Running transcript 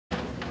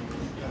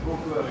I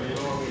hope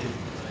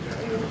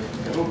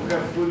we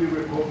have fully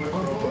recovered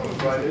from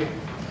Friday.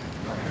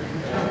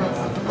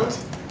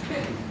 It's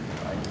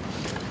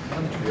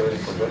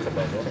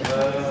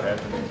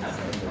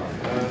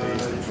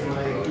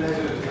my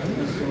pleasure to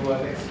introduce you to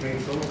Alex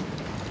Sprintson.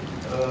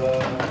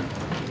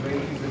 He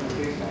made his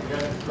invitation, he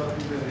got his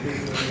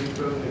presentation on the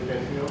intro and the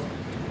technical.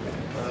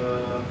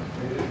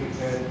 It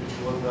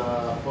was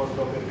a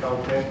postdoc at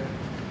Caltech,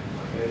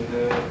 and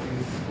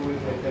his school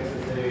is at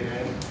Texas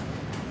A&M.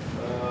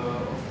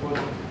 Of course,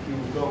 he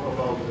will talk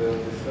about the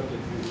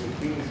subject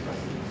with him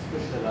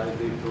specialized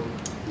into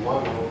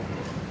one of.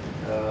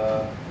 I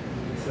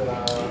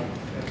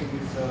think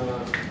it's a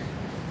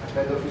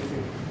head of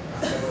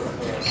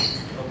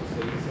how to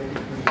say, it's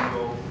anything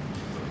to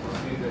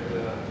see that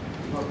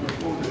not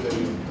included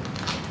in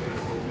okay,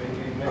 so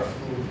maybe next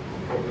to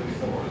probably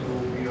someone who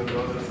will be on the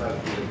other side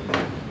here.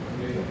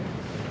 Okay.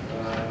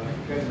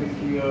 Can we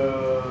hear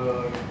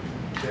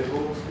the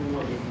whole school? I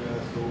mean,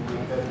 so we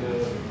had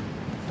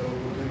some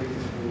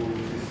opportunities to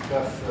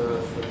discuss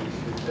some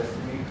issues last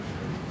week,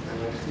 and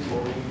I see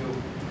more of you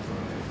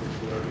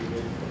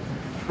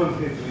from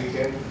this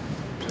weekend.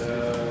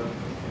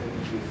 And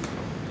please,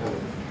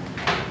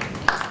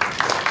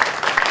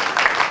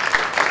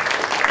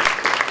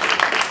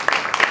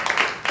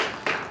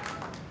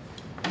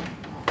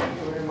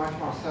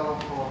 Marcelo,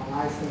 for a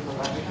nice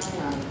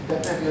introduction, and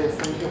definitely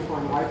thank you for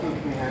inviting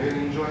me. I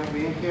really enjoyed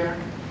being here.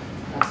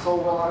 It's so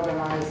well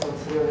organized, so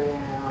it's really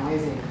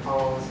amazing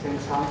how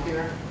things run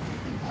here.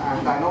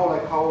 And I know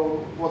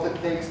what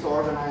it takes to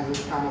organize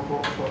this kind of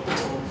workshop,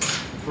 so it's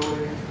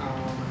truly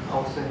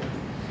outstanding.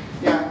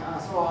 Yeah,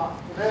 so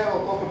today I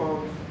will talk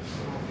about,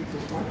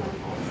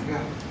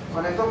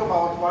 when I talk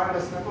about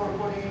wireless network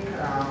coding,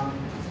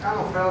 it's kind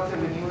of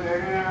relatively new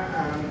area,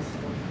 and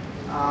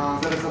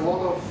there is a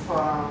lot of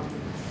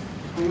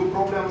new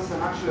problems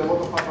and actually a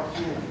lot of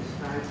opportunities,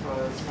 right? So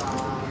it's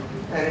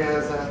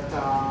areas that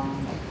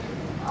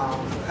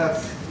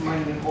has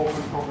many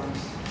open problems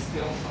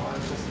still. So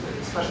it's just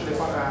especially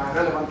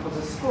relevant for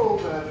the school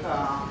that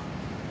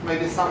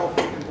maybe some of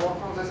you can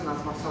work on this, and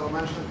as Marcelo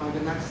mentioned, maybe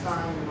next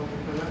time we will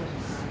present.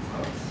 So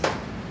it's,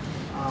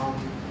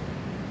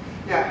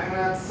 yeah, and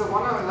it's,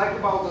 what I like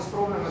about this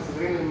problem is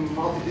really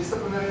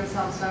multidisciplinary in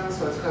some sense.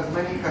 So it has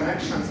many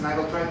connections, and I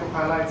will try to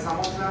highlight some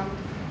of them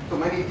to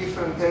many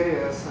different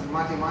areas, and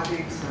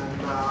mathematics,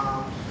 and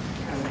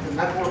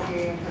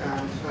networking,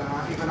 and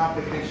even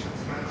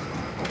applications, right? So,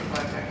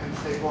 like I can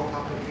say both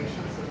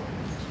applications as well.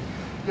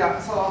 Yeah,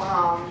 so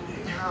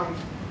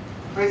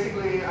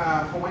basically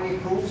for many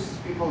proofs,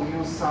 people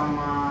use some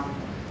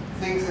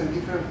things in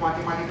different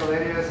mathematical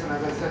areas, and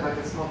as I said, like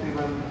it's not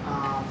even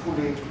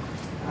fully,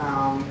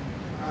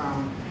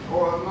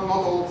 or not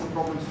all of the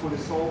problems fully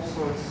solved,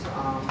 so it's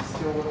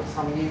still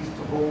some need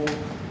to go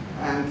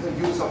and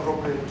use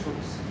appropriate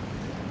tools.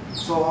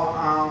 So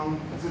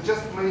it's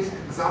just a basic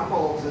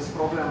example of this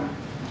problem.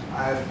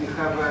 We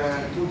have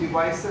two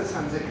devices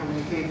and they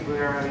communicate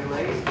via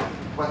relay,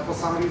 but for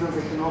some reason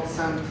they cannot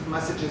send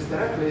messages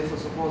directly, so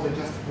suppose they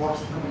just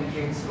force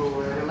communicate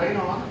through a relay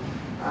node.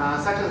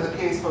 Such as the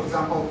case, for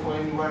example, for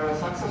any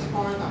wireless access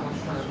point. I'm not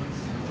sure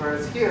where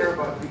it's here,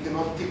 but we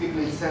cannot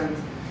typically send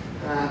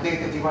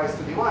data device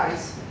to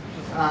device.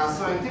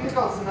 So in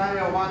typical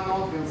scenario, one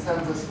node will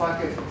send this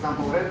packet, for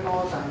example, red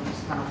node, and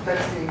just kind of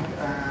texting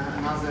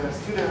another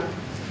student,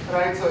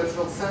 right? So it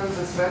will send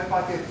this red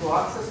packet to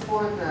access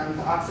point, and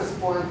access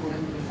point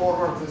will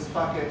forward this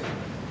packet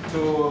to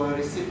a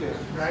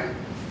recipient, right?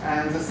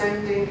 And the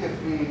same thing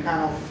if we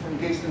kind of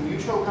engage in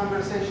mutual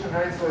conversation,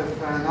 right? So if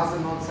another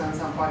node sends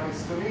some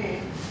packets to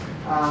me,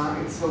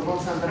 it will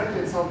not send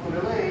directly itself to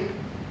relay,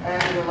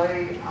 and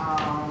relay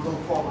will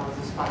forward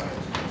this packet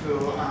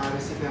to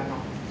recipient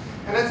node.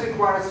 And that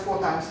requires 4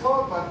 times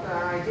load, but the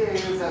idea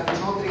is that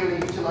we're not really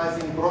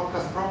utilizing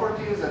broadcast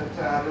properties, that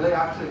relay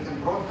actually can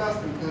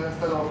broadcast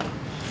instead of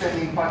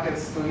sending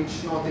packets to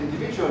each node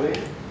individually.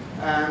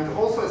 And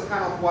also it's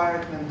kind of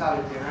wired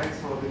mentality, right?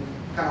 So we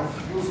kind of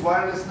use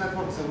wireless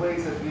networks in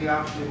ways that we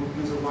actually would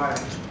use a wired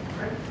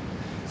network, right?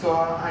 So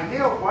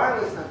idea of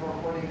wireless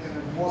network coding in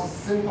the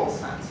most simple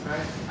sense,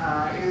 right,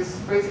 is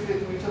basically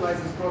to utilize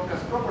these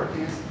broadcast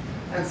properties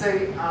and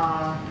say,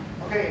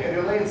 okay, a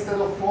relay, instead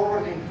of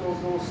forwarding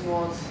those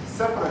nodes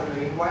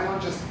separately, why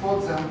not just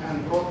code them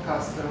and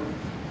broadcast them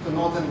to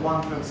node in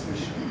one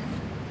transmission?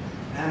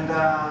 And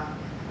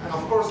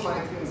of course,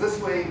 like in this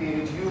way, we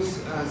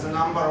reduce the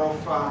number of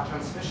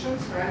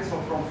transmissions, right?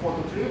 So from 4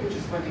 to 3, which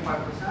is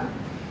 25%.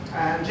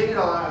 And in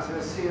general, as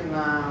we've seen,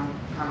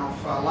 kind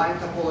of line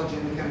topology,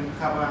 we can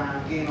have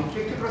a gain of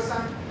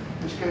 50%,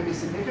 which can be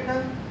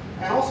significant.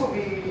 And also,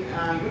 we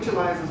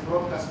utilize these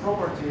broadcast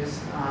properties,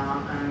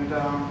 and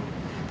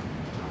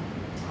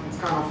it's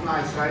kind of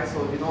nice, right?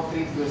 So we don't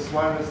treat this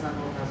wireless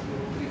network as we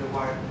would treat a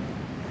wired.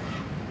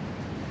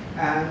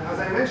 And as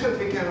I mentioned,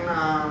 we can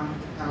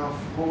kind of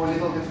go a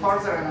little bit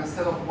further, and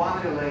instead of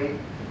one relay,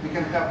 we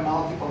can have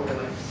multiple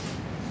relays.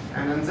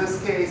 And in this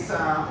case,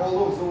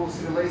 all of those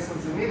relays in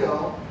the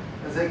middle,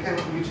 they can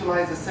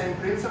utilize the same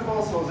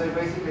principle, so they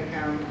basically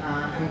can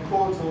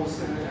encode those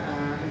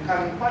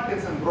incoming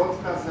packets and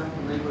broadcast them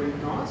to neighboring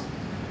nodes.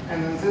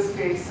 And in this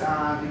case,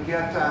 we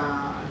get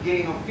a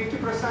gain of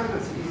 50%.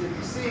 That's easy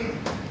to see.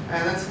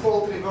 And it's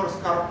called reverse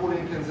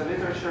carpooling in the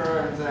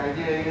literature. And the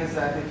idea is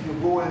that if you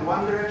go in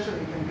one direction,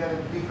 you can get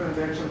a different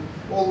direction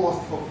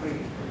almost for free.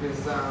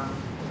 Because,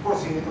 of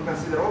course, you need to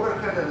consider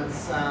overhead, and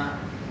it's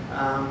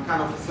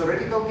kind of a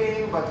theoretical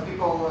gain. But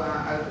people,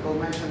 I will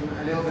mention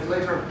a little bit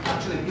later,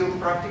 actually built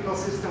practical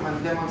system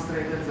and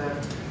demonstrated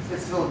that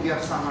it will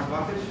give some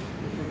advantage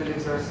if you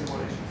believe there are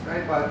simulations,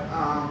 right? But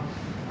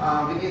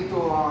we need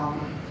to.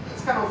 It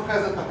kind of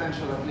has a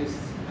potential, at least,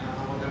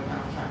 what I'm kind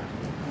of trying to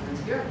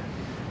convince here.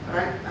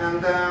 Right?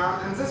 And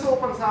this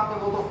opens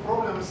up a lot of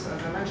problems.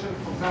 As I mentioned,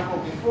 for example,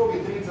 before we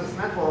treat these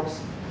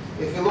networks,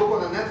 if you look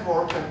on a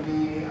network and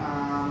we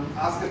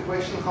ask a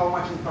question, how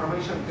much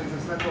information can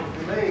this network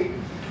relay,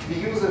 we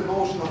use the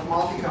notion of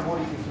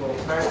multi-commodity flows.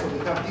 Right? So we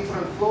have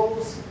different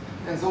flows,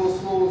 and those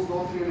flows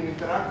don't really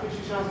interact with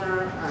each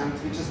other, and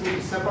we just need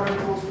to separate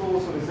those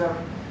flows or reserve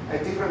a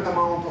different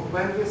amount of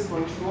bandwidth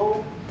for each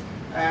flow.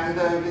 And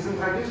with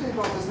introducing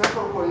of this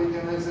network coding,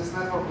 and if this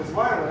network is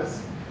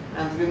wireless,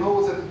 and we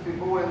know that if we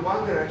go in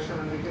one direction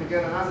and we can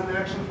get another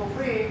direction for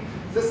free,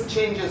 this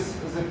changes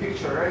the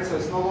picture, right? So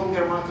it's no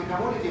longer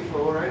multi-commodity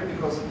flow, right?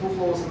 Because the two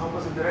flows in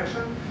opposite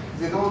direction,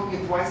 they don't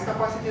need twice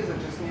capacity, they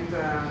just need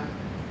the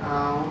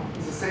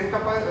same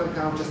capacity,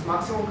 kind of just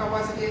maximum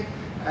capacity.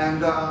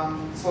 And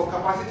so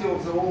capacity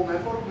of the whole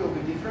network will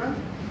be different.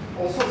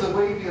 Also, the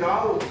way we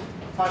route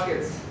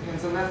packets in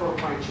the network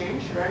might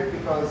change, right?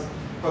 Because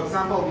for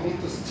example, we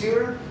need to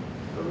steer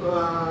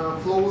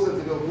flows that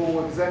will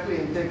go exactly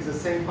and take the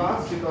same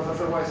paths, because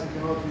otherwise you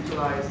cannot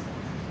utilize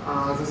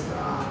this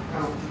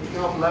you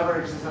cannot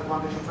leverage this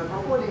advantage of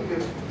network coding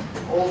if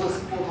all the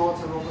school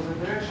nodes in opposite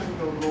direction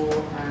will go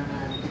in a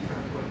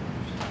different way.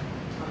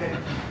 Okay,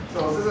 so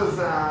this is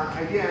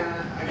idea.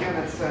 Again,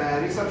 it's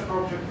a research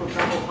project. For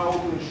example, how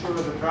to ensure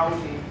that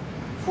routing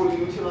fully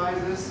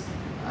utilizes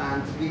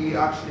and we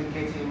actually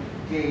getting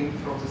gain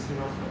from this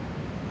reversal.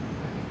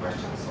 Any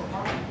questions so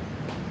far?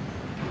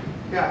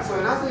 Yeah, so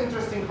another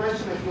interesting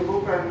question, if you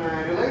look at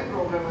a relay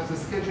problem, is a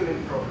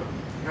scheduling problem,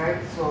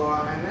 right? So,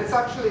 and it's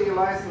actually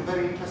lies in a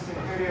very interesting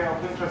area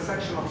of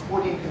intersection of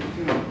coding and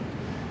queuing.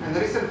 And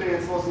recently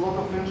it was a lot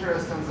of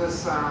interest in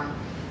this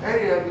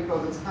area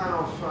because it's kind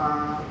of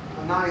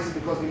nice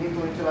because we need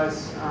to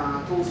utilize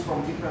tools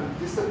from different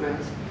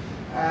disciplines.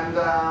 And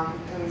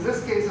in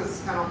this case,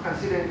 it's kind of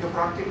considering the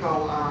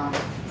practical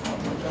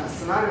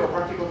scenario,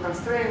 practical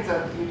constraints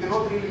that you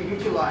cannot really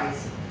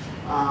utilize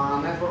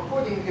network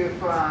coding if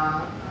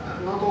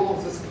not all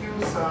of the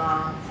queues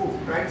are full,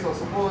 right? So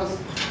suppose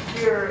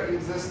here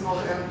if this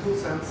node N2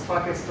 sends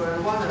packets to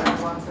N1 and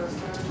N1 sends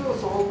to N2,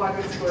 so all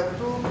packets to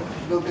N2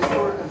 will be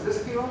stored in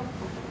this queue,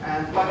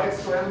 and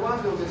packets to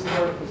N1 will be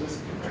stored to this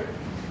queue, right?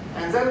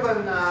 And then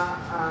when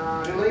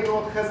relay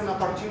node has an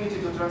opportunity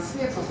to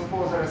transmit, so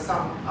suppose there is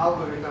some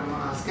algorithm,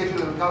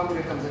 scheduling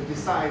algorithm that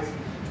decides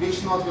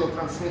which node will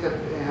transmit at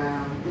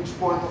each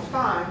point of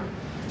time.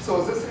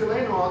 So this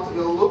relay node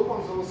will look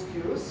on those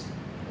queues,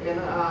 and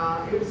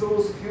if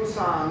those queues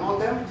are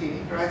not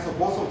empty, right, so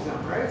both of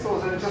them, right, so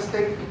then just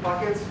take the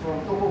packets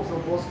from top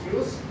of both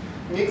queues,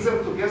 mix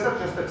them together,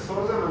 just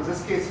XOR them. In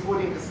this case,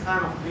 coding is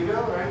kind of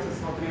trivial, right,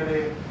 it's not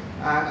really,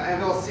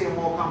 and we'll see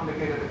more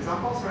complicated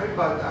examples, right,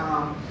 but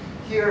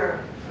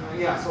here,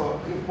 yeah, so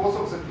if both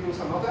of the queues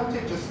are not empty,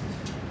 just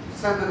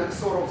send an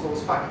XOR of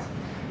those packets.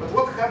 But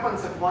what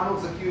happens if one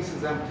of the queues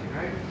is empty,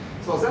 right?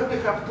 So then we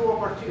have two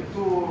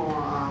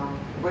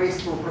ways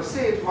to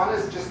proceed. One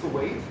is just to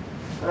wait,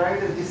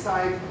 right, and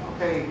decide,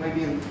 okay,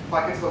 maybe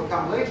packets will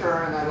come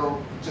later, and I will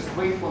just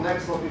wait for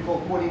next what we call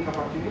coding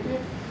opportunity.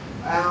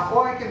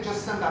 Or I can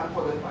just send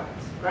uncoded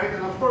packets, right?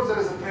 And of course, there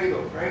is a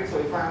trade-off, right? So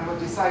if I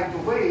decide to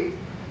wait,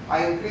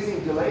 I'm increasing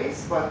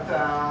delays, but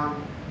I'm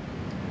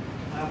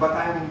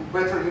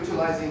better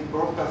utilizing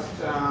broadcast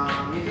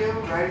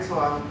medium, right? So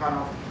I'm kind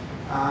of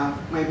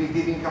maybe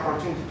giving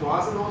opportunity to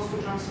other nodes to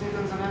transmit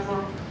in the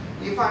network.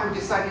 If I'm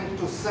deciding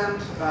to send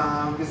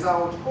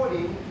without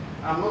coding,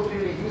 I'm not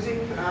really using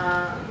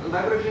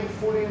leveraging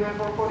fully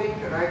network coding,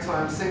 right? So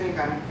I'm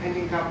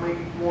ending up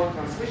making more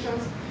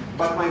transmissions,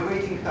 but my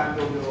waiting time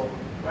will be lower,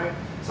 right?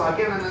 So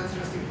again, an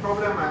interesting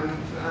problem, and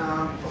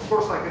of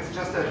course, like it's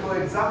just a toy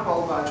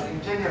example, but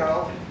in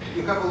general,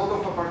 you have a lot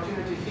of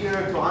opportunity here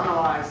to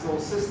analyze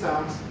those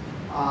systems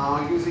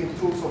using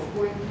tools of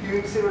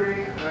queuing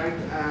theory, right?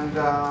 And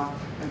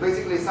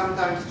basically,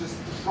 sometimes just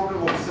the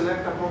problem of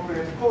select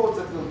appropriate codes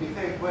that will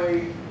behave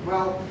very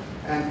well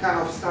and kind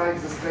of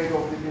strike this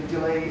trade-off between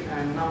delay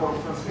and number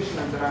of transmission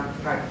at the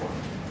right point.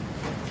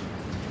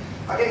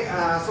 Okay,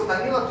 so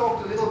Danila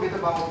talked a little bit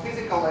about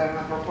physical layer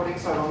network coding,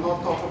 so I will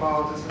not talk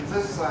about this in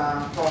this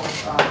talk,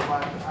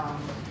 but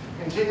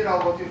in general,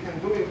 what you can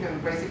do, you can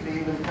basically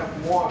even have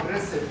more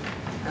aggressive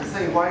and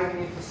say why we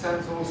need to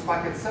send those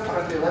packets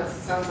separately. Let's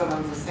send them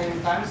in the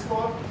same time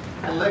slot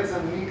and let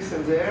them mix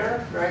in the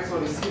air, right? So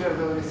receiver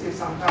will receive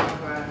some kind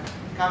of a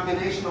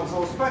combination of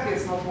those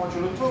packets, not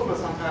modulo 2, but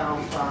some kind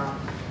of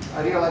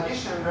a real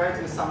addition,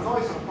 right, with some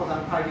noise. Of course,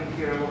 I'm hiding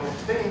here a lot of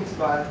things,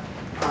 but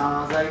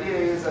the idea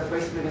is that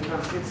basically we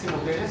transmit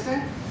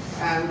simultaneously.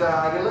 And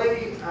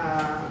relay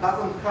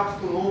doesn't have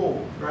to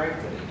know, right,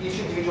 each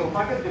individual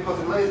packet because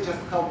relay is just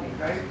helping,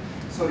 right?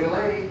 So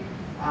relay,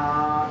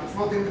 it's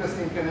not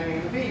interesting in A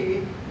and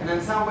B, and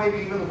in some way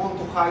we even want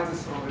to hide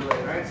this from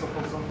relay, right? So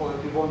for example,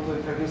 if we want to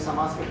introduce some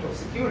aspect of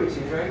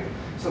security, right?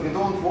 So we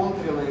don't want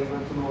relay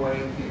even to know A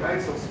and B,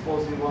 right? So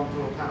suppose we want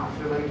to kind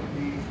of relay to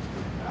be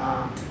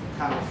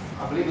kind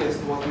of oblivious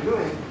to what we're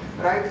doing,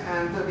 right?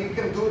 And we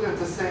can do it in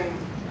the same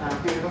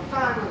period of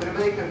time, and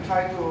relay can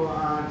try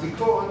to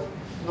decode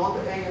not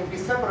A and B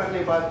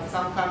separately, but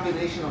some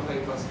combination of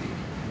A plus B.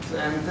 So,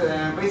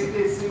 and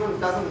basically, it even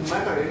doesn't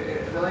matter.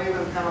 Relay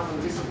even kind of,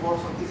 in recent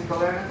works on physical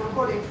layer network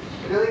coding,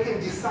 relay can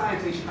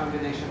decide which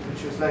combination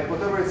to choose, like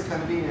whatever is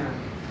convenient,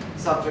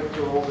 subject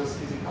to all this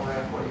physical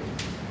layer coding,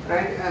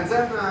 right? And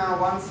then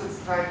once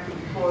it's tried to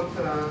decode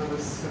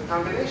this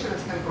combination,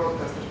 it can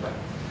broadcast it back.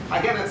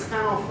 Again, it's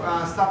kind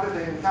of started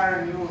an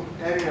entire new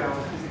area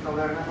of physical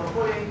layer network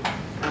coding,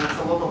 and it's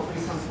a lot of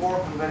recent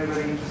work and very,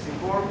 very interesting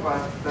work,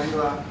 but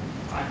Danila,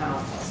 I kind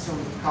of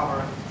assumed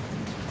cover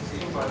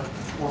but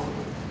most of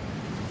it.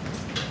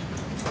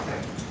 Okay.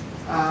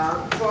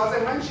 So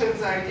as I mentioned,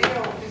 the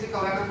idea of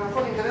physical layer network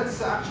coding, and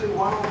it's actually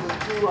one of the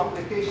two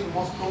applications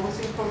most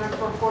promising for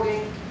network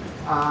coding,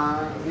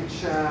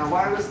 which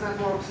wireless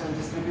networks and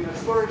distributed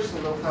storage.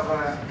 So we'll have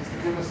a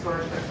distributed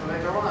storage lecture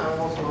later on. I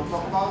will also not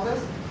talk about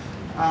this.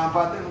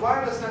 But in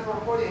wireless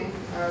network coding,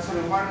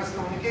 in wireless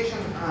communication,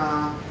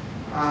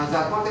 the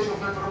advantage of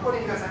network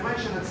coding, as I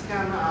mentioned, it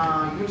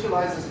can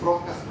utilize this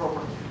broadcast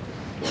property.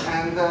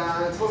 And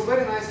it was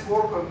very nice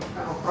work of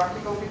kind of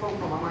practical people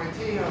from MIT,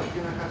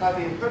 Gina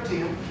Katabi and her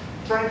team,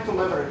 trying to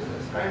leverage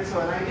this, right? So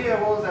an idea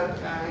was that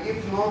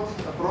if not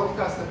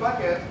broadcast a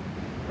packet,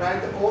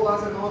 right, all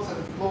other nodes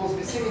in close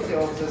vicinity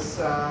of this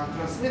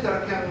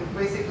transmitter can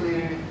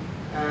basically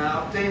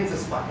obtain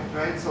this packet,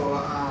 right?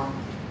 So,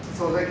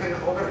 so they can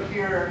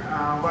overhear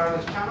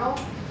wireless channel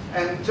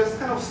and just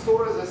kind of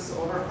store this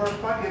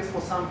overheard packets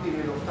for some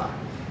period of time.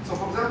 So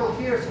for example,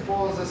 here,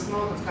 suppose this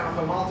node is kind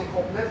of a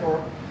multi-hop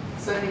network,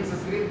 sending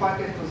this green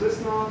packet to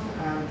this node,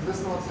 and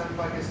this node sends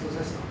packets to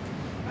this node.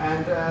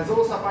 And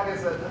those are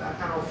packets that are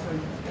kind of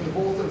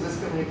involved in this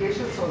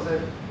communication, so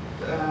that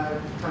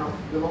kind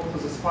of belong to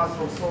this path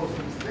from source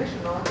to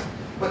destination node.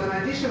 But in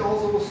addition,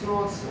 all those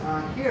nodes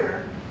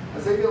here,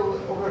 they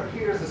will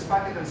overhear this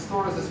packet and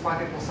store this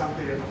packet for some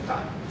period of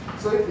time.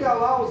 So if we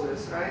allow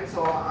this, right,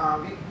 so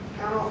we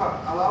kind of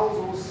allow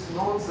those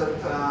nodes that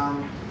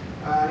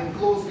in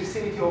close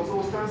vicinity of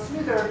those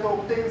transmitters to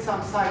obtain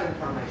some side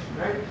information,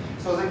 right?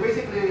 So they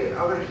basically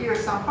overhear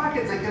some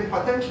packets they can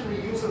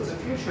potentially use in the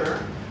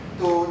future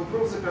to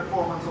improve the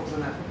performance of the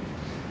network.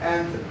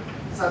 And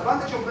the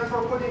advantage of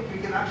network coding, we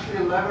can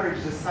actually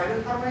leverage this side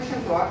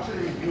information to actually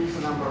reduce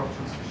the number of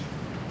transmissions.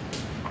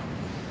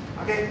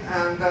 Okay,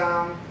 and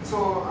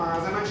so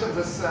as I mentioned,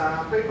 this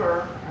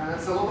paper,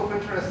 it's a lot of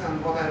interest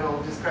in what I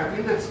will describe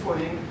index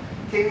coding,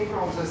 came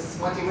from this,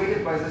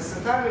 motivated by this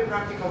entirely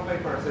practical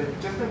paper. They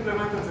just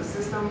implemented the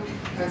system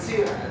and see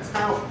it's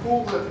kind of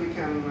cool that we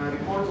can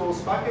record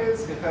those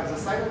packets, we have the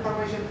side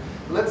information.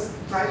 Let's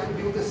try to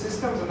build a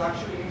system that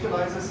actually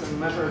utilizes and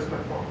measures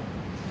performance.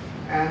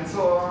 And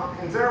so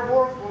in their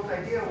work, what the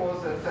idea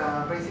was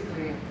that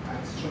basically,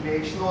 it should be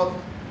H node,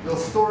 will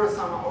store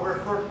some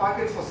overheard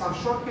packets for some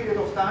short period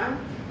of time.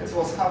 It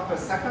was half a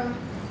second.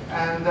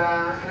 And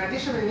in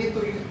addition, you need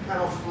to kind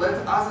of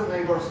let other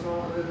neighbors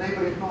know, the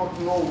neighboring node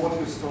know what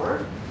you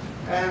stored.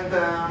 And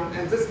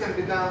this can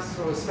be done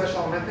through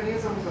special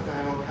mechanisms that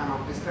I will kind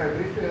of describe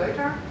briefly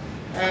later.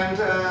 And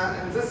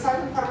this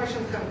side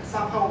information can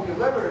somehow be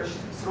leveraged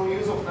through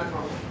use of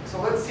networking. So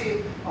let's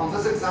see on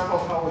this example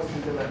how it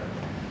can be leveraged.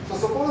 So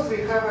suppose we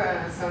have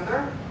a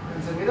sender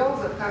in the middle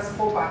that has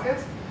 4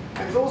 packets,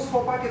 and those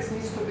 4 packets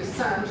needs to be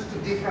sent to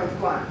different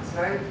clients,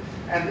 right?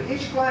 And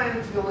each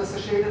client will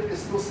associate it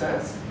with 2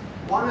 sets.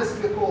 One is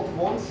called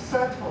want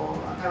set, or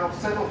a kind of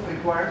set of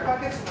required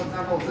packets. For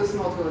example, this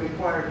node will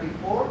require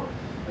P4,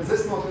 and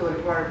this node will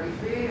require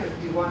P3, and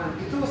P1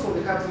 and P2. So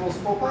we have those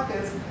 4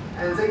 packets,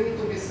 and they need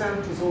to be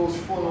sent to those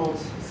 4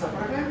 nodes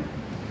separately.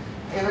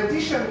 In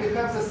addition, we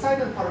have the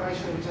side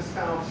information, which is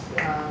kind of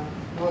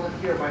noted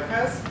here by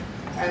Hess.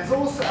 And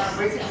those are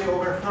basically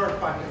overheard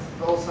packets.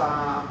 Those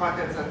are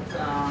packets that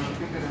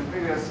depicted in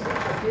previous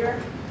lecture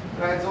here.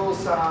 Right?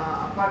 Those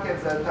are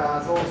packets that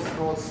those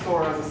nodes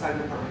store as a side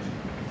information.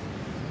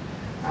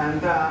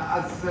 And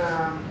as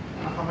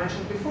I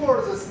mentioned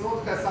before, this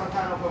node has some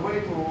kind of a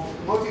way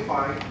to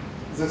notify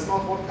this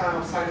node what kind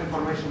of side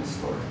information is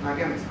stored. And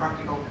again, it's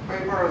practical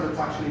paper that's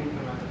actually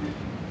implemented.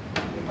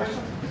 Any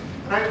questions?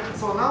 Right.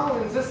 So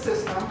now in this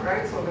system,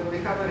 right? So when we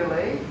have a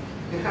relay,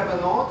 we have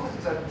a node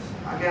that,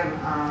 again,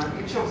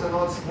 each of the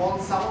nodes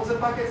wants some of the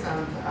packets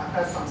and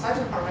has some side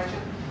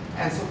information.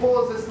 And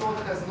suppose this node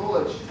has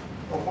knowledge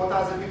of what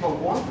other people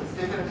want. It's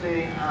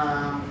definitely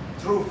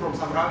true from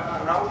some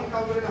routing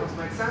algorithms,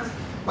 makes sense.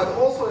 But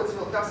also it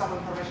will have some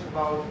information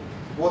about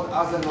what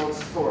other nodes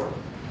store.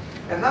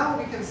 And now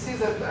we can see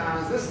that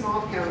this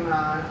node can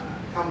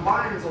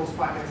combine those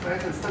packets,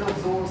 right? Instead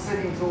of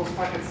setting those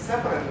packets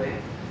separately,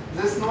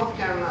 this node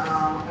can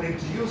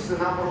reduce the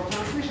number of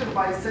transmission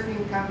by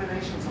sending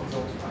combinations of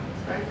those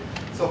packets, right?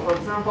 So for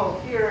example,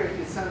 here, if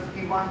you send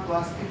P1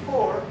 plus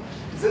P4,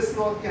 this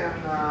node can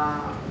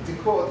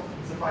decode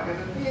the packet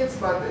it needs,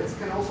 but it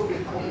can also be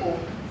helpful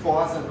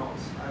for other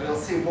nodes. We'll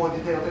see a more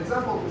detailed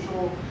example to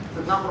show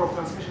the number of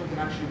transmission can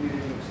actually be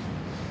reduced.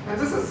 And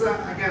this is,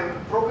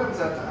 again, problems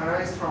that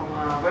arise from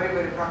very,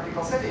 very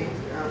practical settings,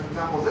 for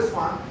example, this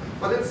one.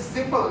 But it's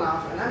simple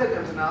enough and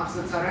elegant enough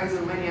that it arises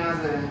in many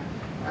other,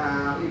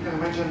 you can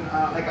imagine,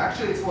 like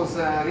actually it was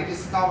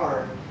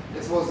rediscovered.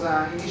 It was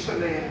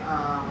initially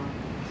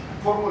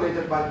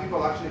formulated by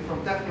people actually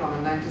from Technion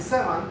in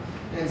 '97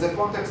 in the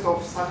context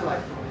of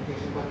satellite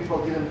communication, but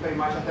people didn't pay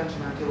much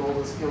attention until all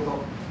this field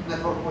of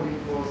network coding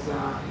was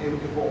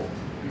evolved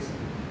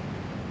recently.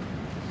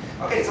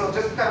 Okay, so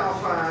just kind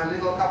of a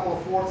little couple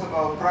of words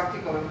about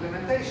practical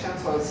implementation.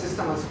 So the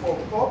system is called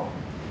COP,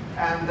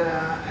 and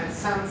it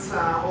sends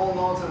all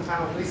nodes in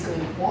kind of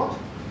listening mode.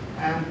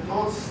 And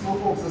nodes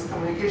snoop off this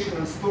communication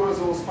and store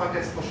those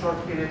packets for a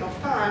short period of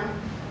time.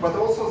 But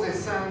also they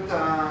send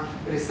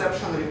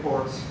reception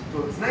reports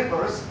to its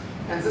neighbors.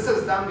 And this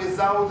is done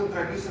without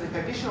introducing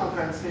additional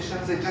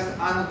transmissions. They just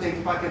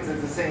annotate packets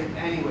as the same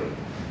anyway.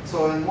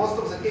 So in most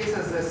of the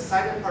cases, the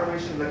side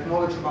information, like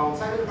knowledge about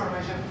side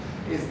information,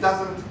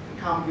 doesn't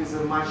come with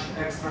much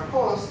extra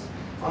cost.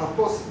 And of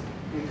course,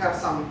 we have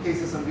some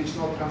cases in which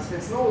node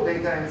transmits no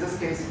data. In this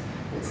case,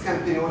 it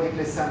can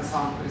periodically send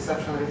some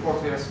reception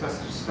report via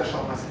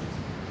special messages.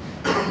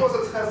 But of course,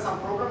 it has some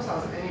problems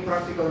as any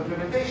practical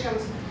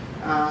implementations.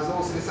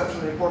 Those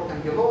reception reports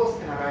can be lost,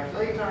 can arrive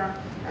later,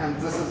 and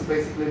this is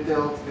basically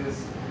dealt with in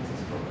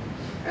this problem.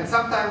 And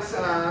sometimes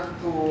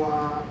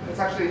it's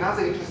actually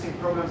another interesting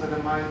problem that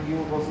in my view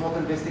was not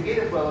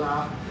investigated well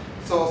enough.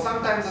 So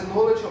sometimes the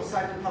knowledge of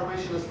site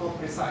information is not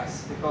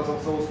precise because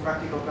of those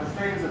practical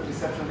constraints that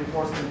reception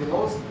reports can be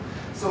lost.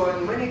 So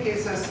in many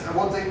cases,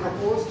 what they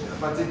proposed,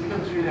 but they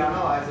didn't really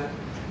analyze it,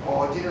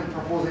 or didn't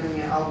propose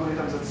any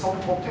algorithms that solve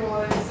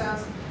optimal in any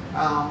sense,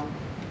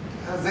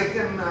 they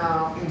can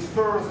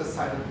infer the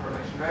site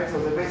information, right? So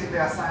they basically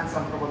assign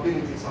some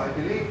probability. So I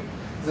believe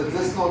that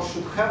this node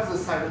should have the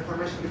site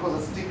information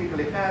because it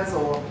typically has,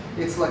 or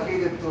it's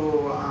located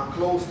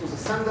close to the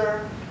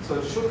sender, so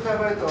it should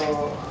have it,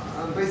 or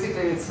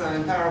basically it's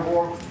an entire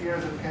work here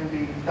that can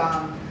be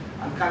done.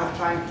 I'm kind of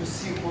trying to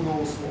see who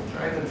knows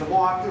what, right? And the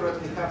more accurate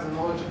we have the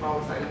knowledge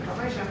about site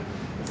information,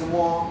 the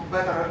more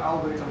better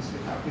algorithms we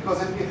have.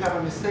 Because if we have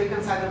a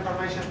mistaken site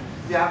information,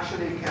 we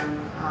actually can,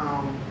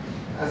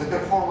 the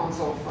performance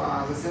of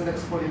this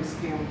index coding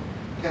scheme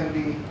can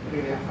be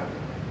really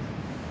affected.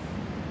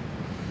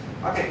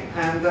 Okay,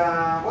 and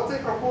what they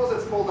propose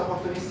is called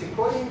opportunistic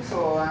coding.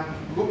 So I'm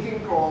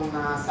looking on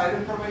site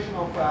information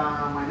of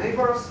my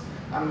neighbors.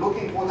 I'm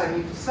looking what I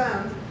need to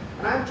send.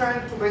 And I'm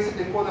trying to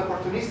basically code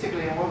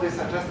opportunistically. And what they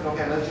suggested,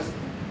 okay, let's just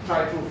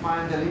try to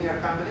find a linear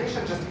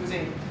combination just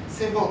using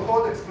simple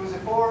code,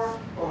 exclusive OR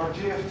over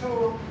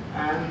GF2.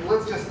 And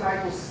let's just try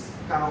to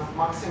kind of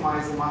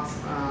maximize the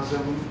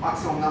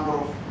maximum number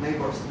of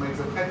neighbors to make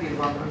them happy in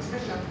one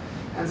transmission.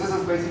 And this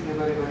is basically a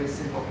very, very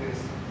simple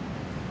case.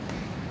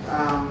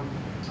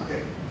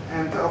 Okay,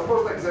 and of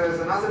course, like there is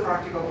another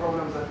practical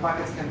problem that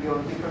packets can be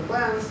on different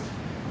lengths,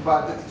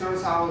 but it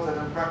turns out that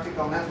in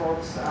practical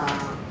networks,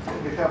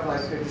 we have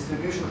like a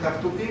distribution, we have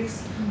two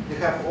peaks. You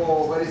have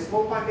all very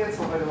small packets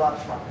or very large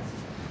packets,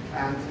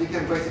 and we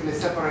can basically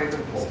separate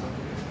them all.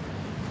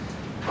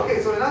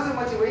 Okay, so another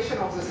motivation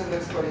of this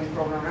index coding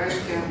problem, right,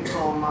 came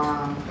from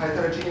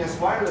heterogeneous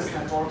wireless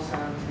networks,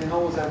 and we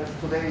know that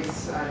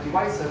today's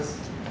devices.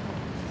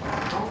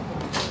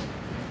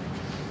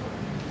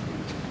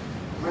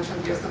 I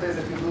mentioned yesterday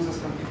that you lose this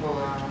when people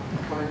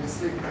falling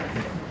asleep, right?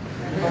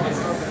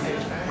 It's not the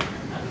case, right?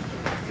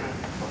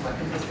 Yeah. Like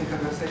interesting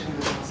conversation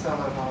with Marcel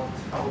about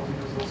how to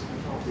use those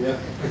controls. Yeah.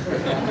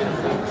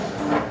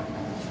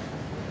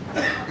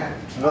 Okay.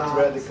 Not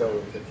radical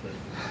different.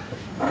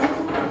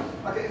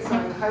 Okay, so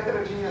in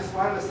heterogeneous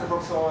wireless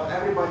networks, so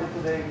everybody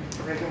today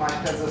pretty much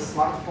has a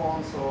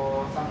smartphones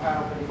or some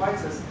kind of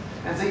devices,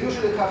 and they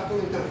usually have two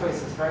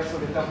interfaces, right? So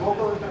they have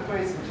local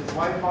interface, which is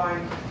Wi-Fi,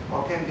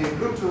 or can be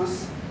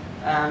Bluetooth,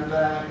 and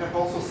have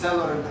also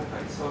cellular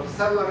interface. So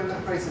cellular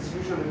interface is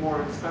usually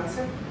more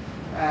expensive,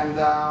 and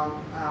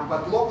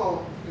but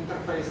local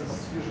interface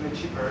is usually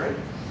cheaper, right?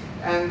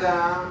 And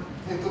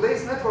in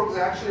today's network,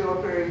 they actually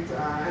operate,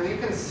 and you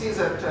can see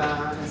that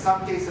in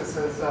some cases,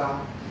 as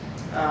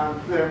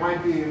there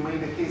might be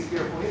made a case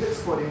here for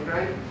index coding,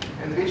 right?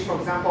 In which, for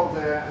example,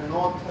 the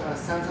node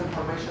sends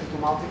information to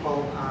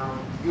multiple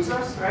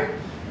users, right?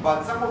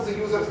 But some of the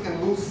users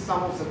can lose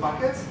some of the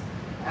packets.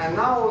 And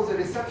now the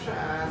reception,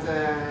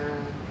 the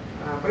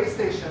base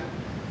station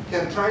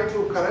can try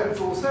to correct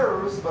those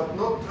errors, but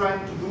not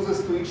trying to do this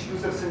to each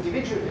user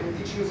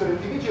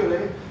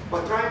individually,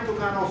 but trying to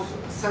kind of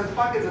send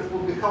packets that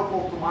will be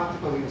helpful to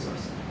multiple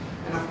users.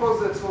 And of course,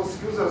 that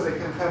those users, they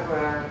can have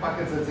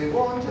packets that they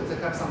want, and they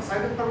have some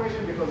side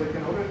information because they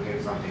can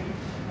overhear something.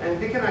 And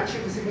we can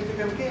achieve a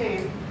significant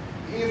gain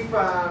if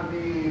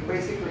we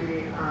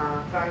basically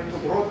trying to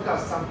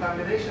broadcast some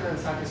combination and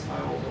satisfy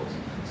all those.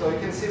 So you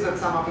can see that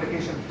some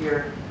application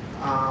here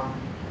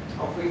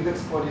of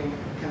index coding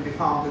can be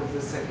found in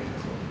this setting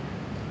as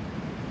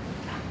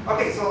well.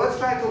 Okay, so let's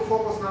try to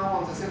focus now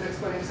on this index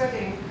coding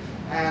setting.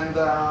 And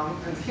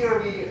here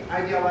we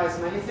idealize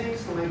many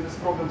things to make this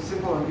problem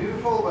simple and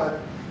beautiful. But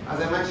as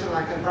I mentioned,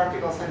 like in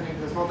practical setting,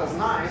 it's not as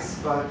nice.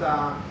 But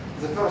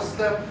the first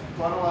step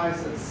to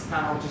analyze is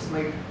kind of just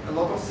make a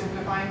lot of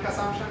simplifying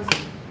assumptions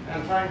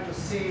and trying to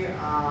see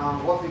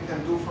what we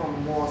can do from a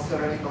more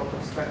theoretical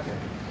perspective,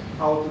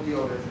 how to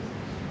deal with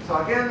it. So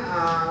again,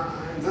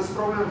 in this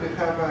problem, we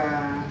have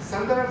a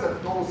sender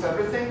that knows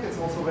everything. It's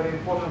also very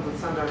important that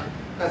sender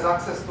has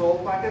access to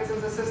all packets in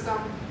the system.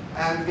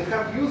 And we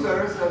have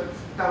users that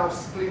kind of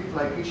split,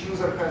 like each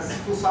user has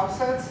two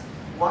subsets,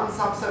 one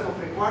subset of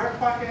required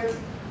packets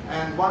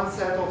and one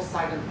set of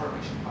side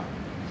information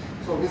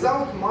packets. So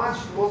without much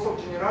loss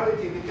of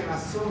generality, we can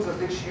assume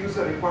that each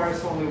user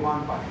requires only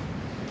one packet.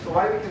 So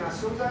why we can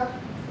assume that?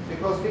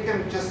 Because we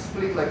can just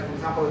split, like for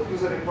example, if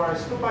user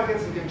requires two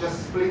packets, we can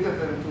just split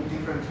it into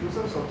different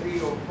users, so 3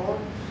 or 4,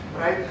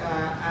 right?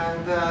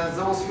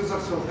 Those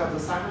users will have the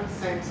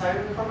same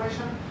side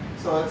information.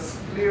 So it's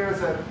clear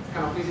that it's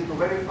kind of easy to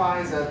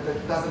verify that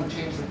it doesn't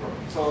change the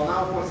problem. So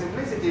now for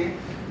simplicity,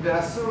 we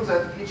assume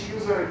that each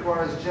user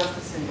requires just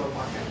a single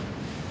packet.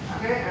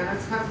 Okay, and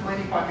it has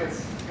many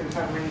packets, can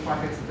have many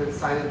packets with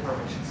side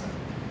information set.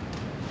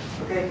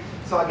 Okay,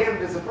 so again,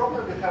 with the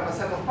problem, we have a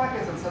set of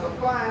packets and set of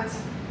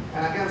clients.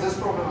 And again, this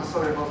problem,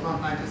 sorry, was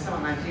not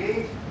 97,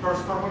 98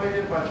 first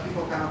formulated, but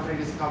people kind of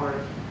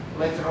rediscovered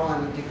later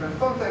on in a different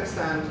context.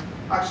 And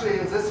actually,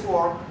 in this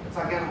work, it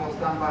again was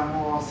done by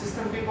more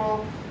system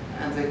people,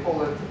 and they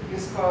call it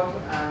SPCode,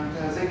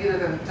 and they did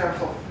it in terms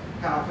of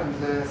kind of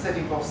in the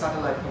setting of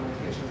satellite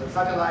communication. The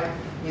satellite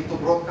need to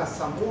broadcast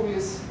some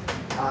movies,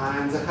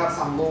 and they have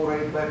some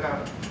low-rate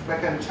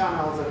backend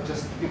channels that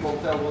just people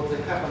tell what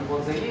they have and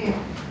what they need,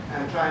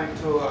 and trying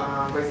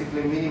to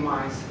basically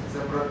minimize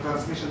the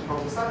transmission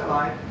from the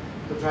satellite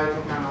to try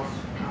to kind of,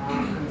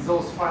 and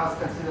those files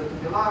considered to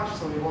be large,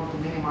 so we want to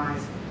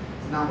minimize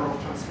the number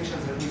of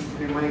transmissions that needs to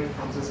be made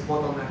from this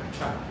bottleneck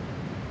channel.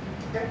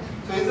 Okay,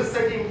 so is the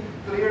setting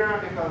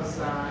clear? Because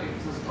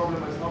if this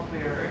problem is not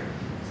clear,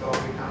 so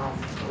we kind of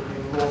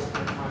already lost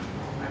pretty much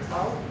on next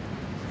hour.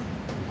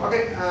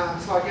 Okay,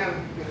 so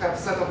again, we have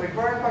set of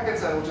required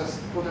packets. I will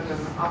just put it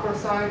in the upper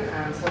side,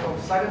 and set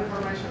of side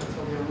information, it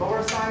will be on the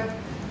lower side.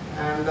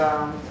 And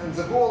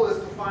the goal is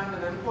to find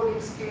an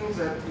encoding scheme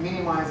that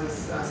minimizes,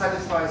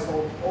 satisfies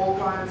all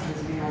clients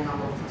with minimum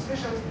number of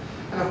transmissions.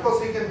 And of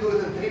course, we can do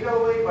it in a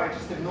trivial way by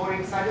just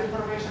ignoring side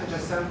information,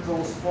 just send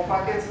those 4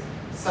 packets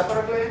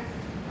separately,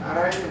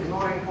 right?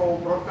 Ignoring all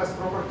broadcast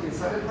property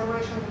side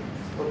information.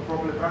 It's what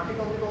probably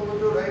practical people will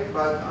do, right?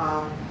 But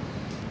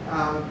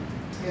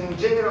in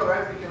general,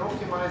 right, we can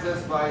optimize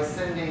this by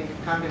sending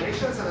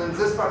combinations. And in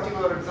this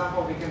particular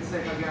example, we can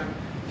save again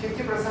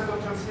 50%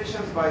 of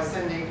transmissions by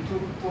sending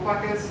two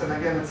packets. And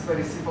again, it's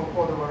very simple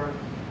code over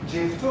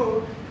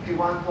GF2,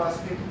 P1 plus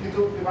P2,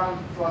 P1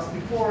 plus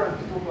P4, and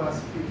P2 plus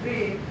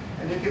P3.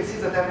 And you can see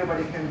that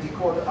everybody can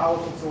decode out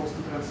of those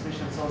 2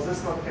 transmissions. So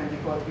this node can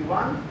decode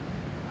P1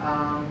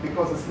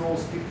 because it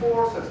knows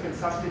P4, so it can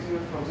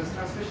substitute from this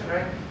transmission,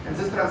 right? And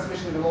this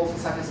transmission will also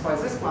satisfy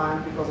this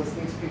client because it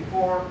needs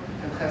P4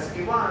 and has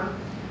P1.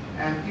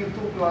 And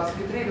P2 plus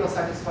P3 will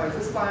satisfy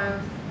this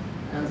client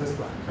and this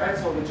client, right?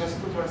 So with just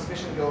 2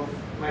 transmission will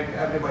make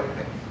everybody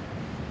happy.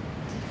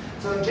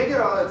 So in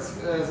general, it's,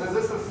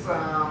 this is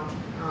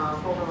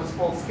program is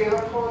called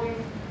scalar coding,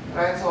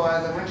 right? So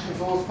as I mentioned,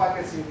 those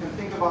packets, you can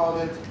think about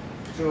it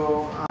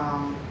to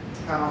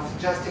kind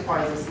of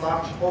justify this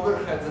large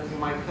overhead that you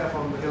might have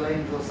on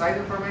relaying the side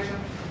information.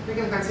 You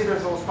can consider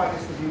those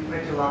packets to be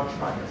pretty large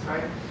packets,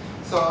 right?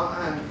 So,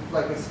 and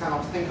like it's kind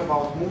of think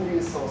about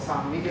movies or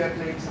some media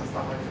clips and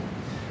stuff like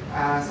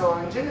that. So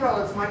in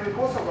general, it might be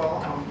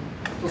possible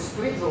to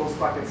split those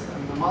packets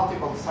into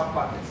multiple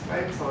sub-packets,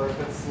 right? So if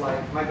it's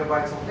like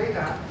megabytes of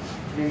data,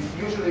 we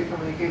usually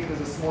communicate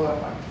with a smaller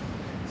packet.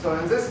 So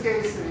in this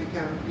case, we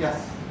can,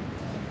 yes?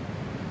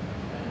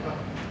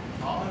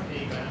 How are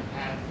they going to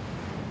have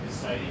the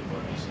side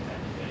information at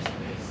the first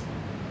place?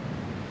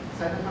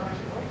 Side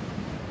information, what?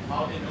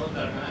 How they know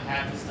they're going to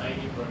have the side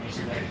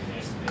information at the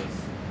first place?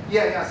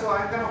 Yeah, so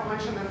I kind of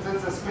mentioned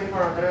that this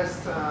paper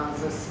addressed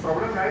this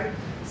problem, right?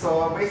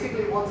 So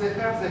basically what they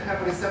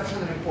have reception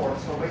report.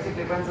 So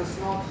basically when this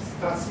node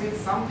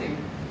transmits something,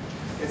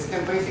 it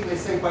can basically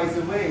say, by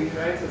the way,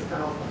 right? So it's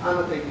kind of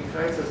annotating,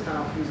 right? So it's kind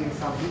of using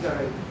some beta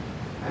rate.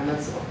 And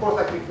it's, of course,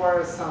 like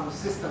requires some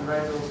system,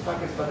 right? Those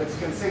packets, but it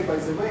can say, by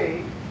the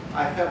way,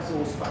 I have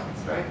those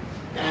packets, right?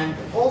 And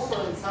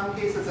also in some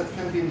cases it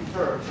can be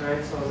inferred,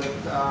 right? So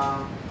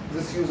that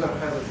this user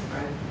has it,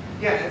 right?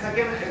 Yeah, it's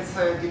again,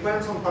 it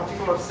depends on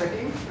particular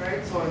settings,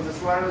 right? So in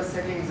this wireless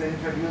settings, they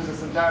introduce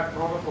this entire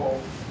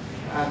protocol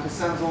to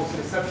send those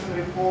reception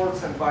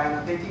reports and by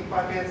annotating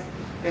packets.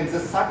 In the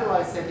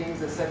satellite settings,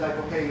 they said like,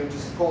 okay, you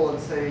just call and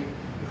say,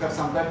 you have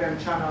some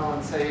backend channel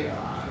and say,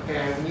 okay,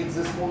 I need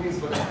these movies,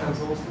 but I have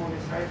those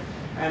movies, right?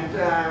 And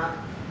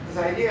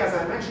the idea, as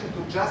I mentioned,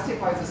 to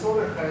justify this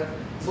overhead,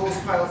 those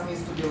files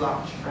needs to be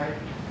large, right?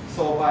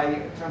 So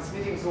by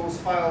transmitting those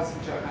files,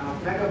 which are kind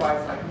of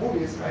megabytes like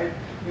movies, right,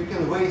 you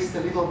can waste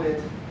a little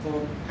bit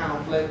to kind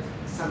of let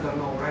sender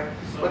know, right?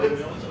 So but the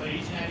nodes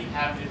originally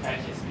have the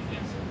packets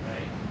within them,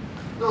 right?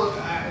 No,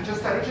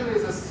 just originally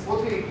this,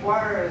 what we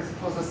require is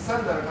for the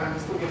sender, if I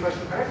understood your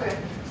question correctly,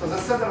 so the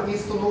sender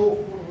needs to know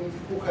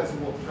who has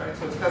what, right?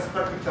 So it has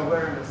perfect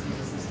awareness in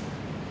the system.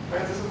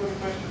 Right? This is the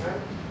question, right?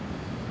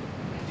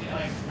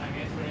 Like, I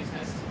guess, for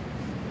instance,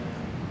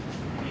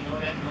 we know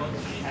that node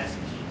 3 has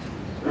key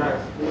 2. Right.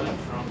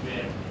 From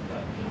where it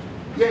got key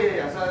 2.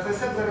 Yeah. So as I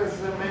said, there is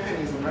a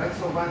mechanism, right?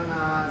 So when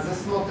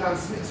this node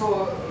transmits,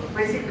 so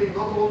basically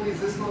not only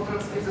this node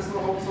transmits, this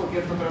node also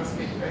gets to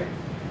transmit, right?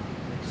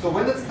 So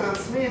when it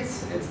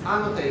transmits, it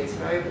annotates,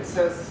 right? It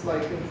says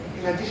like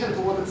in addition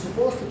to what it's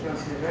supposed to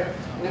transmit, right?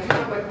 And if you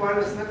have like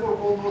wireless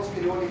network, all nodes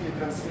periodically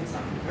transmit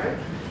something, right?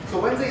 So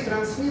when they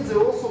transmit, they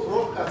also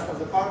broadcast as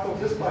a part of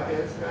this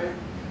packet, right?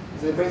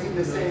 They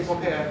basically say,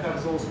 okay, I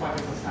have those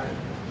packets assigned,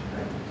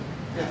 right?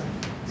 Yes.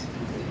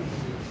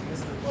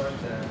 Here's the part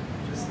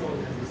this node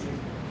has received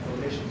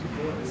information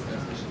before this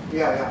transmission.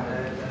 Yeah.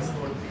 That's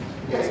stored.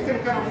 Yeah, you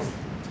can kind of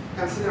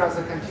consider as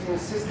a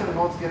continuous system.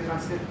 Nodes get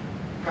transmitted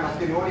kind of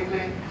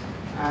periodically,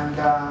 and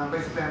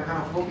basically I'm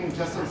kind of looking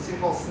just a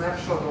simple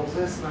snapshot of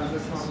this, and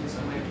this node is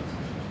amazing.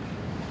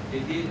 The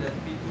idea that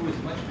P2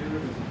 is much bigger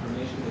with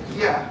information that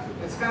you Yeah,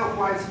 it's kind of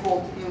why it's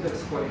called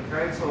index coding,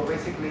 right? So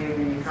basically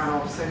we kind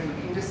of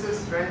sending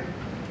indices, right?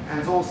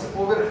 And those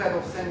overhead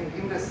of sending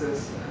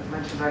indices, as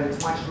mentioned, right,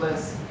 it's much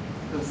less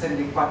than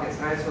sending packets,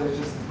 right? So it's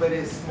just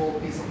very small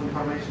piece of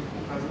information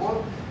as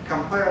well,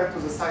 compared to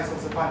the size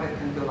of the packet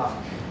can be large.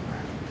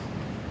 Right?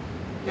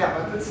 Yeah,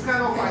 but it's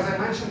kind of, as I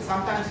mentioned,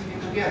 sometimes you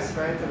need to guess,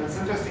 right? And it's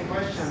an interesting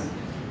question,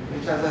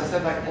 which, as I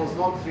said, like was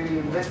not really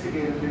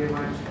investigated very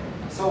much.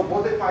 So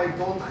what if I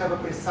don't have a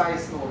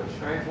precise knowledge,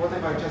 right? What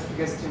if I just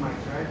guesstimate,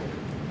 right?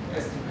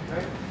 Estimate,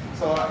 right?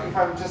 So if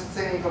I'm just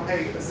saying,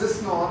 okay,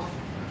 this node,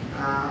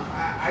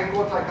 I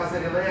got like as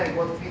a relay, I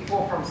got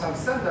P4 from some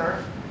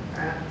sender,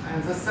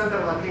 and this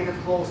sender located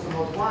close to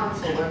node 1,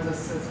 so then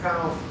this is kind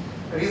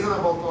of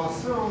reasonable to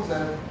assume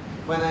that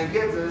when I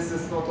get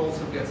this node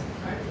also gets it,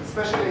 right?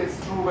 Especially it's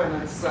true when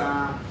it's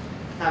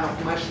kind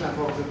of mesh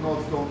network that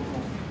nodes don't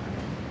move.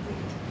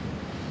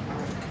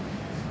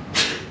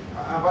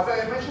 But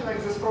I mentioned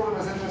like this problem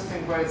is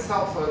interesting by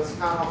itself, so it's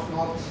kind of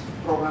not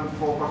a problem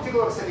for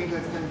particular settings.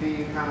 It can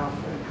be kind of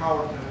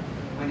encountered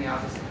in many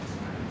other settings.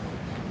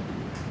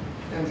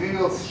 And we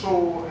will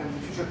show in the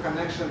future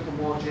connection to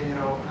more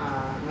general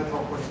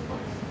network coding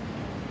points.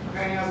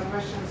 Okay, any other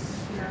questions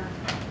here?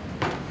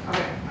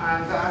 Okay,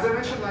 and as I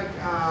mentioned, like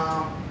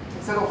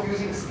instead of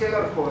using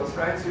scalar codes,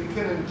 right? So you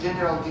can in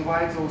general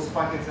divide those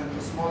packets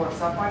into smaller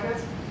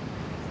sub-packets,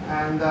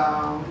 and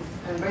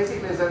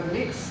basically as a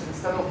mix,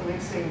 instead of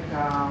mixing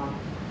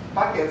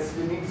packets,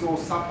 we mix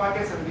those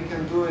sub-packets, and we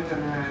can do it in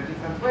a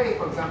different way.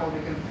 For example, we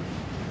can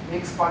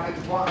mix packet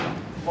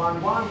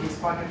 1, this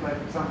packet, like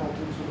for example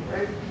 2,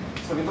 right?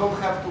 So we don't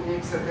have to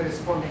mix the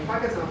corresponding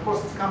packets, and of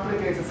course it's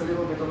complicated, it's a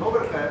little bit on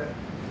overhead,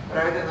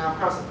 right? And of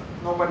course,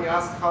 nobody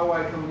asked how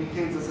I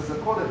communicate this as a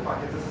coded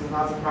packet. This is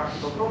another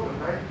practical problem,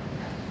 right?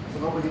 So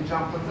nobody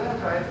jumped on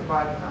that, right?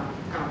 But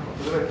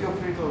feel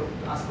free to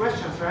ask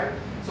questions, right?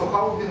 So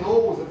how do we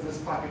know that this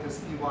packet is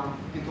P1,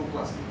 P2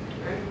 plus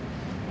P3, right?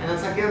 And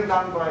it's again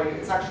done by,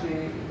 it's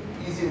actually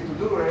easy to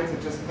do, right? So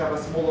just have a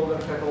small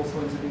overhead also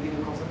in the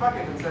beginning of the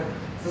packet and say,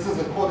 this is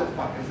a coded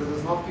packet. This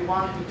is not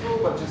P1,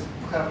 P2, but just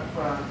have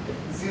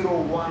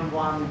 0, 1,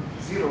 1,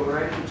 0,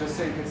 right? To just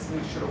say it's a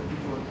mixture of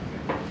P2 and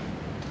P3.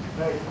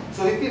 Right.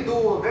 So if you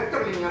do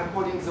vector linear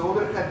coding, the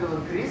overhead will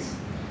increase,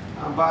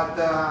 but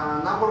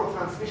the number of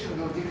transmission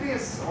will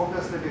decrease,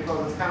 obviously,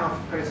 because it kind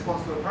of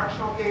corresponds to a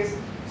fractional case.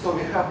 So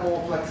we have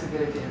more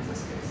flexibility in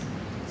this case.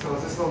 So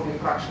this will be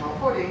fractional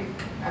coding.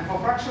 And for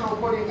fractional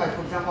coding, like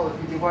for example, if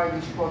we divide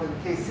each code in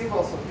k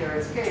symbols, so here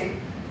it's k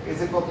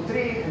is equal to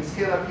 3, in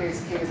scalar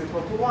case k is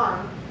equal to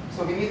 1.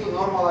 So we need to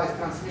normalize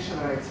transmission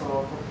rate.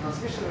 So for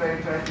transmission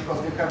rate, right,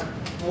 because we have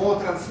more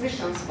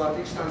transmissions, but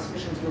each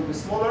transmission will be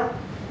smaller.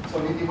 So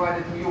we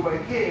divided mu by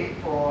k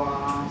for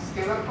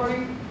scalar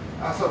coding,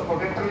 so for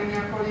vector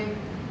linear coding.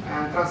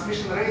 And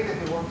transmission rate,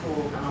 if you want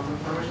to kind of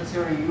information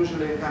theory,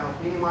 usually kind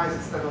of minimize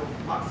instead of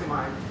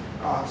maximize.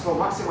 So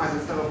maximize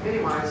instead of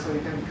minimize, so you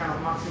can kind of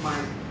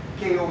maximize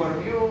k over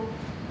mu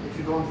if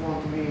you don't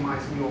want to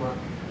minimize mu over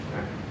mu.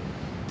 Okay.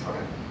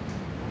 Okay.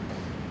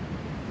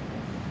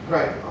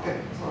 Right.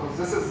 Okay. So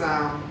this is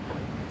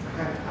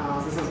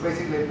this is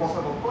basically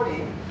possible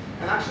coding,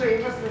 and actually,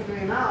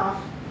 interestingly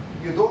enough,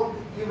 you don't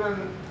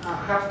even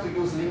have to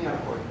use linear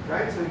coding,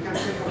 right? So you can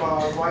think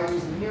about why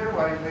use linear,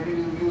 why maybe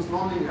you use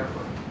non-linear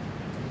coding.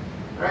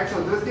 Right,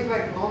 so do you think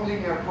like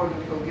non-linear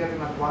coding will get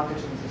an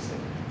advantage in this thing?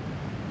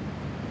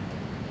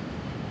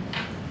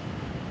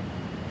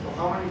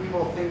 how many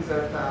people think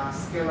that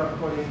scalar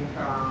coding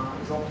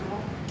is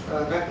optimal?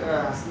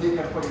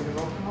 Linear coding is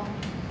optimal?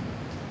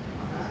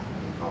 Okay.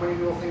 How many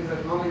people think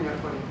that nonlinear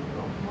coding is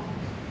optimal?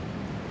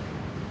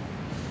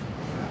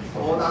 Okay. So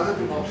what other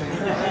people think?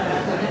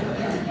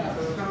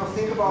 So you kind of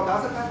think about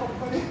other type of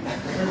coding?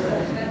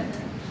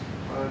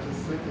 Or just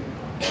sleeping?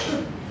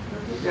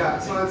 Yeah,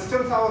 so it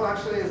turns out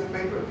actually as a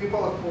paper,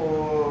 people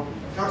who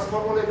first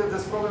formulated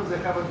this problem, they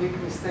have a big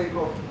mistake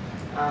of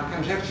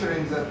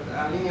conjecturing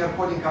that linear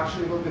coding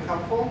actually will be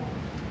helpful.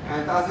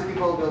 And other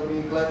people will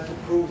be glad to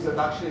prove that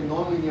actually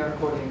nonlinear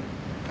coding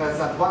has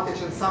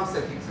advantage in some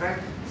settings, right?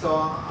 So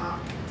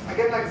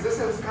again, like this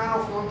is kind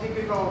of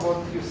non-typical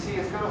what you see.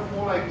 It's kind of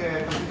more like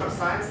a computer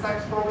science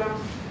type problem,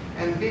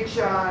 in which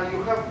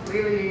you have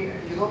really,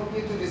 you don't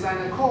need to design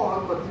a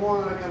code, but more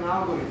like an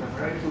algorithm,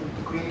 right,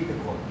 to create a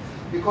code.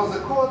 Because the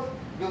code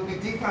will be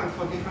different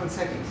for different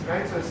settings,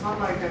 right? So it's not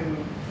like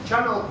in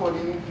channel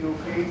coding, you're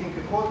creating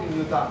a code in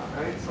UDAP,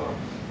 right? So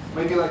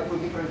maybe like for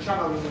different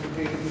channels, you need to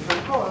create a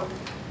different code.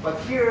 But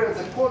here,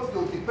 the code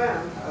will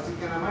depend, as you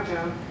can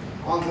imagine,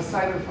 on the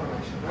side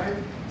information, right?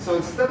 So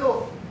instead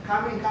of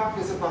coming up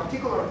with a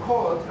particular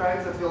code,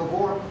 right, that will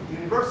work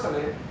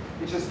universally,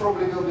 which is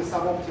probably will be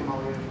suboptimal,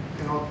 you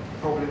cannot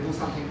probably do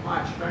something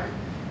much, right?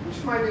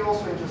 Which might be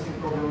also an interesting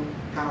problem,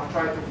 kind of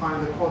try to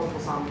find the code for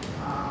some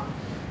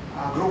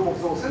group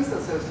of those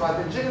instances.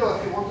 But in general,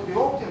 if you want to be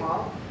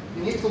optimal,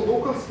 you need to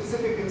look on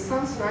specific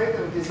instance, right,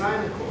 and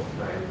design a code,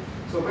 right?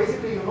 So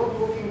basically, you're not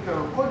looking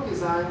at code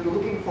design, you're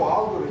looking for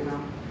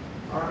algorithm,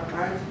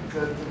 right,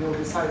 that will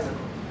decide the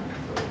code.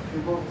 So if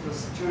you go to the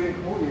Turing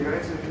movie,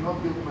 right, so you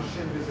cannot build a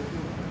machine with a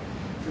human.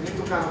 So you need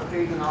to kind of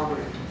create an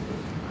algorithm.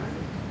 Right?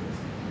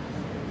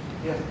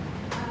 Yes?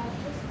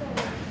 Just a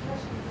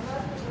question. A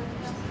lot of people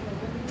ask you,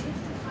 when you need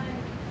to find,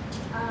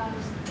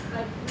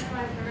 like,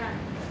 minimize the rank.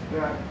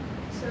 Yeah.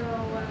 So,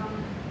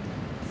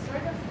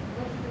 sort of,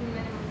 what's the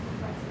minimum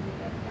complexity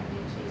that can be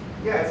achieved?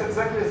 Yeah, it's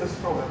exactly this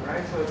problem,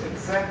 right? So it's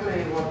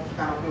exactly what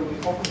kind of we'll be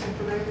focusing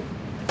today.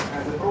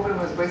 The problem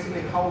is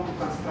basically how to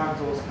construct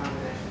those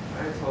combinations,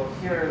 right? So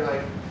here,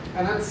 like,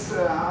 and it's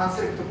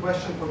answering the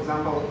question, for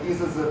example, is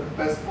this the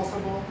best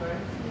possible, right?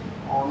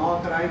 Or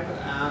not, right?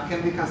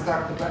 Can we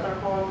construct a better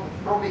code?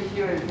 Probably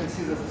here you can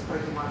see this is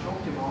pretty much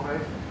optimal,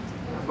 right?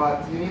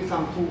 But you need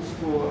some tools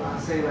to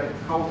say like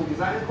how to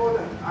design a code.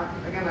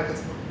 And again, like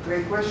it's a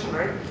great question,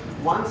 right?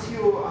 Once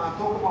you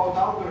talk about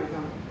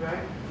algorithm,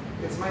 right?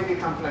 It's maybe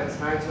complex,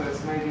 right? So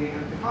it's maybe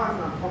NP-hard,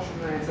 and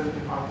unfortunately it's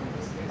NP-hard in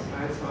this case,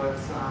 right? So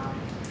it's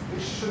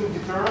which shouldn't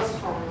deter us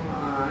from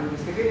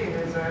investigating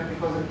this, right?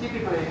 Because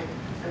typically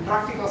in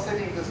practical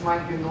settings this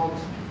might be not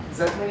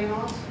that many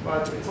nodes,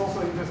 but it's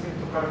also interesting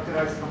to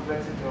characterize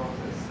complexity of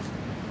this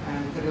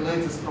and to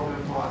relate this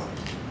problem to others.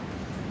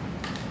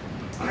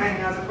 Okay,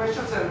 any other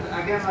questions? And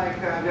again, like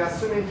we're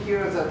assuming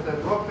here that the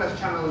broadcast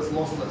channel is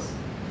lossless.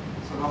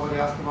 So nobody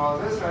asked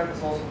about this, right?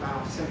 It's also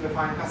kind of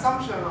simplifying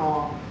assumption,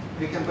 or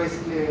we can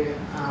basically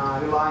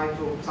rely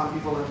to some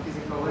people in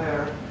physical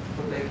layer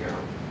to take care of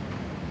it.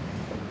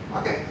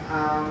 Okay,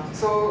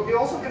 so we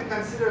also can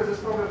consider this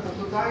problem to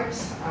two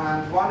types.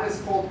 And one is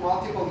called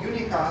multiple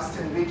unicast,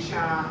 in which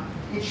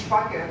each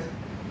packet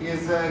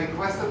is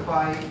requested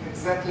by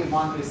exactly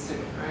one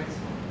receiver, right?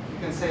 So you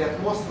can say at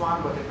most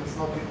one, but if it's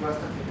not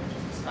requested, you can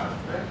just discard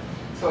it, right?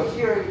 So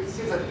here you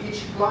see that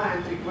each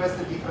client requests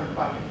a different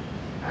packet.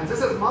 And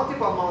this is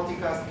multiple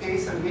multicast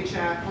case in which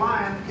a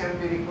client can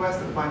be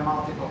requested by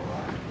multiple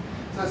clients.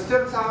 So it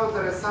turns out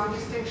there is some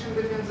distinction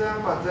between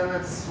them, but then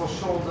it's for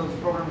sure those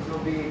programs will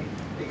be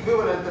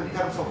equivalent in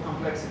terms of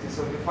complexity.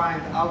 So if we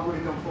find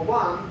algorithm for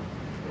one,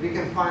 we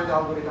can find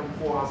algorithm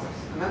for others.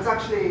 And that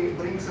actually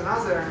brings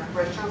another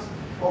questions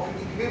of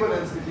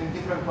equivalence between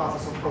different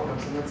classes of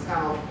programs. And that's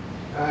kind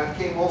of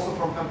came also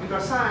from computer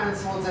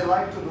science, what they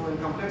like to do in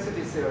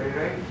complexity theory,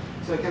 right?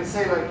 So you can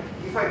say like,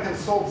 if I can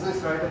solve this,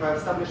 right, if I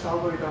establish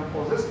algorithm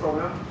for this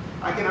problem,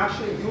 I can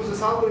actually use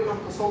this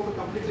algorithm to solve a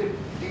completely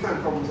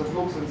different problems that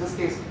looks, in this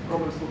case,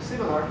 problems look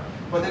similar,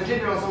 but in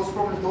general, those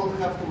problems don't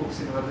have to look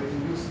similar. They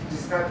can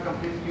describe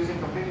using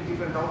completely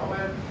different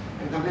alphabet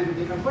and completely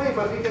different way,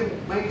 but we can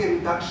make a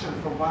reduction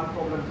from one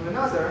problem to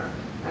another,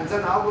 and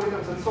then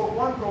algorithms that solve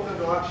one problem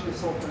will actually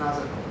solve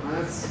another problem.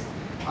 And it's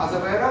other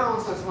way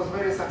around, so it was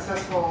very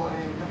successful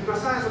in computer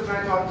science to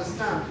try to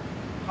understand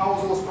how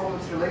those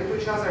problems relate to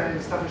each other and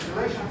establish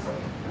relations.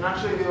 And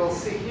actually, we will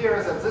see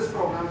here that this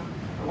problem,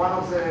 one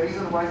of the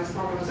reasons why this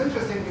problem is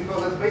interesting,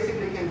 because it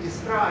basically can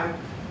describe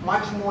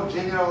much more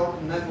general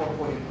network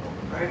coding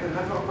problem, right? The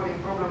network coding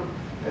problem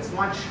is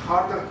much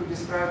harder to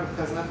describe. It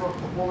has network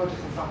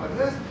topologies and stuff like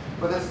this.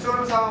 But it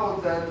turns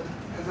out that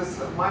this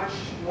much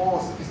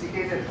more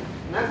sophisticated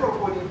network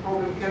coding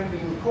problem can be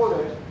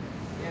encoded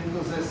into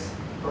this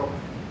problem.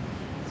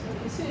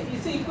 So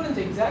is it equivalent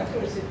to exact,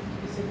 or is it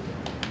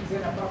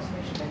an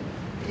approximation?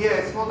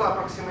 Yeah, it's not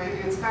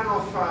approximate. It's kind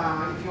of,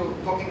 if you're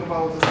talking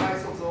about the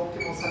size of the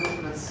optimal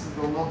solution,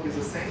 it will not be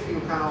the same.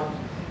 You kind of,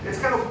 it's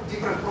kind of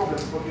different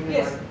problems. What you mean?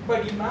 Yes,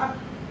 but you map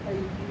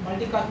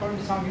multicast problem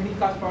to some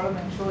unicast problem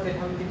and show that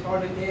how you can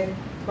solve it there.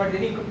 But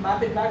then you could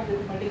map it back to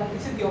multicast.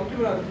 This is the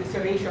optimal, or this is the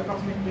ratio,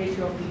 approximate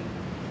ratio of the.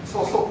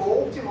 So for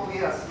optimal,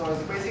 yes. So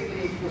it's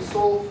basically if you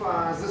solve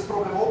this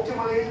problem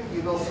optimally,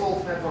 you will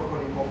solve network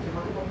coding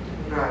optimally.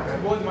 Right. So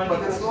both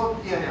but it's not,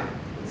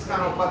 it's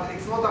kind of, but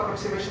it's not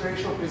approximation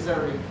ratio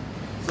preserving.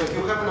 So if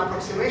you have an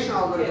approximation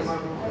algorithm,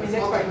 Yes. it's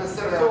not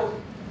necessarily. So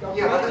the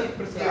optimality is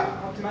preserved.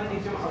 Yeah, Optimality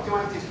is preserved.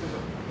 optimality is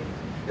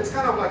preserved. It's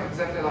kind of like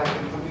exactly like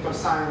in computer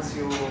science,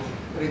 you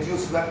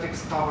reduce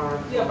vertex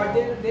cover. Yeah, but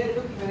they're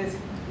looking at this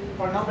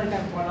polynomial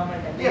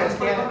time. They Yes,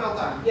 don't care- polynomial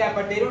time. Yeah,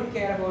 but they don't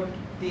care about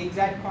the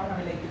exact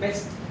like the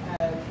best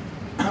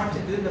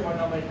constant within the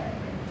polynomial time.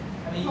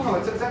 Right? I mean, No,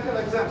 it's exactly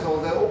like them. So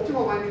the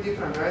optimal might be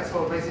different, right?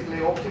 So basically,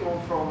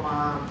 optimal from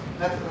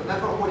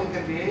network coding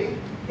can be A.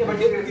 yeah, but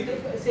if you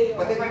take, say,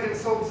 But if I can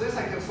solve this,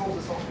 I can solve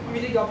this if optimal.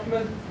 you take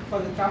optimal for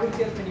the traveling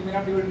salesman, you may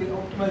not be able to get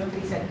optimal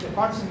 3 set. The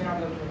constant may not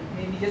be able to.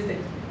 Maybe just that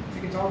if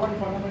you can solve one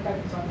polynomial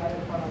type, it's on the other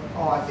polynomial.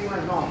 Oh, I think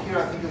like no. Here,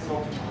 I think it's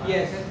optimal. Right?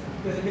 Yes,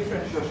 there's a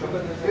difference. Sure.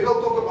 Because there's We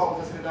will talk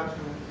about this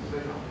reduction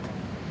later.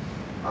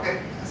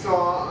 Okay, so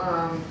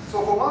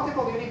for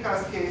multiple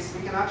unicast case,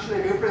 we can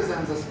actually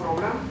represent this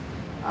problem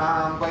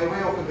by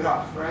way of a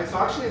graph, right? So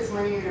actually, it's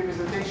many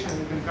representation.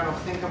 You can kind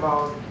of think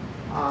about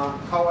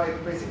how I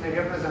basically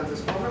represent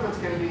this problem. It's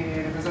going to be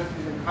represented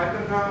using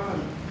hypergraph,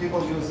 and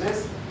people use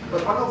this.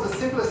 But one of the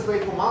simplest way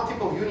for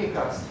multiple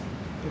unicast,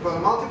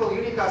 because multiple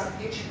unicast,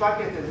 each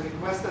packet is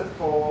requested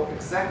for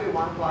exactly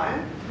one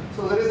client.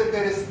 So there is a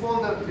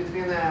correspondent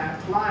between a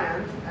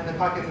client and the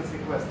packet that's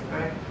requested,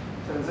 right?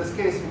 So in this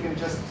case, we can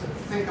just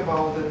think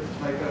about it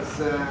like as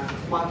a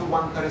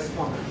one-to-one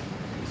correspondent.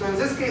 So in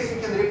this case,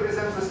 we can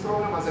represent this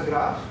problem as a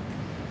graph,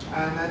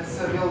 and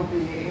it will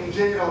be in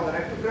general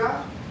directed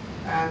graph.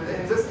 And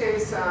in this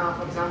case,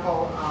 for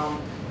example,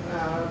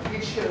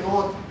 each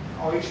node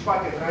or each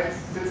packet, right?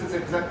 Since it's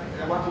exact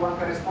one-to-one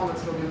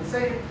correspondence will be the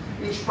same.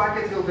 Each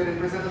packet will be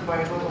represented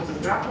by a node of this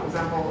graph. For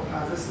example,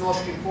 this node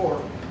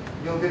P4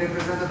 will be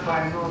represented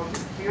by a node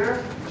here,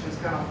 which is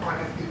kind of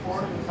packet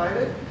P4 inside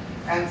it.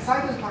 And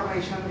site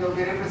information will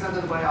be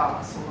represented by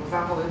arcs. So for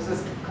example, if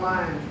this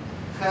client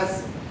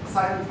has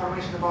site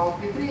information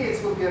about P3,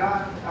 it will be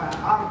arc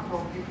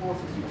from P4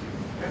 to P2.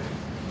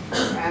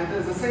 Okay?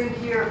 And the same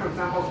here, for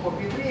example, for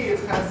P3, it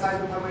has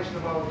site information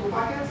about 2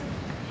 packets,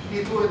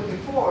 P2 and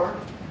P4,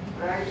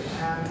 right?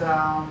 And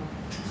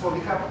so we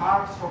have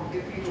arcs from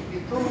P3 to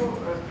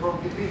P2, from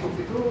P3 to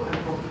P2, and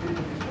from P3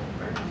 to P4,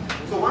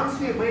 right? So once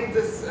we make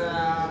this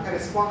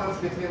correspondence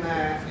between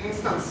an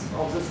instance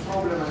of this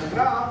problem and a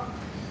graph,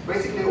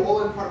 basically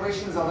all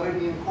information is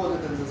already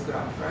encoded in this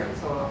graph, right?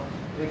 So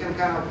we can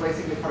kind of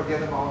basically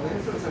forget about the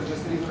instance and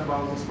just reason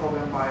about this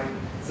problem by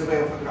the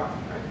way of a graph,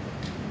 right?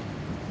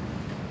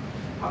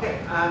 Okay,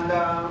 and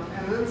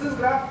in this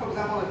graph, for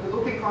example, if we're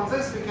looking on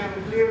this, we can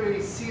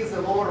clearly see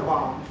the lower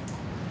bound,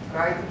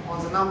 right,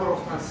 on the number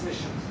of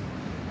transmissions.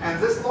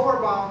 And this lower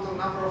bound on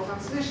number of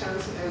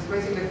transmissions is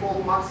basically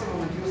called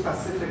maximum reduced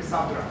acyclic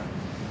subgraph.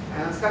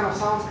 And it kind of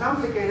sounds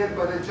complicated,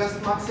 but it's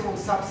just maximum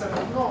subset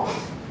of nodes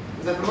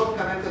that are not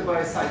connected by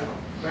a cycle,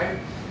 right?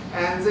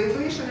 And the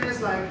intuition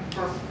is like,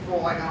 first of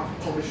all, like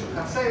we should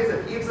have said,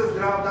 that if this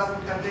graph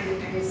doesn't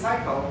contain any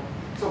cycle,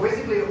 so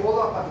basically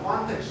all of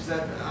advantage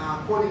that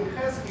coding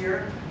has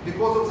here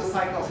because of the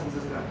cycles in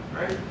this graph,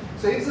 right?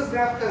 So if this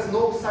graph has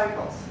no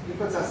cycles, if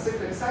it's a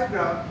cyclic side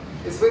graph,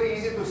 it's very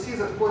easy to see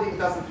that coding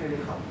doesn't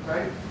really help,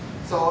 right?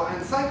 So,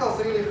 and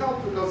cycles really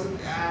help because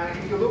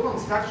if you look on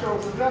the structure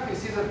of the graph, you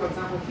see that, for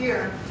example,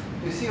 here,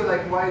 you see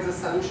like why the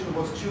solution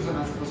was chosen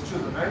as it was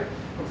chosen, right?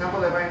 For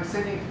example, if I'm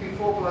sending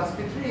P4 plus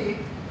P3,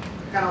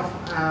 kind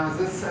of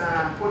this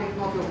coding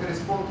node will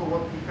correspond to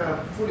what we kind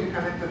of fully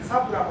connected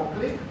subgraph or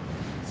click.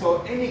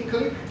 So any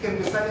click can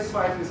be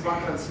satisfied with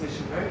one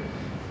transmission, right?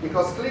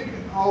 Because click,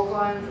 all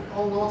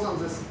nodes on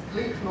this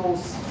click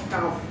knows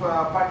kind of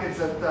packets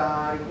that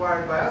are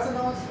required by other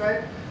nodes,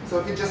 right? So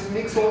if you just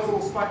mix all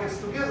those packets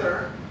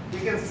together, you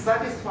can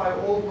satisfy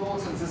all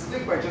nodes in this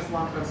click by just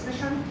one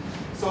transmission.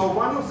 So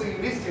one of the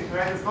heuristic,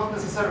 right, is not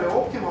necessarily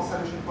optimal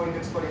solution for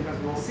index coding, as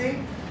we'll see.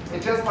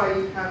 It's just by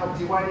kind of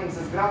dividing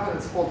this graph, and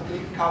it's called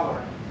click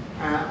cover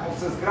of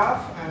this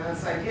graph. And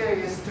its idea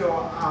is to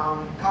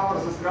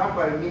cover this graph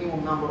by a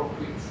minimum number of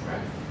clicks,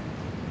 right?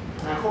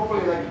 And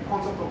hopefully, like the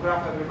concept of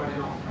graph, everybody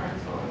knows, right?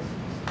 So it's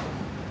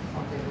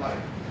something like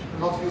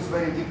not use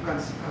very deep kind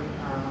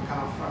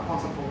of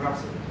concept of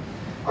graphs.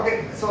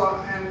 Okay, so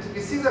and we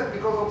see that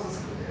because of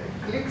this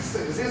clicks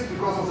exist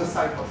because of the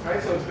cycles,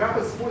 right? So if graph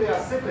is fully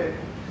acyclic,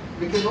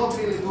 we cannot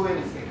really do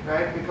anything,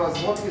 right? Because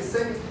what we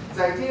send,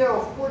 the idea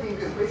of coding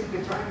is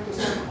basically trying to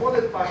send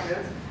coded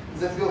packets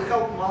that will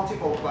help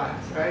multiple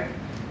clients, right?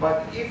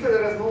 But if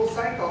there is no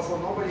cycles, or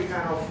nobody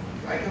kind of,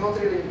 I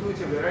cannot really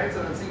intuitively, right?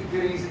 So it's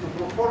very easy to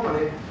prove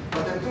formally,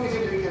 but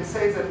intuitively you can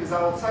say that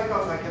without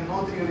cycles, I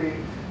cannot really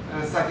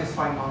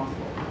satisfy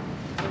multiple.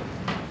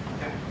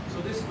 Okay.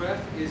 So this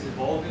graph is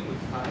evolving with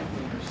time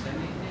when you're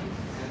sending things,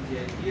 and the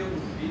idea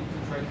would be to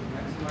try to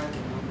maximize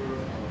the number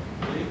of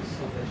clicks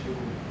so that you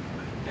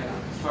can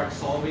start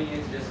solving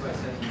it just by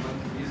setting one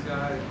to these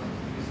guys, one to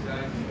these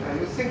guys.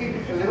 You're thinking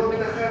a little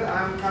bit ahead.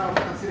 I'm kind of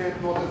considering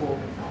it not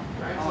evolving now,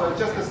 right? So it's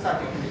just a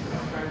static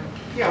graph, right?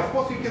 Yeah, of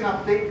course you can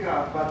update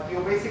graph, but you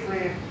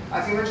basically,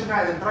 as you mentioned,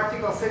 right, in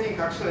practical setting,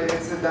 actually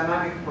it's a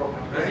dynamic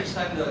problem, Because right? each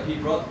time he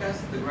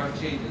broadcasts, the graph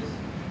changes.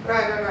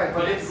 Right.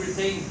 But it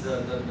retains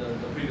the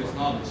previous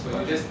knowledge, so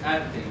you just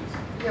add things.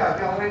 Yeah,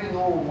 we already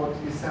know what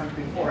we sent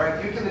before,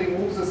 right? You can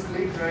remove this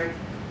click, right?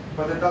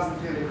 But it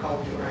doesn't really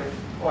help you, right?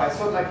 Oh, I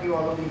thought like you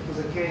are looking to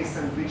the case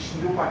and which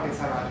new packets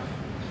arrive.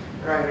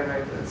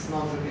 Right. It's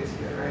not the case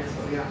here, right?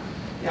 So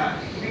yeah.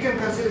 We can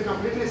consider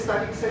completely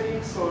static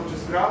settings, so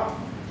just graph,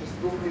 just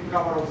do click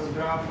cover of this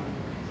graph and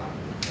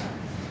something like that.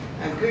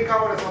 And click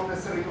cover is not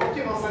necessarily the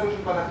optimal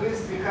solution, but at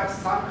least we have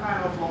some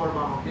kind of lower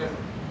bound. Yes?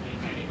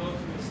 Can we go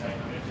to slide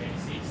number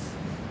 26?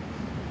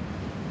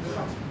 This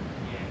one?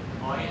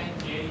 Yeah. I and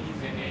J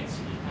is an edge.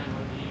 It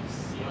cannot leave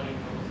C or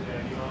knows the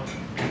value of.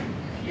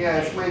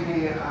 Yeah, it's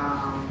maybe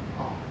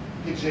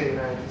PJ,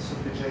 right? It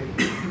should be J.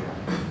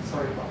 Yeah.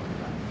 Sorry about that.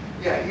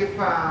 Yeah, if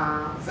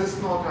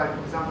this node, like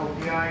for example,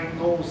 PI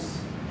knows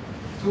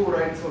 2,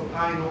 right? So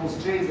I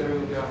knows J, there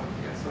will be a,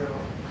 yeah, sorry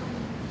about that.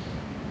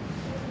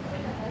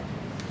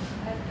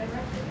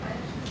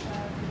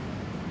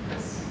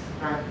 Yes,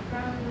 right. I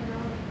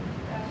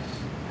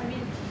mean,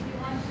 you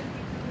want to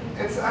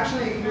be. It's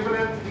actually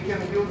equivalent. We can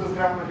build this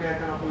graph maybe I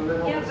can upload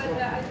level. Yeah, but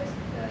I just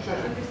Sure.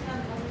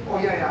 understand. Oh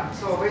yeah.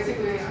 So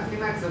basically, I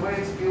think like the way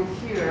it's built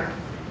here,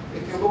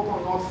 if you look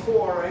on node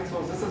 4, right?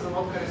 So this is a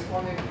node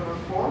corresponding to node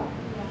 4,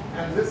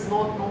 and this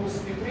node knows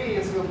P3,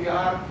 it will be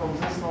R from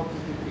this node to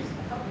P3.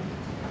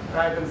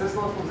 Right, and this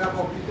node, for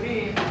example,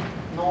 P3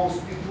 knows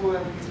P2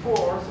 and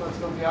P4, so it's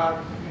going to be R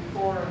to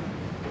P4.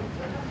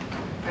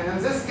 And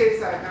in this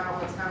case,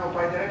 it's kind of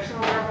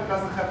bidirectional graph. It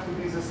doesn't have to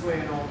be this way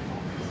in all.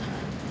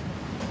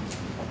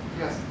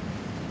 Yes?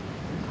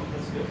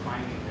 Because we're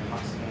finding the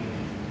maximum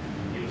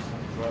use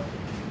drop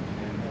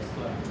and that's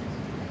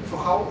So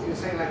how, you're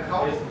saying like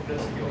how? you're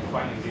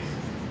finding this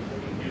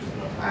use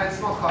drop. It's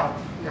not hard.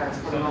 Yeah, it's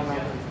for the non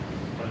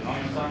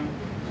Polynomial time?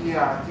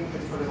 Yeah, I think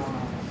it's for the non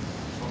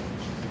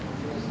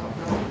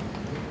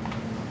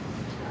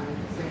And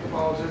think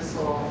about this,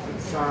 so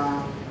it's,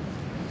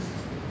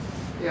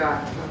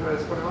 yeah,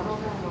 it's for the non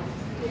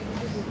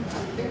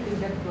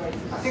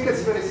I think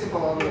it's very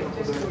simple algorithm.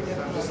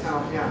 Just kind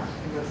of, yeah.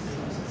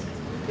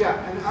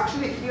 Yeah, and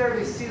actually here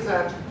we see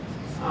that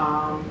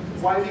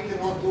why we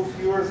cannot do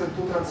fewer than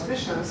 2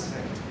 transmissions,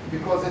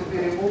 because if we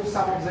remove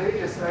some of the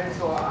edges, right,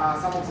 so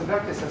some of the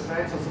vertices,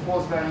 right, so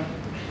suppose I'm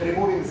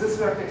removing this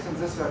vertex and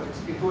this vertex,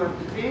 P2 and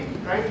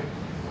P3, right,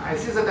 I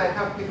see that I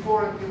have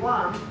P4 and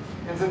P1,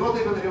 and they're not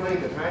even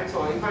related, right,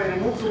 so if I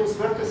remove those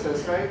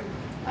vertices, right,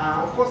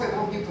 of course I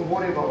don't need to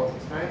worry about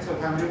this, right, so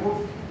if I'm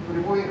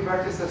removing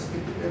vertices,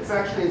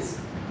 it's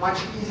much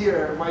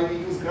easier why we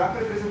use graph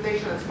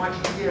representation. It's much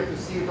easier to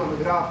see it on the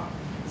graph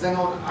than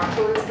on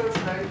actual instance,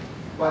 right?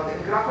 But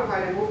in graph, if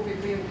I remove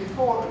P3 and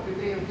P4,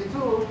 P3 and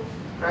P2,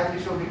 right,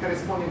 which will be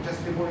corresponding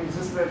just removing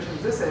this version,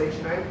 this edge,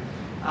 right?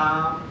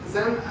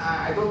 Then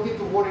I don't need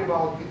to worry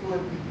about P2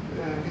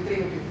 and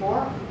P3 and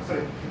P4,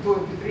 sorry, P2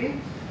 and P3,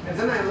 and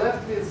then I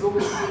left with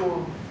those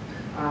 2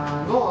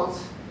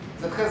 nodes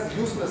that has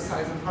useless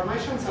size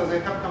information, so they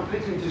have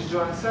completely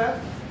disjoint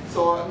set.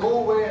 So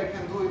no way I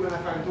can do, even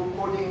if I do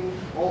coding,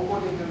 all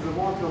coding in the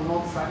world will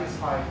not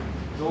satisfy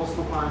those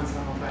 2 points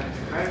and not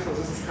anything, right? So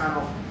this is kind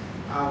of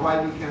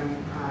why we can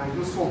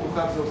useful to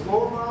have those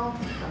lower bound,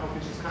 kind of,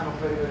 which is kind of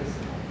very, very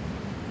simple.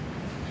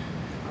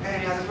 Okay,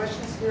 any other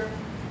questions here?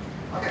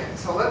 Okay,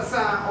 so let's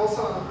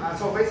also,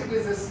 so basically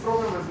this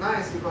program is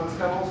nice because it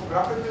has also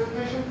graph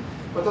representation,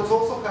 but it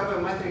also have a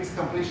matrix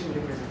completion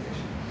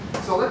representation.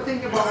 So let's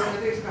think about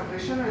matrix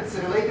completion. It's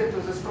related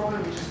to this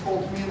problem which is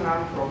called mean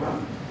run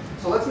problem.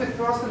 So let me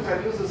first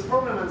introduce this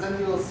problem, and then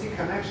you will see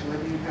connection.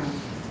 Maybe you can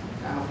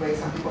kind of wake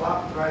some people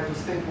up, right, to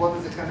think what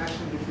is the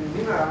connection between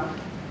mean run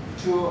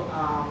to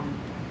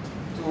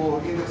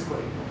index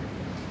coding.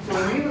 So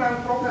a mean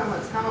run problem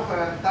is kind of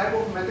a type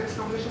of matrix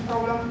completion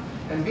problem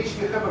in which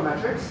we have a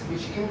matrix,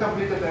 which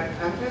incompleted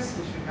entries,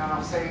 which we kind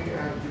of say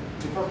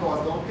refer to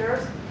as don't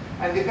cares,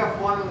 and we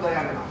have 1 on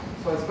diagonal.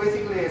 So it's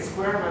basically a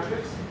square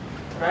matrix,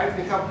 right?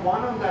 We have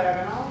 1 on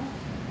diagonal,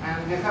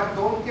 and we have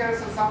don't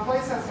cares in some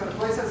places, and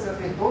places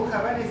that we don't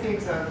have anything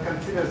that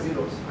consider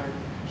zeros, right?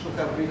 Should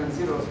have written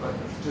zeros, but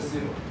it's just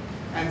 0.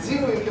 And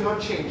 0 you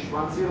cannot change.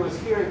 1 0 is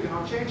here, you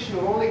cannot change.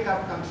 You only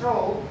have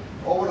control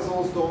over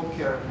those don't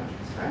care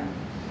matrices, right?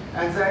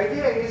 And the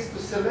idea is to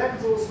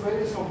select those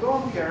values of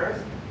don't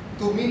cares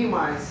to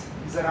minimize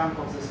the rank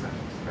of this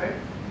matrix, right?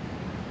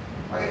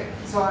 Okay,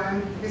 so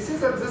and we see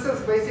that this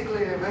is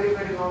basically a very,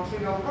 very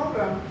non-trivial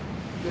problem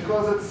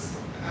because it's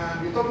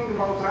we're talking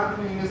about rank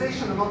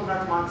minimization and not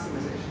rank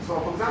maximization. So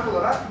for example,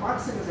 rank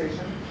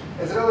maximization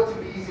is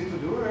relatively easy to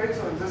do, right?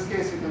 So in this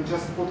case, we can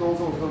just put all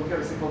those don't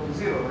cares equal to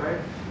 0, right?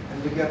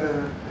 And we get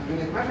a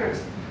unique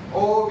matrix.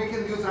 Or we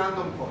can use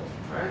random code,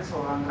 right?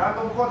 So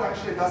random code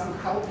actually doesn't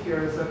help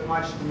here that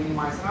much to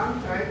minimize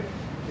rank, right?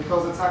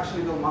 Because it's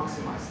actually will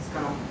maximize. It's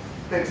kind of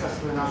takes us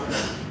to another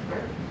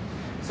right?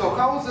 So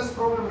how this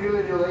problem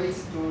really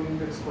relates to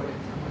index coding?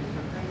 Somebody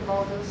can think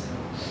about this?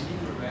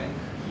 Linear rank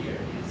here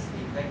is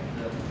exactly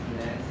the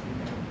length you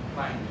can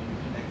find in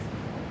index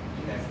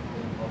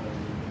coding problem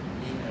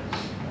linear.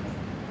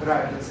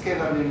 Right, the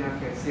scalar linear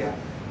case, yeah.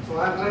 So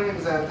I'm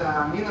claiming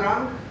that min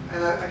rank,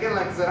 and again,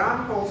 like the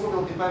rank also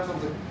will depend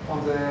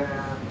on the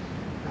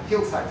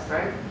field size,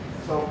 right?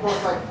 So of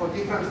course, like for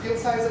different field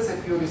sizes,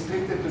 if you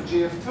restrict it to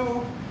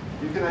GF2,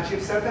 you can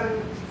achieve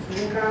certain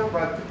min rank,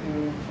 but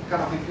in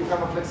kind of if you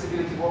have a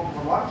flexibility work of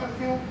a larger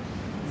field,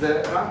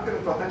 the rank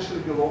can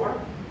potentially be lower,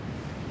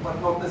 but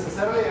not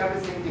necessarily.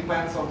 Everything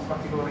depends on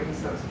particular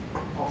instance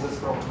of this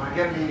problem.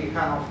 Again, we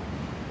kind of,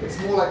 it's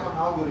more like an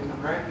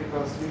algorithm, right?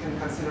 Because we can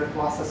consider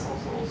classes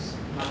of those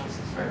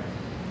matrices, right?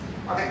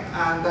 Okay,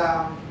 and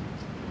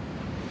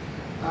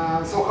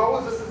so how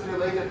is this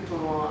related to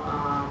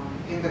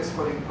index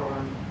coding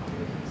problem?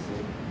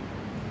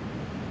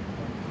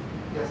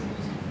 Yes.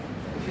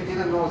 If you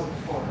didn't know this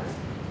before,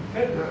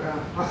 right?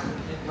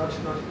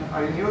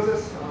 Are you new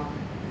this?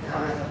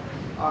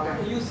 Okay.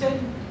 You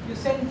send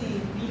the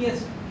linear,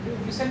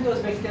 you send those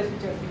vectors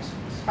which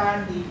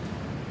span the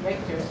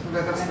vectors,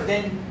 and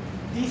then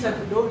these are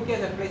the don't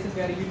get the places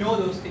where you know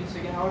those things, so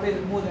you can always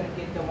remove them and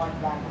get the one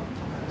back.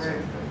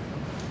 Great.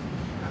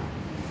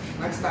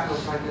 Yeah. Next time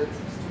we'll try to get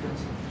some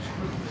students.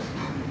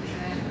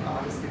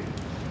 Just kidding.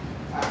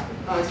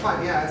 No, it's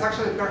fine. Yeah, it's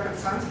actually perfect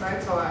sense,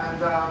 right? So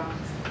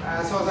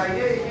so the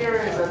idea here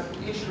is that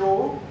each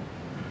row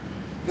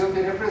will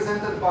be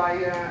represented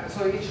by,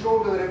 so each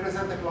row will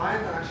represent a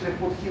client, and actually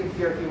put him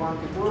here P1,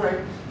 P2, right?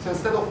 So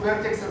instead of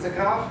vertex in the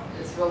graph,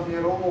 it will be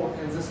a row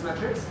in this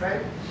matrix,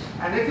 right?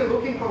 And if you're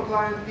looking for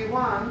client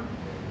P1,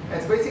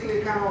 it's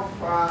basically kind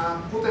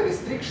of put a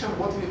restriction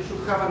what we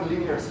should have in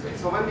linear space.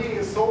 So when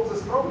we solve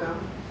this problem,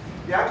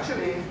 we're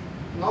actually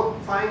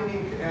not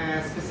finding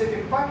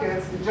specific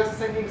packets, we're just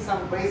sending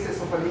some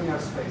basis of a linear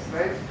space,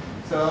 right?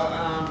 So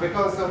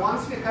because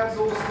once we have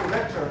those two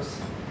vectors,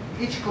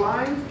 each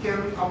client can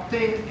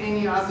obtain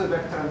any other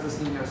vector in this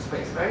linear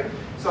space, right?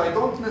 So I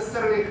don't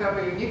necessarily have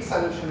a unique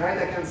solution, right?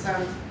 I can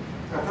send,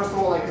 first of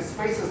all, like a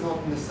space is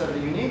not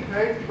necessarily unique,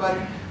 right? But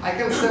I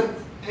can send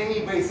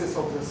any basis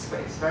of this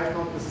space, right?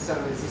 Not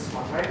necessarily this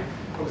one, right?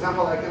 For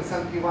example, I can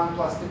send P1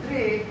 plus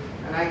P3,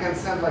 and I can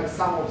send like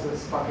some of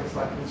these buckets,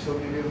 like which will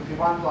be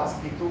P1 plus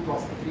P2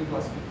 plus P3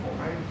 plus P4,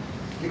 right?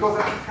 Because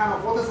that's kind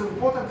of what is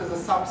important is a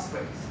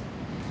subspace.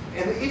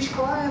 And each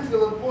client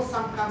will impose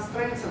some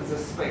constraints in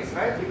this space,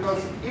 right?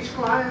 Because each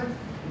client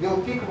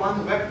will pick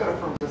one vector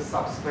from this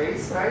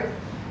subspace, right?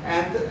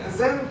 And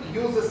then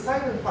use the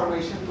side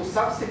information to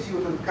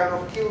substitute and kind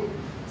of kill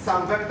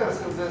some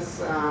vectors in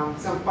this,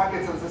 some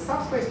packets in the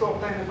subspace to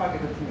obtain a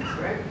packet it needs,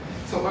 right?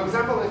 So for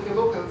example, if you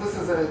look at this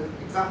is an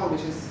example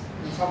which is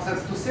in some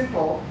sense too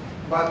simple,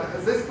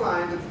 but this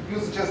client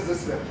uses just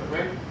this vector,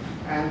 right?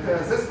 And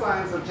this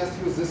client will just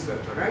use this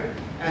vector, right?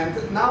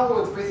 And now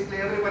it's basically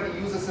everybody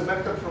uses a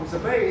vector from the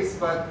base,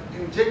 but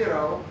in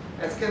general,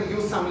 it can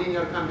use some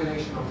linear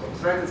combination of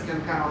those, right? It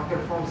can kind of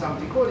perform some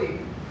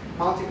decoding,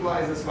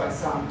 multiply this by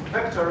some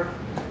vector,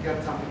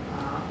 get some,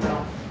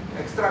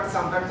 extract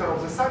some vector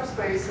of the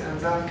subspace, and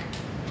then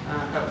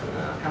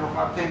kind of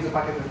obtain the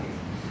packet it needs.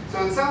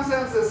 So in some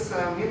sense, this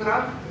min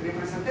rank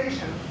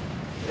representation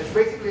is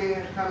basically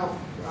kind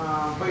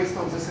of based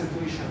on this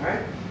intuition,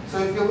 right? So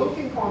if you're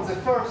looking on the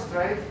first,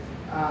 right,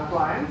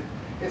 client,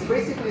 it's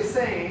basically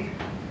saying,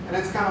 and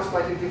it's kind of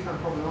slightly different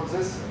probably not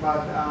this,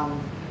 but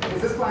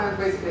this client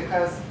basically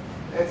has,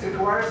 it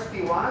requires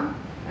P1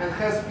 and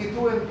has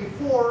P2 and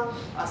P4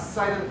 as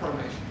side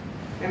information.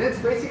 And it's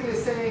basically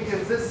saying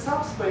in this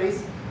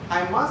subspace,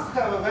 I must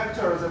have a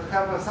vector that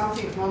have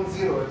something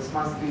non-zero. It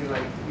must be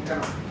like, we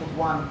kind of put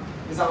one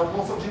without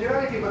loss of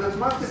generality, but it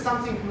must be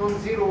something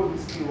non-zero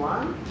with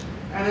P1.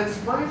 And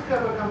it might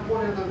have a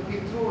component of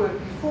P2 and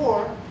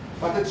P4,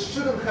 but it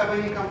shouldn't have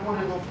any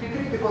component of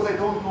P3 because I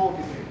don't know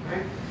P3,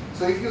 right?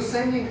 So if you're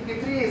sending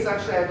P3, it's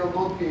actually, I will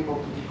not be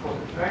able to decode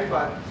it, right?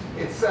 But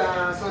it's,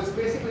 so it's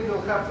basically,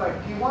 you'll have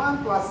like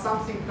P1 plus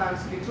something times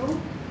P2,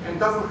 and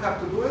doesn't have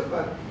to do it,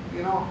 but,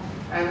 you know,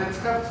 and it's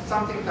have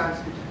something times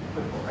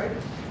P4, right?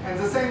 And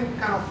the same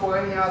kind of for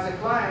any other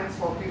clients,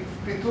 for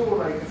P2,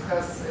 like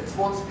it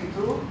wants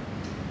P2,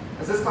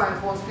 this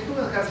client wants P2,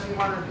 and it has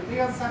P1 and P3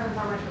 as sign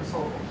information, and so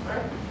forth,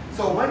 right?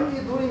 So when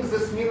we're doing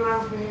this min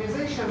rank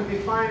minimization, we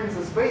find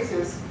this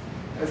basis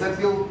that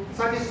will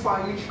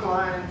satisfy each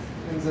client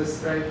in this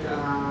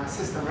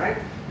system, right?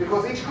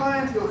 Because each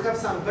client will have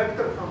some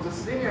vector from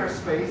this linear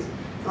space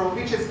from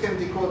which it can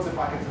decode the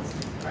packets and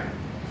stuff, right?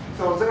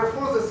 So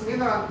therefore, this min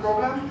rank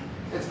problem,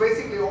 it's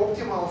basically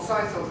optimal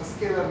size of the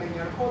scalar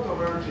linear code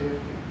over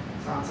GFP.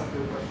 So answer to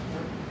your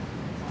question,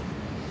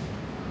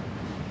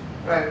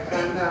 right?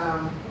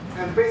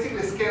 And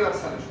basically scalar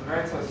solution,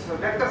 right? So it's a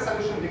vector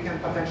solution we can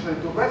potentially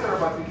do better,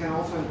 but we can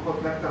also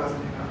encode vector as a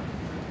linear.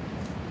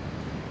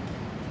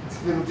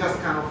 It will just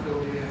kind of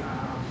will be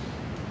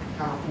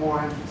kind of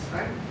more entries,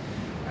 right?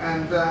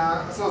 And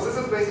so this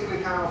is basically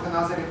kind of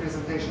another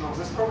representation of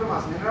this problem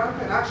as min rank.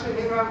 And actually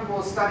min rank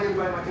was studied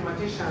by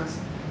mathematicians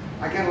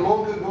again,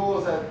 long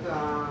ago that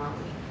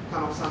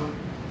kind of some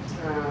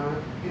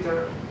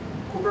Peter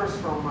Coopers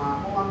from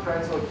Holland,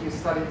 right? So he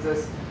studied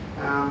this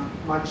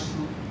much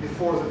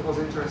before that was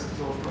interest to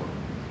those problems.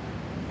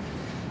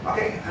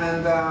 Okay,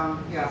 and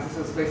yeah, this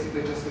is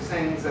basically just the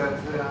saying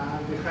that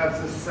we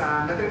have this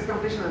matrix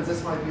completion, and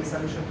this might be a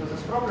solution to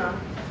this problem.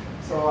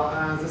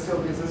 So this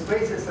will be this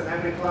basis, and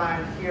every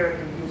client here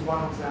can use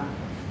one of them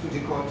to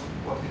decode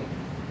what we need.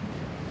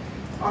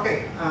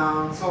 Okay,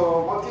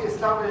 so what we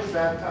established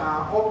that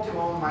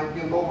optimum might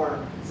be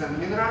lower than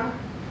min run,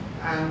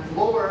 and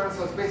lower,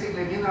 so it's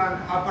basically min run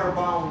upper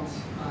bounds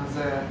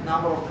the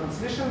number of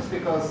transmissions,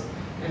 because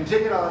in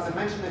general, as I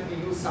mentioned, if we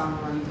use some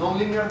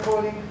nonlinear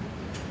coding,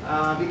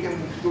 we can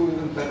do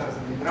even better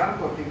than min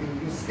run, or if we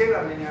can use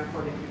scalar linear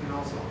coding, we can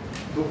also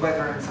do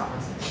better in some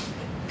instances.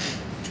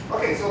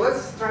 Okay, so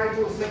let's try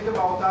to think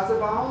about other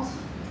bounds,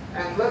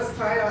 and let's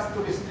try to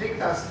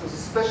restrict us to the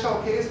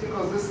special case,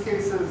 because this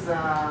case is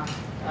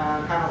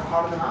kind of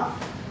hard enough,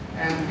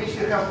 and we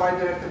should have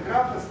bidirected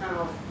graph as kind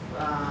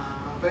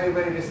of very,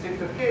 very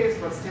restricted case,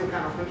 but still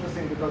kind of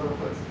interesting because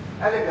of its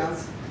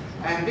elegance.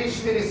 And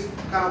which is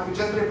kind of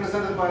just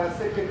represented by a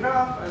cyclic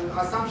graph, and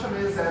assumption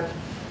is that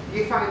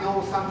if I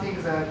know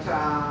something that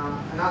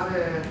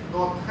another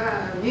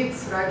node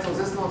needs, right, so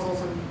this node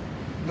also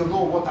will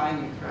know what I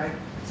need, right?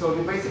 So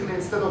we basically,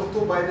 instead of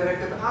two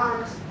bidirected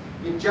arcs,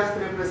 we just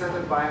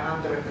represented by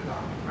undirected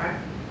arc, right?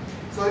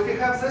 So if you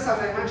have this, as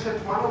I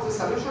mentioned, one of the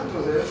solutions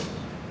to this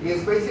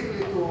is basically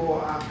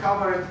to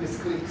cover it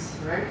with clicks,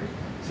 right?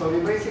 So we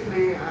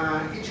basically,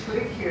 each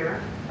click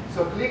here,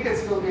 so click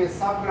will be a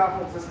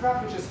subgraph of this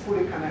graph, which is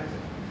fully connected.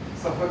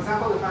 So for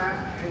example, if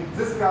in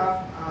this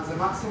graph, the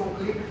maximum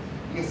click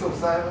is of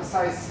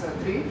size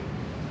 3,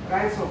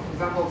 right? So for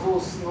example,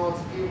 those nodes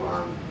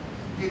P1,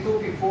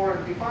 P2, P4,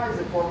 and P5,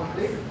 they form a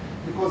click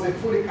because they're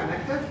fully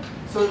connected.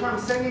 So if I'm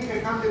sending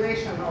a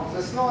combination of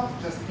this node,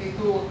 just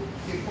P2,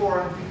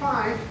 P4, and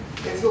P5,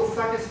 it will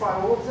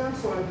satisfy all of them.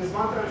 So in this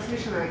one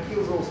transmission, I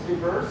kill those three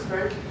birds,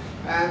 right?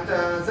 And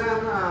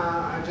then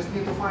I just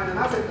need to find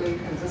another click,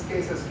 in this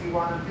case it's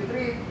P1 and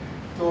P3,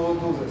 to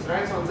do this,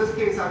 right? So in this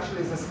case,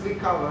 actually, this click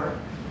cover.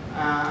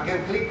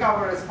 Again, click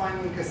cover is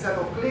finding a set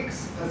of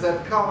clicks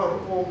that cover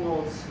all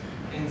nodes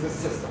in this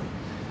system.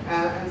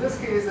 And in this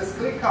case, this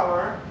click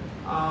cover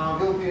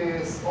will be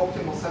this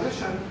optimal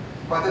solution,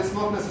 but it's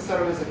not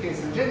necessarily the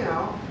case in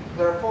general.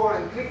 Therefore,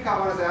 in click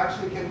covers, they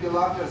actually can be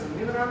larger than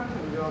min run,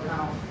 and we'll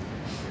kind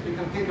of, you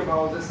can think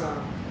about this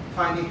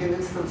finding an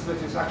instance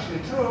which is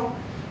actually true.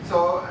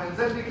 So, and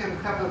then we can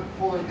have the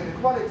following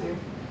inequality.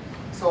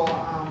 So,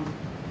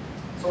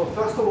 so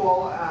first of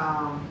all,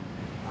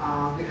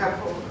 we have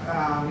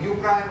u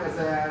prime as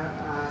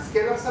a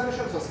scalar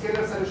solution. So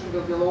scalar solution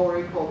will be lower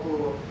or equal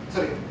to,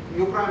 sorry,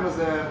 u prime is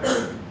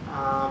a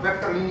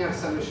vector linear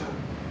solution,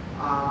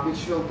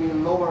 which will be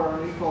lower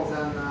or equal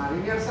than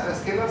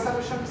scalar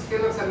solution.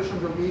 Scalar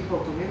solution will be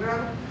equal to min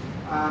run.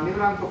 Min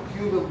rank of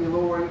Q will be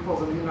lower or equal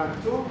than min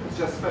rank 2. It's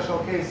just special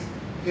case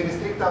if we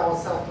restrict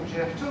ourselves to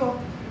GF2.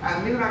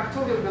 And min rank 2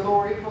 will be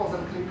lower or equal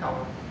than click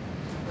cover.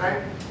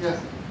 Right? Yes?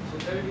 So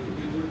there you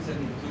do it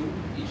setting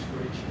 2, each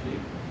for each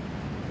click.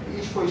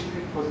 Each for each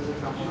click for this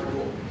example.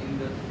 In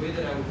the way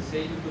that I would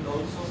say, you could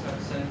also have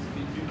sent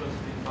P3 plus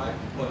P5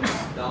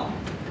 points down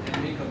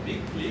and make a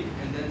big click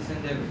and then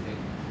send everything.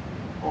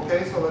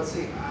 Okay, so let's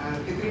see.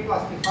 P3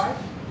 plus P5?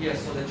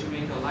 Yes, so that you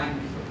make a line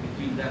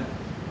between them.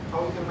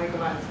 How we can make a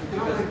line? We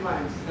cannot make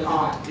lines.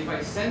 Because if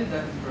I send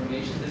that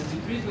information, then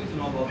P3 is going to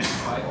know about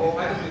P5,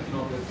 P5 is going to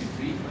know about P3.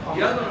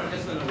 The other one are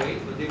just going to wait,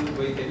 but they will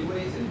wait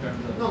anyways in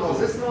terms of... No,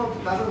 this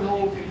node doesn't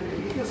know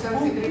P3. If you send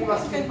P3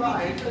 plus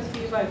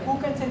P5...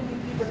 Who can send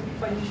P3 plus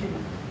P5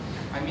 initially?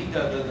 I mean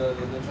the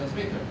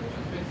transmitter.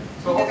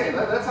 So okay,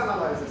 let's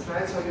analyze this,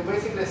 right? So you're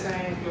basically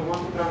saying you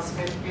want to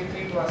transmit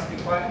P3 plus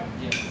P5?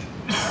 Yes.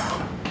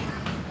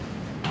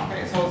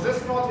 Okay, so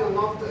this node will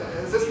not,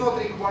 this node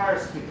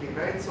requires P3,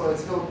 right? So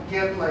it will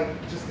get like,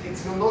 just,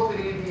 it will not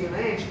really be an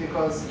H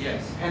because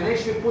yes. an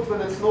H we put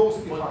when it knows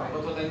P5.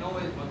 But what I know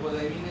is, but what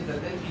I mean is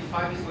that then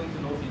P5 is going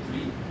to know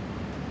P3.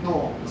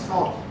 No, it's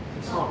not.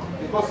 It's not.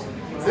 Because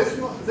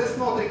this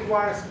node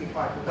requires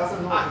P5. It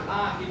doesn't know.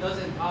 He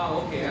doesn't.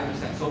 Okay, I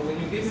understand. So when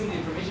you give him the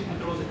information, he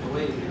throws it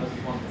away if he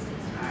doesn't want it.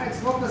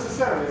 It's not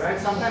necessarily, right?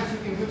 Sometimes you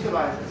can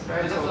utilize this,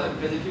 right?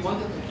 Because if you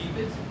wanted to keep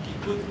it, he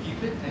could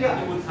keep it, and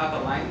you would have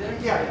a line there.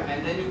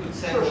 And then you could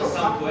send the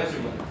sum to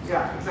everyone.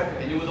 Yeah,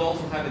 exactly. And you would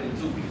also have it in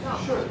 2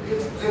 pieces. Sure,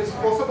 it's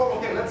possible.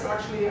 Okay, let's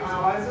actually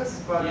analyze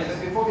this. But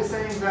before we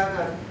saying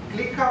that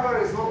click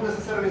cover is not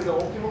necessarily the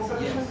optimal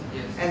solution,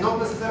 and not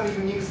necessarily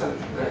unique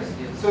solution, right?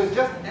 So it's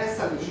just a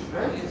solution,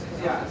 right?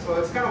 Yeah. So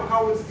it's kind of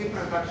how it's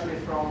different actually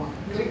from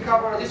click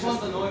cover. I just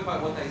want to know if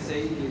what I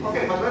say is...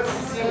 Okay, but let's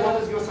see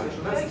what is your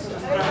solution.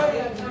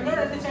 I'm not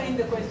understanding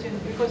the question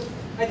because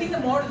I think the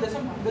model, there's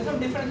some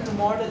difference in the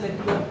model that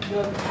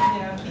you're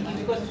thinking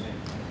because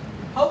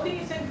how can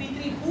you send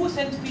P3? Who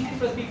sends P3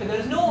 plus P5?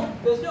 There's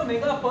no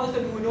mega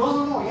person who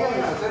knows. No,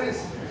 there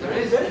is.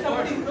 There is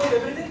somebody who knows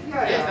everything?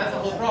 Yes, that's the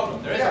whole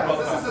problem. There is a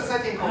problem. This is the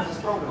setting of this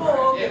problem.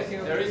 Oh, okay, yes, okay.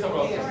 There is a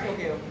problem. Yes,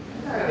 okay.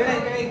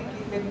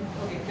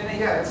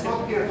 Yeah, it's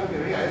not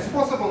peer-to-peer. Yeah, it's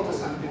possible to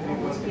send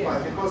P3 plus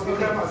P5 because we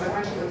have, as I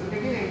mentioned at the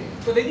beginning.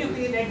 So then you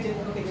create edge.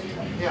 Okay, that's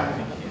fine.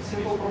 Yeah,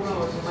 simple problem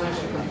was to manage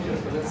the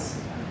confusion, but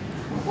it's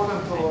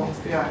important to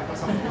have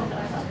something.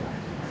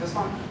 That's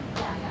fine.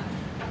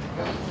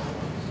 Yeah.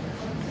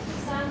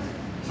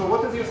 So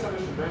what is your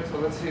solution, right? So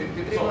let's see,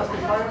 P3 plus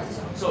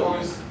P5. So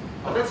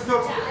let's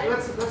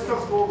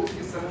first go with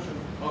his solution,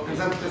 and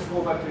then just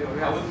go back to your.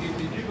 I will give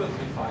P3 plus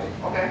P5.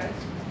 Okay.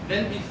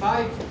 Then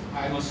P5,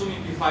 I'm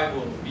assuming P5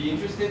 will be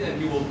interested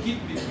and he will keep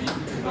P3.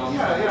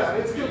 Yeah,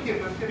 it's still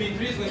keep. P3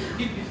 is going to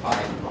keep P5.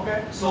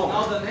 Okay. So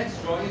now the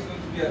next drawing is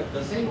going to be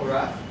the same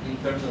graph in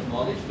terms of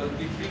knowledge, but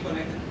P3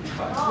 connected to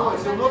P5. No,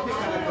 it will not be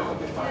connected to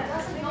P5.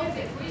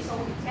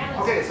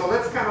 Okay, so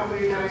let's kind of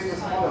reiterate this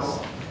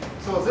model.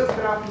 So this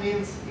graph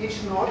means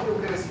each node will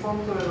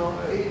correspond to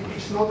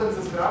each node in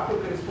this graph will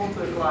correspond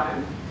to a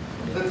client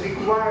that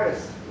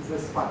requires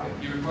this packet.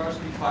 He requires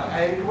P5.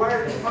 I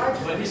require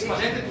P5. But he's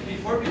connected to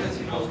P4 because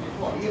he knows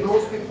P4. He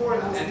knows P4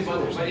 and knows And P4.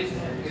 but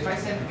if I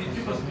send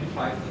P3 plus P5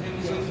 to him,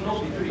 he's going to know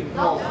P3.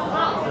 No.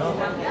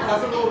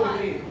 Doesn't know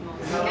P3.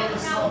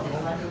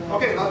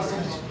 Okay,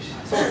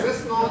 so this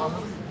node,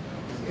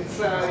 it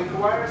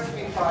requires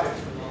P5,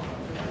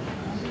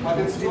 but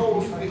it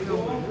knows P2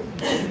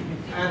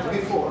 and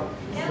P4.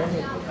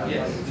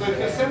 Yes. So if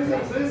you send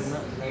him this,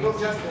 he will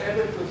just add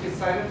it to his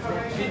side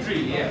information. P3,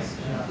 yes.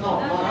 No,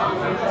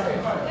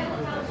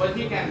 P5. But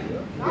he can.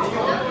 Oh,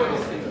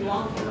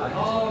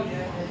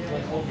 yeah.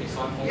 Okay,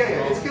 so I'm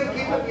Yeah, it's still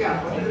given,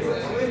 yeah, but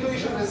your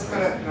intuition is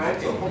correct, right?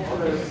 So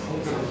hopefully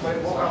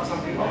it woke up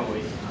some people.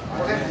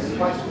 Okay,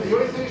 but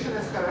your intuition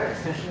is correct.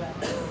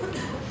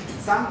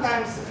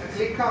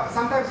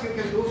 Sometimes you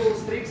can do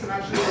those tricks and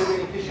actually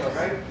be beneficial,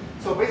 right?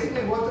 So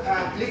basically what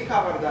click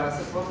cover does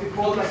is what we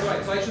call that's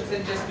right. So I should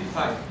send just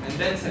P5 and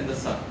then send the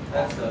sum.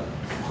 That's the.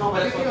 No,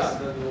 but if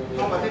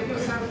you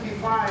send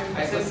P5,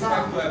 I send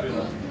P5 to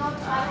everyone.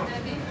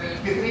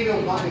 P3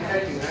 will not be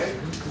happy, right?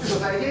 So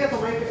the idea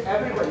to make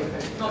everybody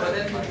happy. No, but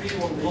then P3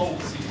 will know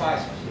P5.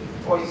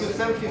 Or if you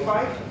send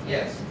P5?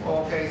 Yes.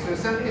 Okay, so you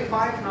send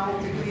P5, now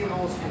P3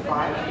 knows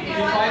P5.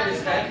 P5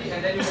 is happy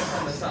and then you can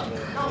send the sum.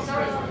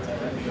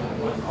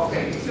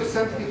 Okay, if you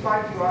send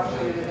P5, you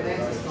actually eliminate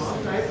this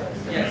node, right?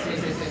 Yes.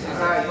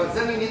 Right, but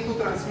then you need two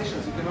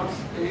transmissions. You cannot,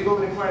 you will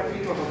require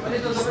three total. But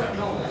it doesn't work.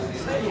 No,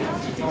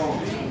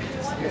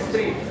 It's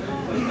three.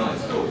 No,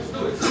 it's two.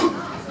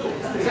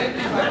 Send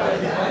P5.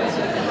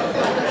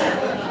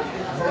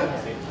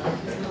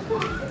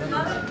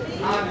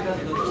 Because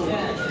it doesn't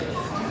work.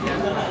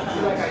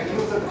 Like I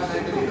used it when I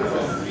deleted the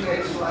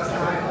CH last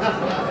time.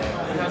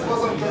 It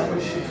wasn't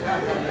perfect.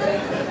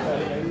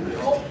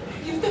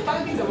 If the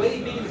packet is very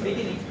big in the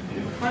beginning,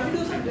 can we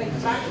do some like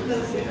fractional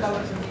recover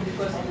or something?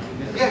 Because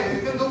Yeah,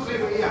 you can do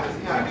clearly, yeah.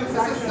 This is a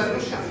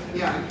solution.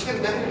 Yeah, you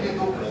can definitely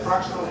do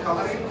fractional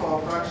coloring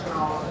or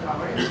fractional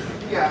coloring.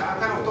 Yeah, I'm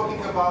kind of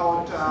talking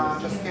about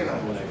just scalar.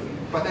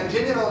 But in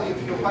general,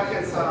 if your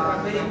packets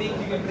are very big,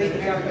 you can break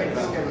it up and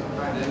scalar,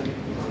 right?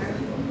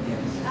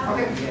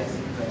 Okay.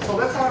 So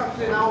let's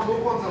actually now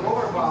look on the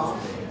lower bound.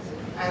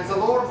 And the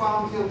lower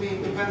bound will be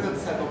independent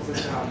set of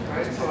this graph,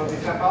 right? So we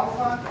have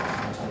alpha.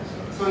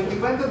 So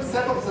independent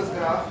set of this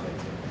graph,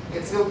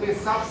 it will be a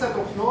subset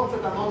of nodes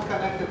that are not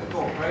connected at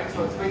all, right?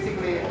 So it's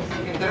basically,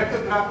 in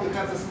directed graph, we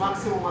have this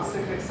maximum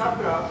acyclic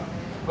subgraph,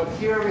 but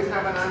here we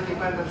have an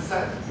independent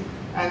set.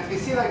 And we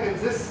see like in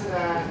this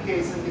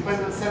case,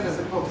 independent set is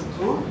equal to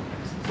 2.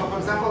 So for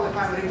example, if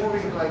I'm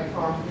removing like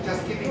from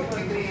just keeping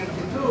P3 and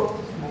P2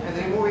 and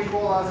removing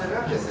all other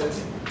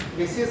vertices,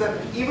 we see that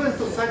even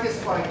to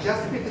satisfy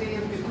just P3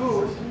 and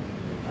P2,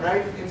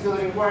 right, it will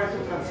require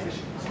two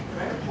transmissions,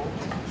 right?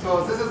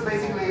 So this is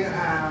basically,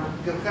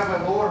 you'll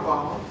have a lower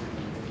bound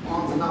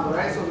on the number,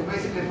 right? So we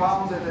basically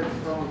bounded it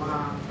from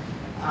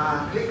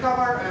click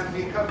cover and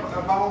we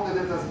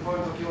bounded it as a point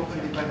of view of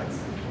independence.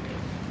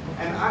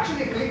 And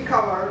actually click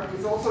cover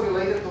is also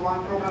related to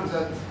one problem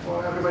that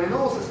everybody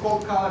knows, it's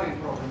called coloring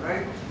problem,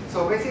 right?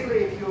 So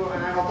basically if you,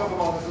 and I will talk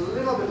about this a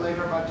little bit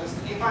later, but just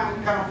if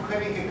I'm kind of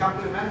having a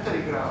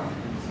complementary graph,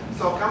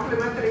 so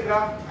complementary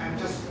graph, I'm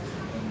just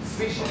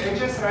switch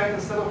edges, right,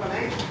 instead of an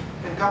edge.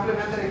 In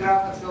complementary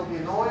graph, it will be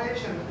no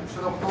edge, and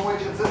instead of no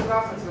edge in this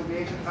graph, it will be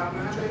edge in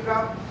complementary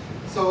graph.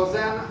 So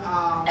then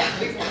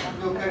click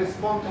will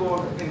correspond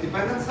to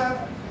independent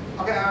set.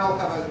 Okay, I will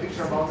have a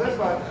picture about this,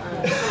 but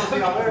just to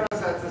be aware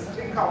that this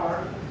click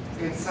cover,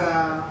 it's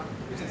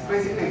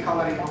basically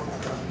coloring of this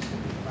graph.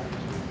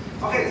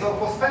 Okay, so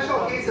for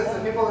special cases, the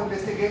people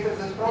investigated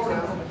this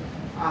problem.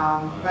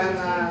 When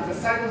the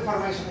site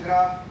information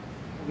graph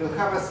will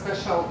have a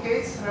special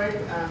case, right?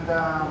 And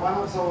one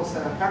of those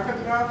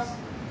perfect graphs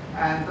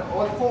and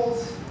odd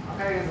poles,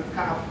 okay, is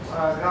kind of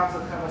graphs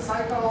that have a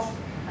cycle,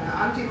 and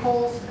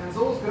anti-poles. And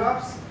those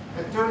graphs,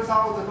 it turns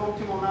out that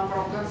optimal number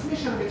of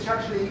transmission which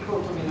actually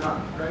equal to mean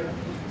run, right?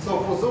 So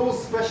for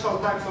those special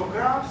types of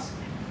graphs,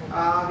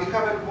 we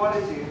have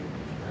equality.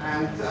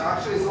 And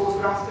actually those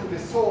graphs can be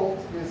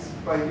solved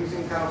by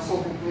using kind of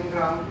solving mean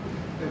run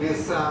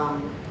with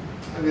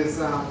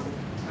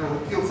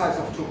field size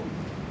of 2.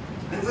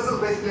 And this is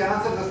basically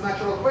answer those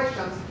natural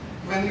questions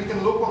when you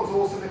can look on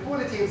those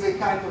inequality if they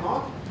tight or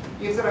not.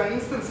 If there are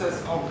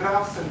instances of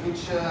graphs in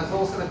which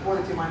those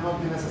inequality might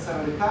not be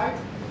necessarily tight,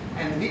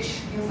 and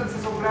which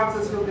instances of graphs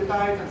this will be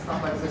tight and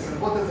stuff like this, and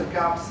what are the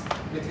gaps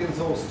between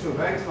those two,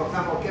 right? For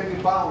example, can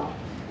be bound.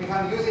 If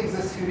I'm using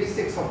this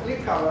heuristics of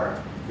click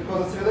cover,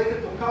 because it's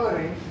related to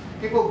coloring,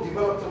 people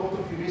developed a lot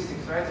of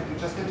heuristics, right? If you're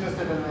just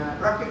interested in a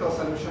practical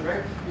solution,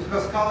 right?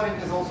 Because coloring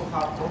is also a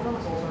hard problem,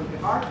 it's also really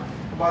hard,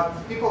 but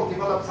people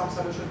develop some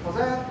solution for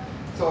that.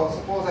 So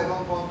suppose I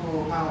don't want to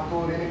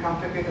do really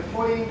complicated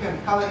coding,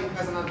 and coloring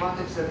has an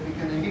advantage that we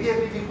can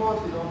immediately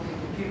decode, we don't need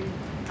to keep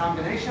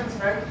combinations,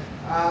 right?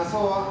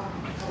 So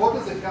what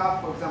is the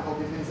gap, for example,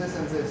 between this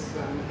and this?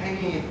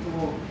 Any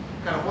two,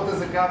 what is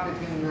the gap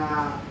between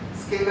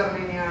scalar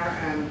linear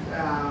and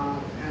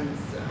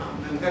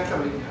vector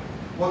linear?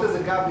 What is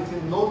the gap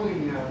between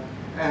nonlinear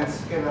and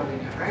scalar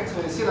linear, right?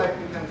 So you see, like,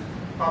 you can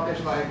publish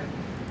like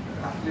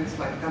at least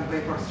like 10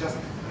 papers just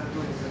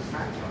doing this,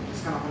 right? So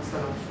just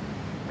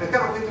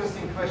instead of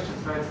interesting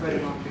questions, right? It's very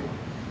non-trivial.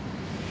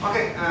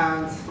 Okay,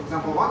 and for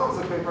example, one of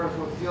the papers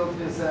was dealt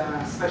with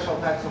special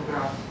types of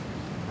graphs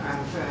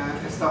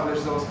and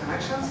establish those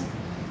connections.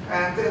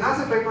 And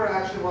another paper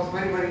actually was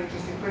very, very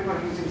interesting paper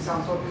using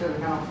some sort of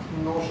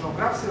notion of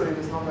graph theory.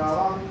 It's not a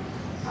long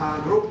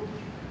group.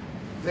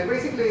 They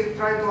basically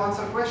try to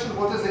answer the question,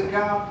 what is the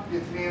gap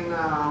between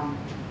a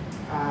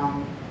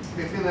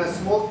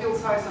small field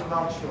size and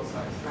large field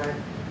size, right?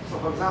 So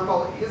for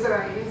example, is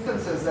there any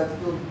instances that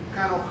will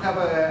have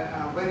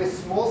a very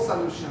small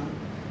solution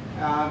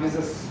with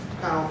a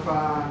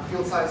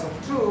field size of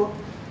 2,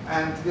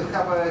 and we'll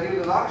have a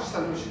really large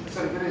solution,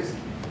 very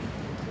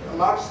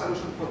large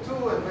solution for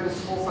 2 and very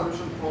small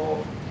solution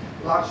for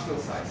large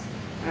field size.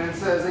 And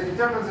they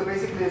determine that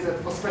basically that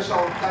for special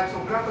types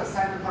of graph, a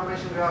sign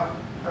information graph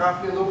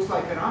roughly looks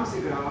like a Ramsey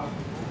graph,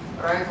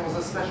 right, with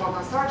a special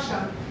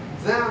construction.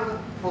 Then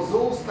for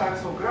those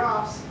types of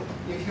graphs,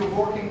 if you're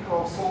working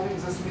of solving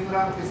this mean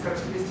rank with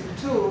characteristic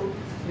 2,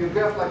 you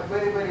get like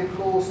very, very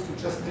close to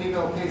just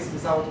trivial case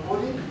without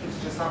coding. It's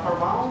just upper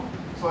bound.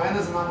 So n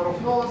is the number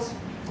of nodes.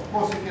 Of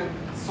course, you can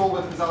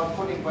solve it without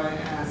coding by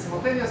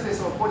simultaneously.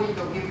 So coding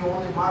will give you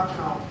only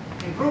marginal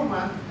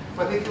improvement.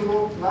 But if you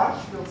look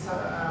large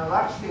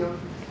field,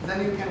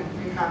 then you can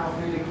be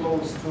really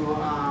close to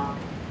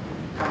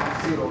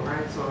 0,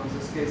 right? So in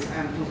this case,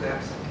 n to the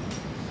epsilon.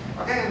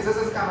 Okay, and this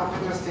is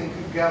interesting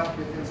gap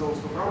between those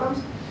two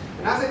problems.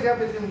 Another gap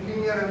between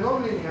linear and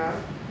non-linear,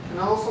 and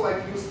I also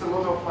used a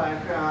lot of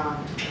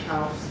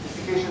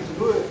sophistication to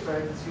do it,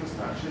 right? It's used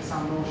actually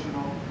some notion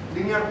of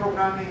linear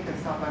programming and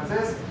stuff like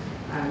this.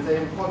 And they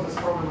encode this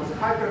problem as a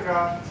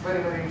hypergraph. It's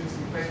very, very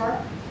interesting paper.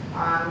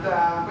 And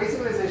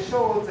basically they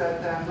showed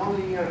that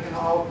non-linear can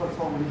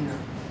outperform linear,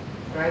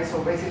 right?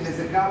 So basically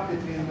the gap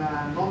between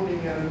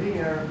non-linear and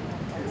linear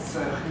is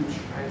huge,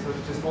 right? So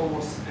it's just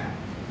almost n.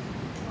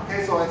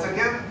 Okay, so it's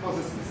again for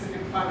the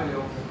specific family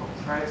of the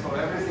codes, right? So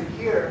everything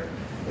here,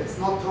 it's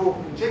not true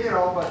in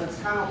general, but it's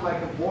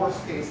like a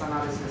worst case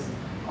analysis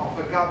of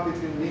a gap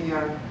between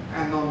linear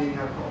and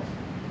non-linear code.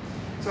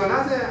 So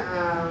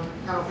another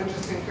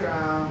interesting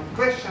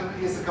question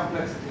is the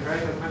complexity,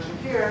 right? As mentioned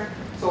here.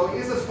 So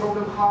is this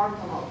problem hard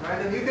or not, right?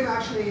 And you can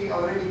actually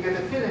already get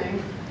a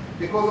feeling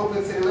because of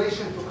its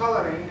relation to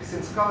coloring.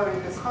 Since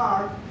coloring is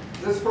hard,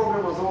 this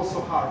problem was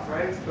also hard,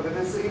 right? But it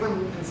is even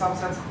in some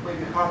sense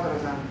maybe harder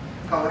than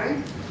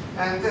coloring.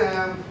 And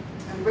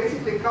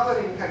basically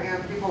coloring,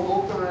 again, people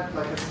looked on it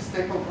like it's a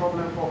staple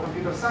problem for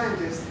computer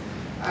scientists.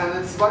 And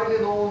it's widely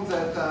known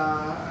that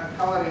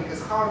coloring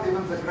is hard.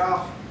 Even the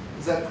graph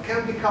that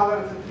can be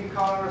colored in 3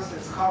 colors,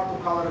 it's hard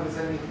to color with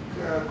any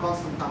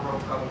constant number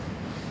of colors.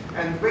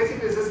 And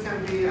basically this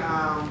can be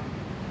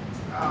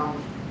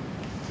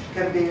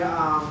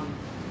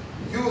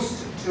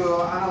used to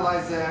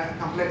analyze the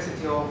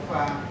complexity of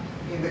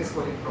index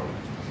coding problem.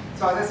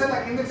 So as I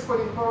said, index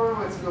coding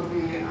problem, it will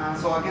be,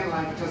 so again,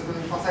 just to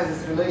emphasize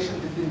this relation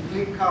between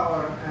click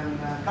cover and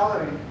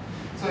coloring.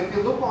 So if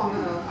you look on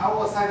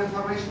our side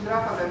information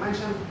graph, as I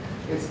mentioned,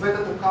 it's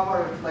better to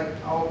cover it,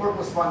 our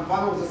purpose one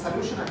of the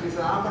solution, at least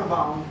an upper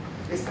bound,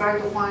 is try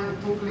to find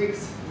 2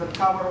 clicks that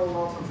cover all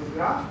nodes on this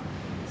graph.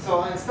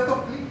 So instead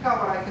of click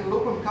cover, I can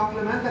look on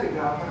complementary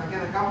graph. And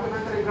again, a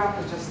complementary graph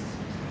is just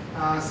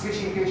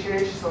switching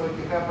HH. So if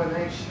you have an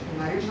H in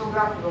the original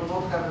graph, you will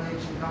not have an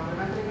H in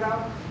complementary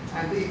graph.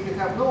 And if you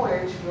have no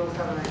H, you will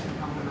have an H in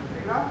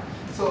complementary graph.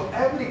 So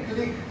every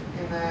click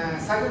in a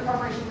side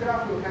information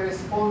graph will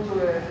correspond to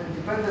an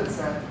independent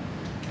set.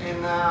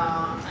 In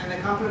a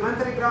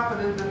complementary graph,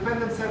 an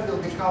independent set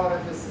will be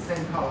colored with the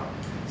same color.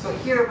 So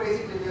here,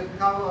 basically, the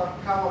color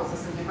covers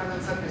this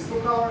independent set with 2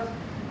 colors.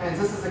 And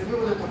this is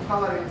equivalent of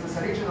coloring this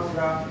original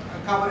graph,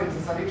 covering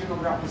this original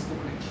graph with 2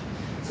 clicks.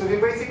 So we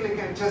basically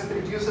can just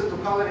reduce it to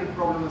coloring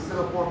problem instead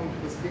of working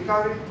with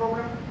coloring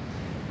problem.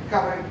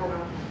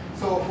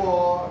 So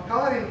for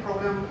coloring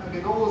problem,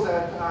 we know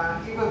that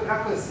if a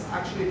graph is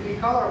actually 3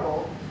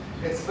 colorable,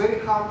 it's very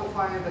hard to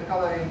find the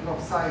coloring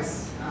of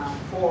size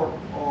 4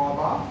 or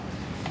above.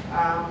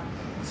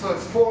 so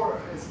it's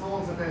 4 is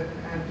known as the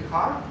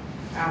NP-hard.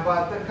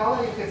 But the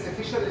coloring is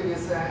officially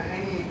with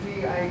any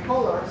 3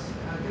 colors,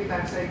 3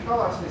 times A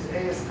colors with A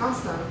is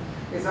constant,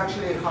 is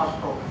actually a hard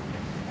problem.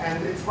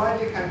 And it's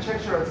widely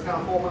conjectured it's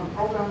kind of open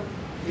problem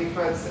if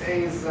it's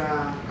A is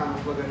kind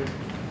of logarithmic.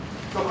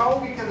 So how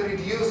we can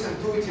reduce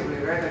intuitively,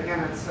 right? Again,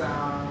 it's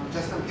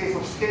just in case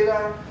of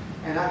scalar,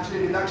 and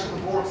actually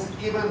reduction works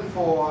even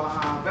for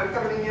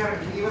vector linear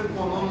and even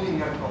for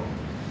nonlinear code.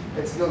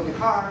 It will be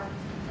hard,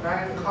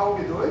 right? How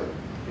we do it?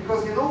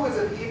 Because we know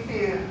that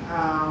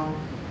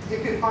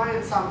if we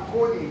find some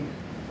coding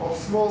of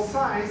small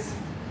size,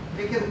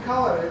 we can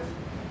color it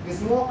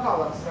with more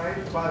colors, right?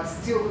 But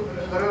still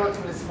a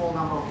relatively small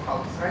number of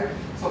colors, right?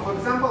 So for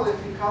example,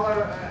 if we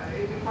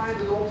find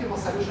an optimal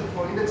solution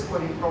for index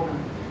coding problem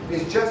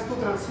with just 2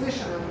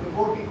 transmissions and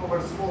we're working over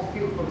a small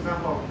field, for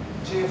example,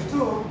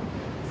 GF2,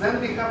 then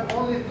we have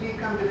only 3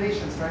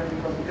 combinations, right?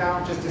 Because we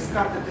cannot just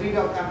discard the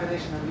trivial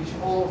combination in which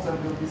all of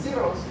them will be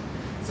zeros.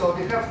 So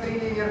we have 3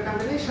 linear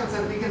combinations,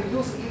 and we can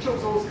use each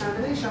of those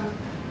combinations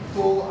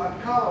to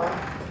color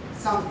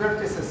some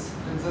vertices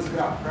in this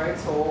graph, right?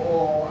 So,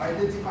 or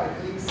identify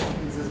clicks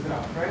in this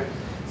graph, right?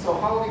 So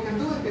how we can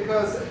do it?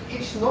 Because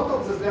each node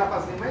of this graph,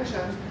 as we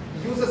mentioned,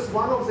 uses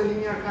one of the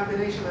linear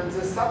combination in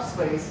this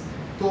subspace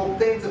to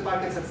obtain the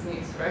packets it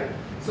needs, right?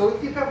 So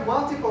if you have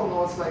multiple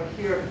nodes like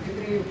here,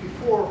 P3 and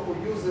P4,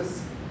 who use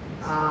this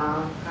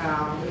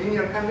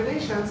linear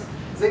combinations,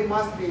 they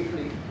must be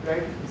click,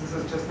 right? This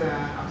is just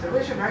an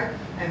observation, right?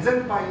 And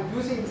then by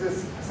using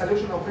this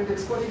solution of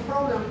index coding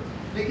problem,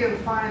 we can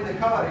find the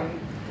coloring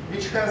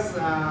which has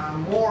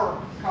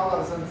more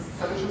colors than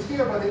solutions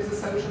here, but if the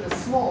solution is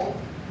small,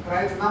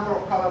 right, the number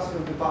of colors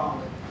will be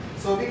bounded.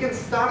 So we can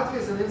start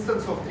with an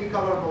instance of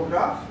 3-colorable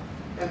graph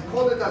and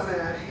call it as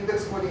an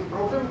index coding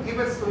problem, give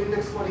it to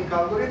index coding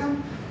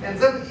algorithm, and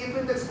then if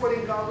index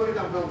coding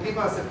algorithm will give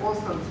us a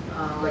constant,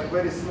 like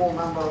very small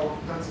number of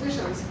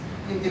transmissions,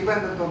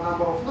 independent of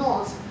number of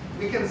nodes,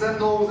 we can then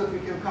know that we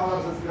can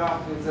color this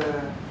graph with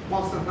a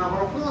constant number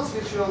of nodes,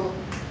 which will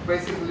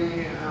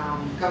basically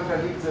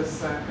contradict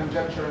this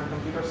conjecture in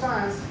computer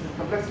science, in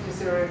complexity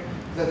theory,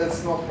 that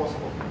it's not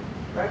possible,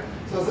 right?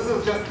 So this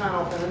is just kind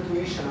of an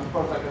intuition. Of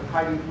course, I can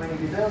hide many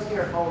details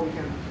here, how we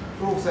can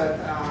prove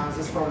that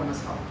this problem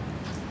is hard.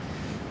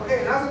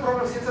 Okay, another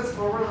problem, since this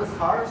problem is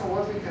hard, so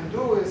what we can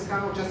do is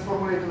kind of just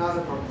formulate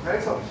another problem,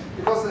 right? So,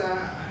 because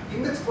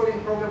index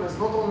coding problem is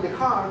not only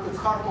hard, it's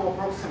hard to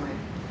approximate.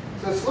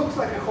 So it looks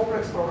like a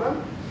complex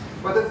problem,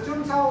 but it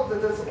turns out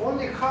that it's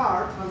only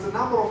hard when the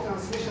number of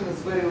transmission is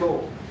very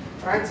low,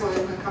 right? So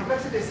in the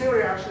complexity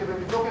theory, actually, when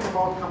we're talking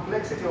about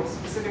complexity of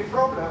specific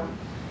problem,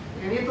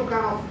 you need to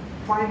kind of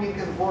find it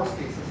in worst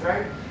cases,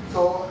 right?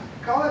 So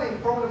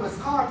coloring problem is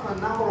hard when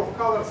number of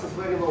colors is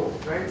very low,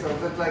 right? So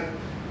that like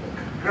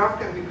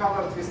graph can be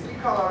colored with 3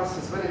 colors,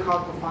 it's very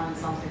hard to find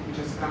something which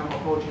is kind of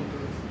approaching to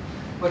this.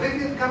 But if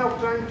you're kind of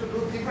trying to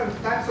do different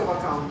types of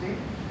accounting,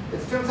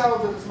 it turns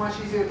out that it's much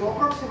easier to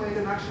approximate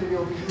and actually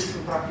will be used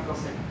in practical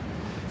setting.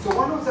 So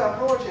one of the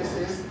approaches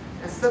is,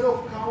 instead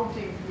of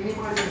counting,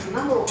 minimizing the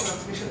number of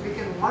transmissions, we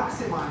can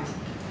maximize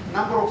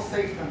number of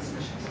safe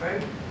transmissions,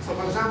 right? So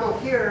for example,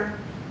 here,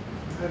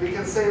 we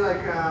can say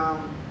like,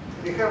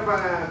 we have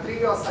a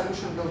trivial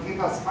solution that will give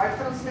us 5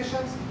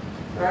 transmissions,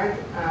 right?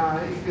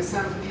 If we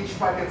send each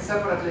packet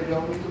separately,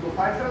 we'll need to do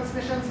 5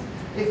 transmissions.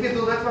 If we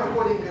do network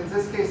coding, in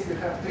this case, we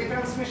have 3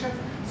 transmissions,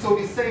 so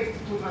we saved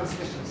 2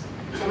 transmissions.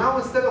 So now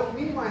instead of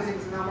minimizing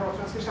the number of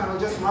transmissions, I'm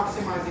just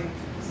maximizing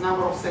the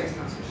number of safe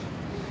transmissions.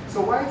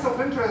 So why it's of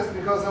interest?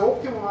 Because the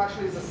optimum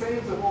actually is the same,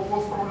 the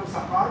both problems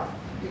are hard.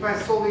 If I'm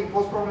solving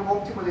both problems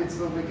optimally, it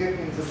will be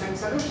giving the same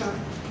solution.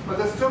 But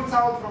this turns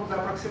out from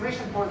the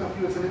approximation point of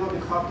view, it's a little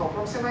bit hard to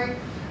approximate.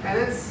 And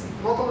it's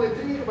not only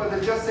tricky, but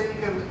it's just saying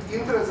an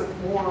interest that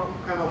more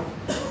kind of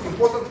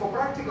important for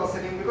practical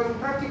setting, because in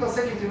practical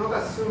setting, you're not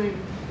assuming,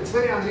 it's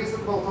very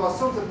unreasonable to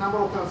assume that number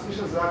of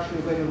transmissions is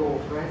actually very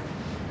low, right?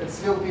 It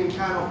will be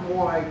kind of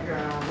more like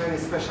a very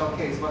special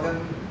case. But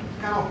in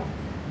kind of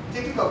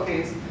typical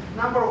case,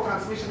 number of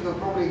transmissions will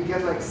probably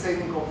get like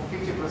saving of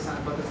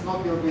 50%, but it's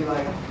not will be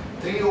like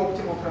 3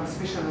 optimal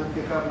transmission and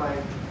we have like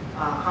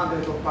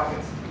hundreds of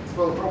packets. It's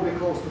well, probably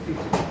close to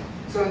 50.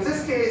 So in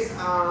this case,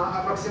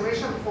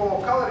 approximation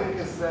for coloring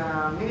is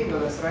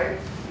meaningless, right?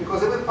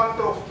 Because even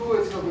factor of 2,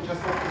 it will be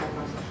just optimal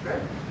transmission,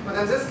 right? But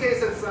in this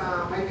case, it's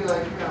maybe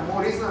like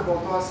more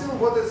reasonable to assume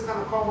what is kind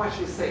of how much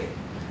we save.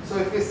 So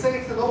if we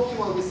saved an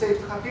optimal, we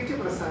saved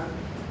 50%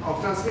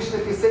 of transmission.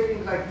 If we're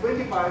saving like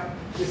 25,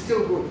 it's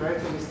still good, right?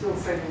 So we're still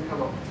saving a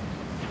lot.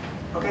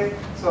 Okay,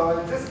 so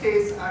in this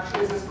case,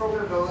 actually this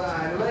problem will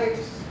relate.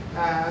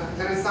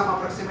 There is some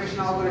approximation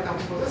algorithm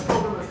for this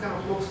problem. It kind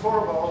of looks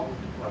horrible.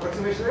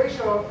 Approximation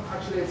ratio,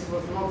 actually it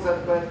was not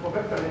that bad for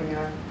vector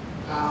linear,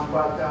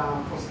 but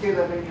for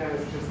scalar linear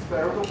it's just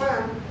square root of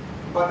n.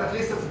 But at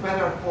least it's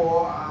better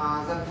for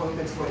than for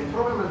index coding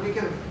problem, and we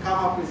can come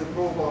up with a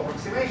provable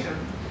approximation.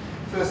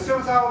 So it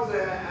turns out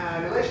the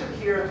relation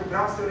here to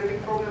graph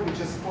theoretic problem, which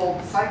is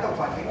called cycle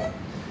packing.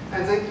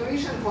 And the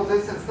intuition for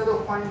this, instead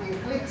of finding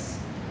clicks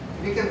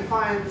we can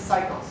find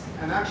cycles.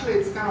 And actually,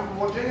 it's kind of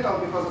more general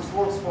because it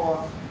works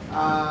for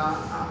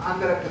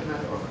undirected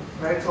network,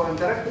 right? So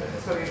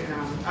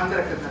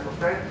undirected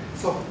network, right?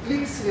 So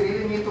clicks, we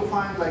really need to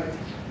find, like,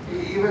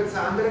 if it's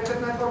an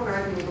undirected network,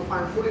 right, we need to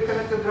find fully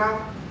connected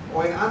graph.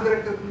 Or in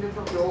undirected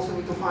network, we also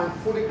need to find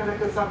fully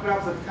connected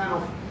subgraphs. That kind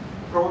of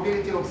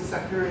probability of this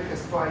occurring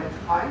is quite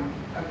high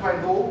and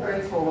quite low,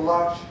 right, for a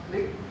large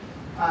click.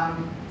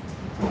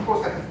 Of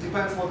course, like, it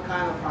depends what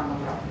kind of random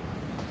graph.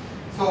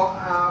 So,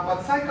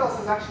 but cycles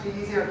is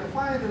actually easier to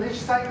find, and each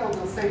cycle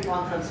will save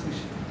one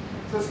transmission.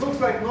 So it looks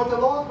like not a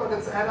lot, but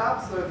it's add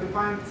up. So if we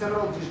find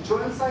several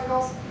disjoint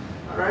cycles,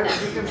 right,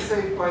 we can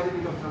save quite a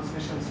bit of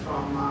transmissions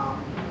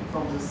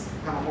from this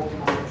kind of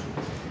optimal solution.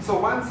 So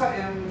once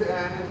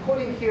and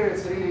coding here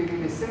is really,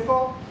 really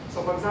simple.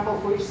 So for example,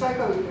 for each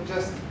cycle, you can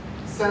just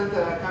send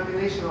a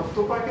combination of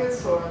 2 packets.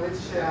 So in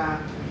each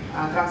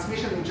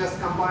transmission, you just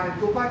combine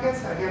 2 packets.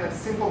 Again, it's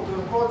simple to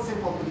encode,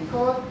 simple to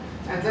decode.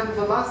 And then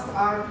the last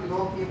arc you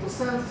don't need to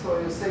send, so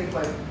you save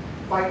like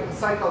 5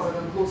 cycles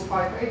that includes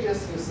 5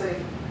 edges. You save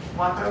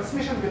 1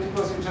 transmission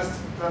because you're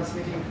just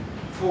transmitting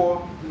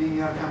 4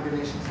 linear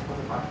combinations for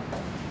the packet.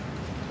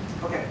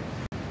 Okay.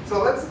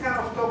 So let's kind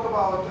of talk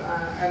about,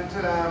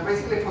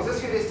 basically for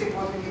this heuristic,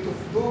 what we need to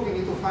do, we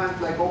need to find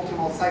like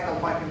optimal cycle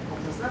piping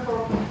of this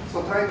network.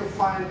 So try to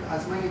find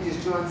as many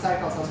disjoint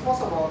cycles as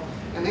possible,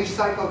 and each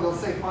cycle will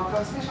save 1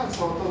 transmission,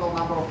 so total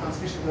number of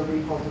transmissions will be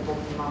equal to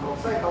total number of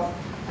cycles,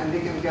 and we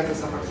can get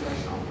this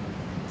approximation.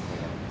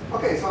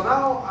 Okay, so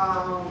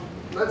now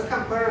let's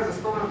compare this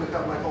problem. We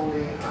have like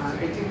only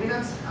 18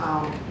 minutes,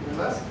 even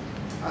less.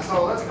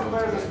 So let's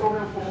compare this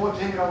problem for more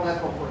general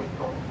network coding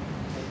problem.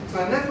 So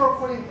a network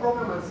coding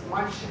problem is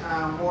much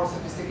more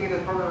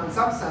sophisticated problem in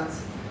some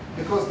sense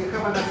because we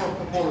have a network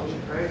topology,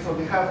 right? So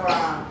we have,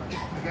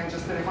 again,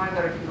 just a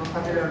reminder if you're not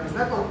familiar with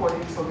network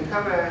coding, so we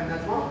have a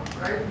network,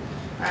 right?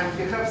 And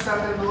we have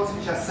certain nodes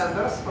which are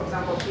senders. For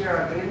example, here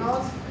are green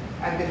nodes,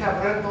 and we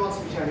have red nodes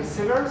which are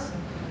receivers.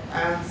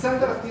 And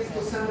senders needs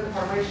to send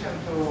information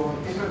to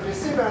different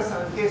receivers,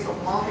 and in case of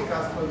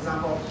multicast, for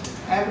example,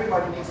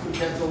 everybody needs to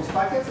get those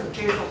packets. In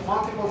case of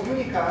multiple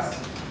unicast,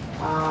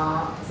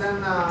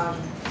 then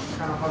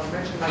kind of as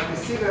mentioned, like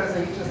receivers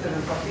are interested in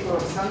a particular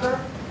sender.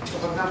 So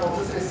for example,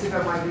 this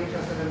receiver might be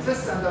interested in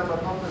this sender,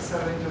 but not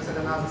necessarily interested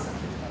in another sender.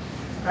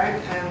 Right?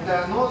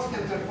 And nodes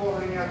can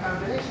perform linear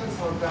combinations.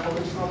 For example,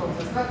 each node of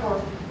this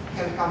network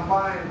can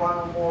combine 1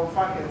 or more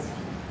packets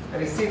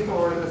received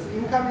over the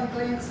incoming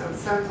links and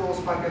send those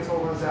packets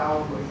over the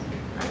outgoing.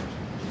 Right?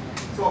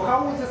 So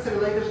how is this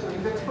related to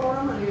index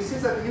problem? And you see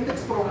that the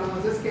index problem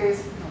in this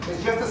case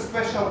is just a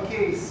special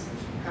case,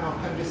 kind of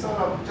can be sort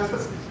of just a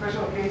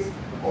special case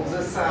of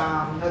this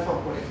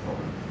network coding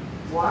problem.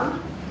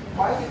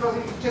 Why? Because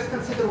you just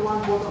consider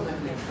one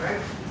bottleneck link, right?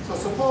 So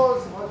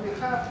suppose what we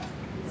have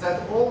is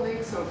that all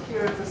links of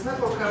here in this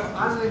network have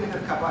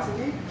unlimited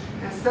capacity.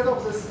 Instead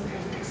of this,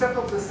 except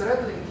of this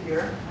red link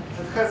here,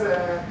 that has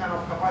a kind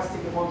of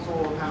capacity we want to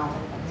kind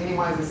of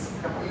minimize this,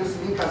 use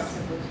link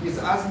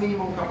with as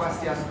minimum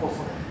capacity as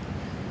possible.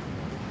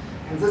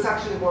 And this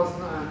actually was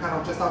kind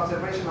of just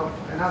observation of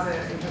another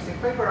interesting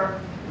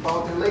paper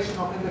about the relation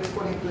of index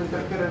coding to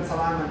interference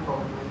alignment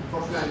problem.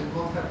 Unfortunately, I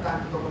don't have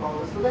time to talk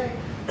about this today.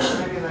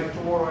 Maybe like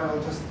tomorrow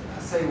I'll just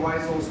say why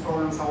those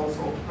problems are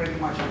also pretty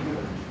much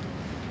equivalent.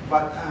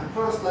 But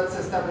first, let's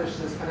establish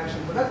this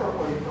connection to network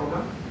coding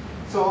problem.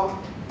 So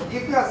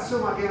if we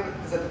assume again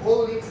that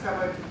all links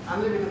have an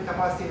unlimited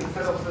capacity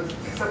except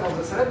of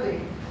this red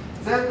link,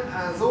 then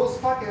those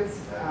packets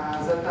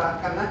that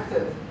are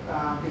connected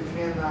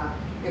between,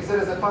 if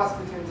there is a path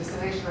between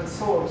destination and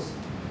source,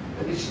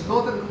 which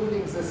not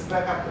including this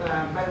backup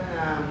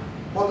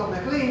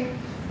bottleneck link,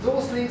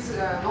 those links,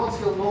 nodes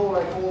will know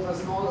like all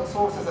the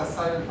sources are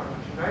silent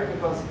information, right?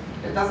 Because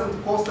it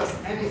doesn't cost us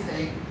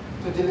anything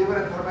to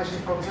deliver information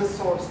from this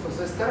source to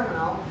this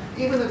terminal,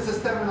 even if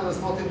this terminal is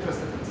not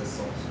interested in this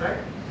source, right?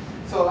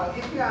 So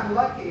if we are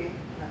unlucky,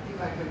 I think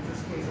like in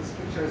this case this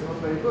picture is not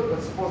very good,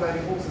 but suppose I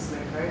remove this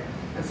link, right?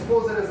 And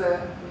suppose there is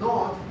a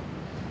node,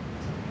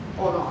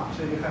 oh no,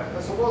 actually we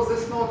have, suppose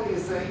this node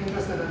is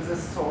interested in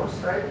this source,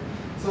 right?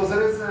 So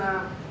there is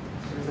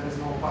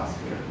no path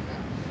here.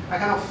 I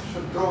kind of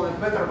should draw it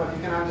better, but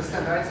you can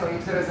understand, right? So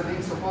if there is a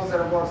link, suppose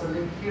there was a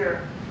link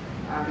here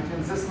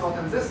between this node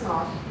and this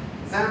node,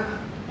 then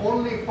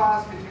only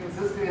path between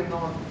this green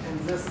node and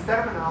this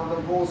terminal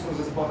will go through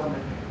this bottleneck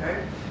link,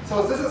 right?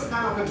 So this is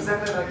kind of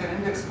exactly like an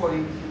index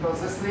coding,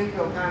 because this link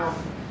will kind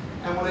of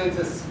emulate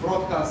this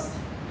broadcast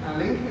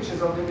link, which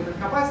is of limited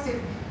capacity,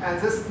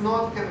 and this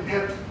node can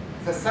get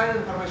the silent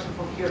information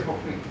from here for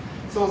free.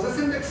 So this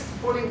index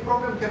coding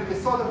problem can be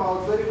solved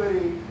about very,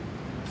 very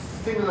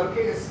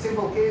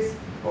simple case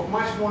of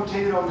much more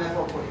general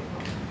network coding.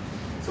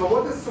 So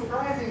what is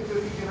surprising is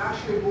that we can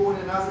actually go in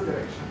another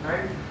direction,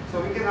 right?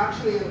 So we can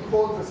actually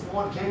encode this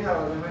more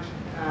general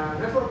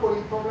network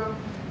coding problem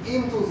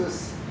into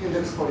this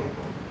index coding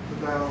problem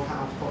that I will kind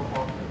of talk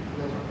about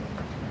later.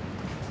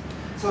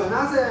 So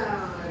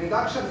another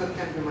reduction that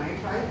can be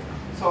made, right?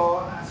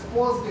 So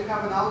suppose we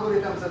have an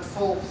algorithm that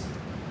solves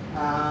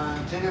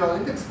general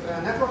index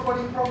network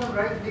coding problem,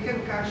 right? We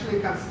can actually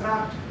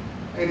construct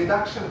a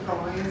reduction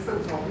from an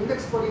instance of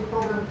index coding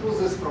problem to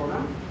this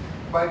problem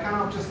by kind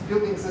of just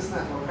building this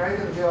network, right?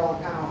 And we'll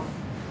kind of,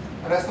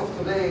 the rest of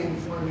today,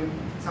 maybe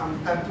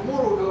sometime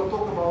tomorrow, we'll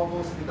talk about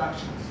those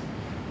reductions.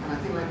 And I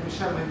think like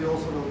Michelle maybe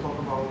also will talk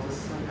about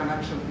this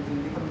connection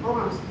between different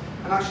problems.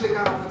 And actually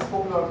kind of it's a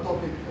popular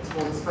topic, it's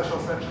called the special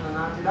section in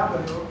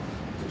RTW,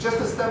 to just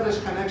establish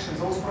connections.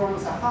 Those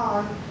problems are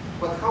hard,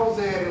 but how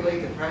they are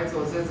related, right?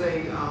 So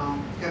they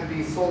can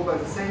be solved by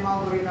the same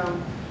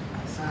algorithm,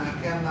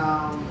 can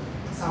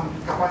some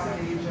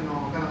capacity region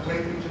or kind of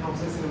rate region of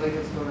this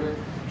related to the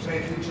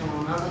rate region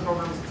or another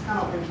problems. It's kind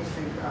of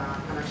interesting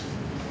connections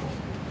between those.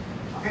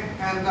 Okay,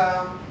 and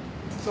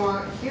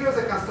so here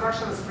the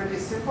construction is pretty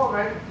simple,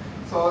 right?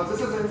 So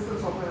this is an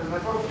instance of a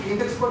network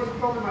index coding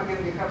problem.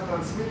 Again, we have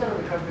transmitter,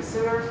 we have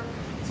receiver.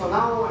 So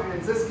now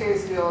in this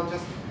case, we'll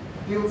just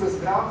build this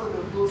graph that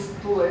includes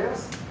two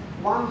layers.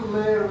 One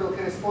layer will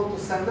correspond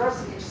to senders.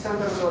 Each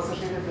sender will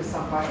associate it with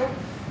some packet.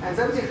 And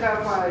then we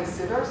have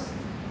receivers,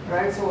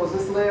 right? So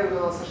this layer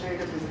will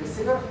associate it with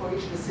receiver. For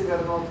each receiver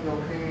node,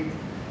 we'll create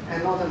a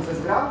node in this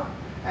graph.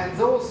 And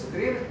those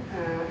green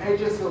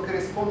edges will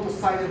correspond to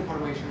side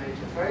information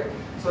edges, right?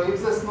 So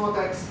if this node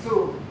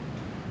x2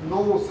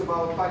 knows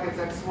about packets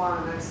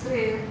x1 and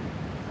x3,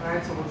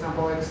 right? So for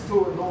example,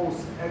 x2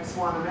 knows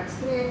x1 and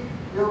x3,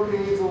 we'll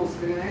create those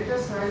green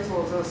edges, right?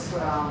 So this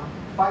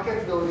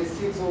packet will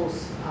receive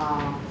those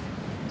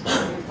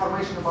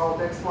information about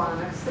x1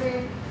 and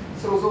x3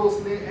 through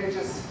those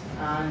edges,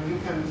 and you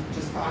can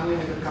just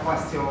unlimited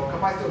capacity, or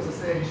capacity of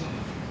this edge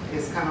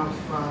is kind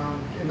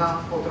of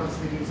enough for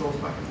transmitting those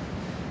packets.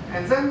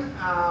 And then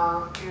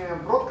a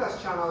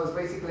broadcast channel is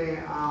basically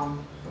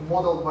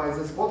modeled by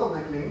this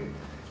bottleneck link.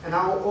 And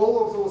now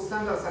all of those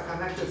senders are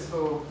connected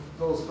through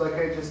those black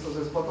edges to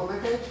this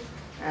bottleneck edge.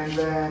 And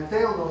the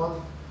tail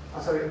node,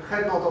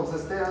 head node of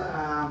this tail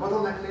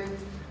bottleneck link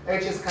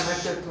edge is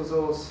connected to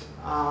those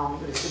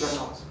receiver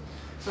nodes.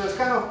 So it's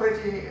kind of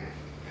pretty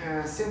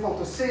simple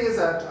to see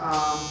that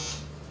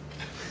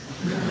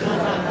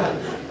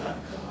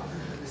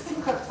we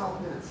still have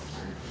 12 minutes.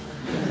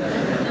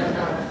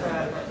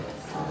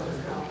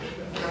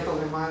 That'll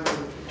remind me.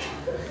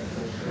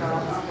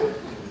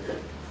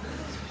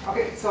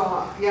 Okay,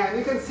 so yeah,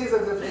 you can see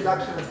that this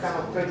reduction is kind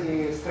of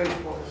pretty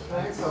straightforward,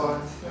 right?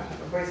 So it's,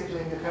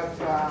 basically we have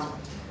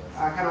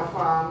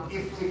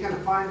if we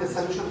can find a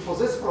solution for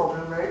this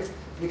problem, right,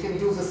 we can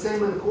use the same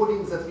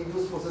encodings that we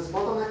use for this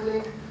bottleneck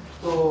link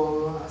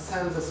to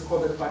send this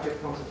coded packet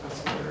from the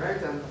transmitter,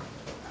 right? And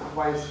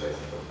vice versa,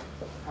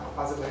 kind of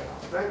other way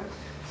around, right?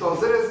 So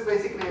there is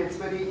basically, it's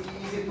very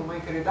easy to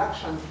make a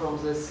reduction from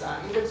this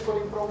index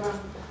coding problem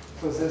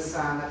to this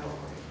network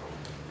coding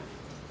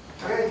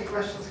problem. Okay, any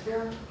questions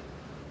here?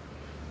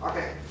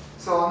 Okay,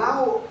 so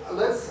now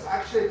let's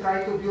actually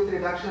try to build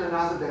reduction in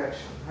another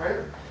direction,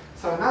 right?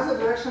 So another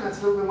direction, it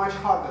will be much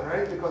harder,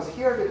 right? Because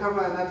here we have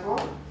a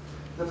network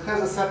that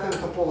has a certain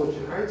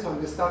topology, right? So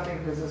we're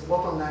starting with this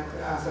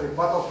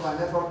butterfly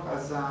network,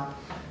 as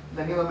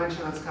Danilo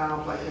mentioned, it's kind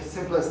of like the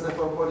simplest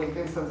network coding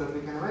instance that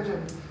we can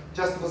imagine,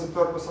 just for the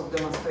purpose of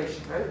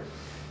demonstration, right?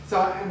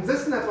 So in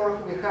this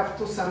network, we have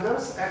two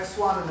senders,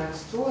 x1 and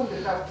x2, and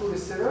we have two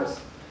receivers.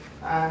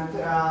 And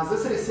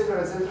this receiver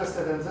is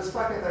interested in this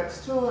packet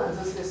x2, and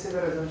this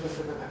receiver is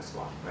interested in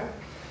x1, right?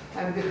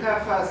 And we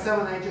have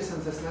 7 edges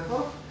in this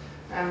network.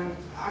 And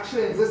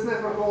actually, in this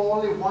network,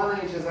 only one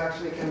edge is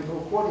actually can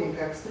do coding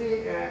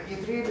x3,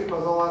 E3,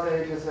 because all other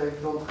edges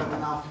don't have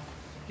enough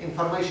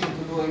information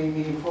to do any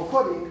meaningful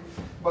coding.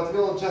 But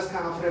we'll just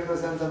kind of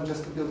represent them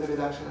just to build a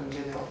reduction in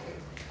general case.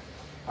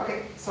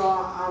 Okay,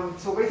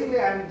 so basically,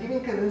 I'm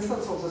giving an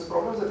instance of this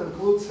problem that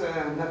includes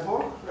a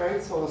network,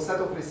 right? So a set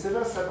of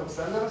receivers, set of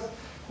senders,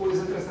 who is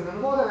interested in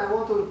the node, and I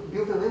want to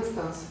build an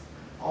instance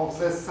of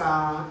this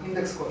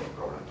index coding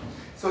problem.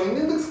 So in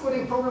index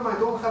coding problem, I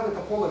don't have a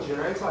topology,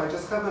 right? So I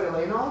just have a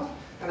relay node,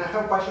 and I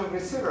have a bunch of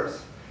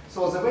receivers.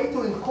 So the way to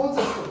encode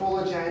this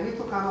topology, I need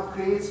to kind of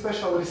create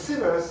special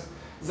receivers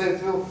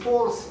that will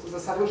force the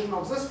solution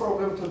of this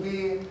problem to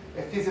be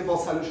a feasible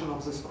solution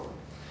of this problem.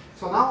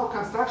 So now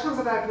constructions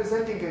that I'm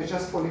presenting is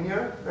just for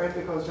linear, right?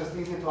 Because it's just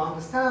easy to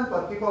understand,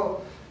 but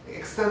people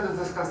extended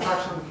this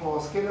construction for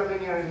scalar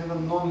linear and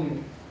even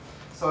non-linear.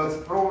 So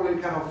it's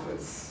probably kind of,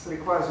 it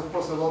requires, of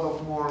course, a lot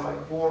of more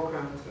like work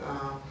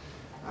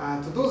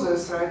and to do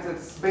this, right?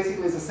 It's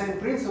basically the same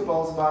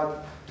principles,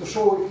 but to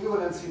show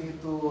equivalence, you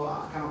need to,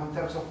 kind of in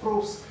terms of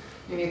proofs,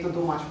 you need to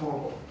do much more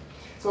work.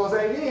 So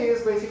the idea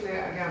is basically,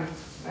 again,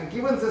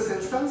 given this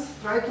instance,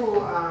 try to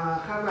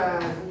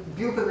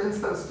build an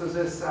instance to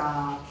this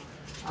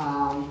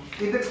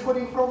index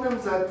coding problem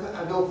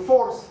that will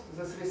force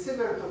this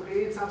receiver to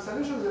create some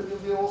solutions that will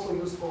be also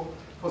useful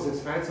for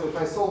this, right? So if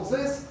I solve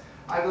this,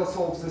 I will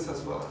solve this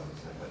as well, as you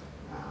said,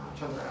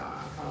 kind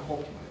of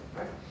optimally,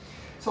 right?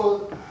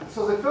 So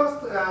the first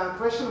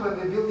question when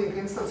we're building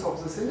instance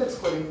of this index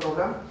coding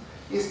problem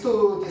is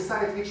to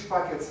decide which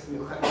packets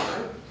we'll have,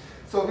 right?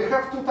 So we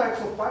have two types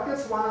of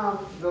packets. One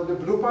will be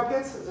blue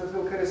packets that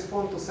will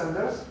correspond to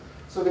senders.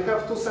 So we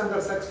have two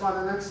senders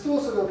x1 and x2,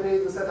 so we'll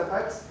create the set of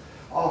x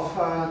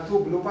of two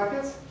blue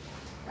packets.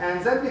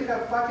 And then we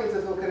have packets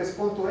that will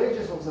correspond to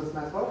edges of this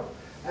network.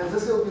 And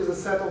this will be the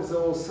set of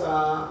those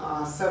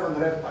 7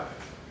 red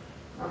packets.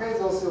 Okay,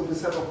 those will be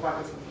set of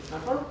packets of this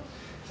network.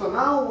 So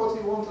now what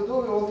we want to do,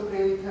 we want to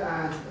create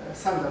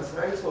senders,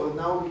 right? So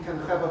now we can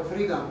have a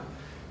freedom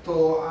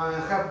to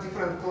have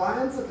different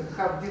clients that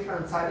have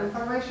different side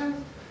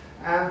information.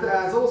 And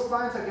those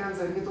clients, again,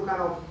 they need to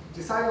kind of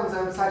decide on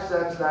them such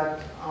that that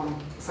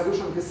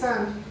solution we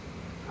send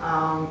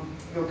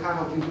will kind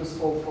of be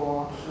useful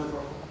for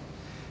network.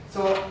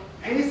 So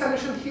any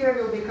solution here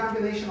will be a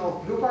combination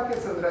of blue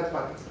packets and red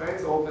packets, right?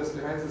 So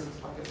obviously, right, this is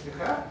packets we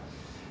have.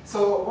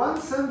 So one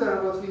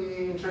sender, what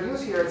we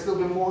introduce here, it will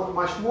be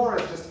much more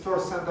as just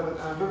first sender,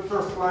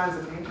 first clients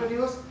that we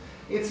introduce.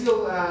 It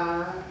will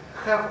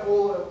have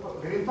all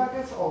green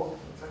packets,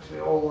 it's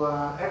actually all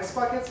X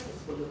packets.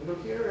 That's what we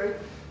look here, right?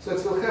 So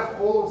it will have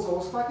all of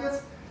those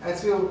packets, and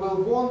it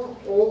will want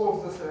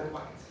all of the red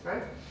packets,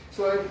 right?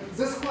 So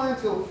this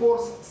client will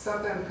force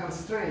certain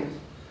constraint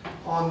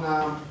on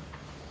the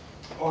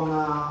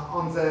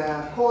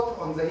code,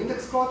 on the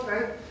index code,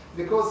 right?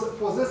 Because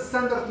for this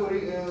sender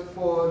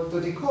to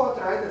decode,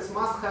 right, it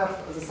must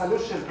have the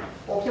solution,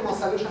 optimal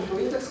solution to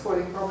index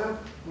coding problem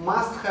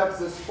must have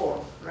this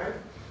form, right?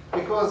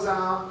 Because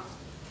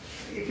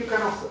if you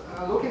kind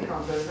of looking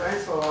from this,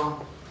 right,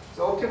 so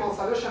the optimal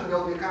solution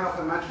will be kind of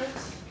a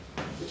matrix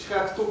which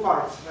have two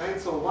parts, right?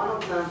 So one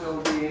of them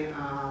will be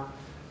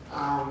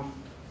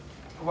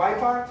y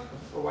part.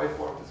 So y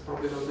part is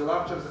probably will be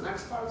larger than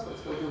x part, so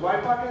it will be y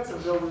packets,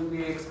 and there will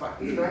be x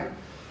packets, right?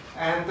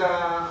 And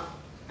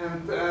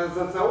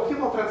the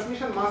optimal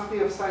transmission must be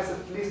of size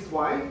at least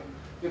y,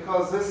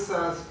 because this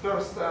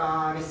first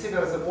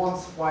receiver that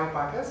wants y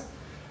packets.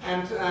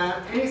 And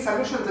any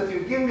solution that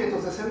you give me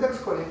to this index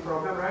coding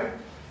problem, right,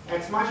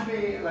 it must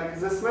be like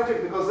this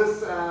metric, because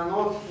this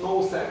node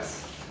knows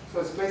x, so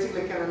it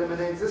basically can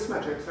eliminate this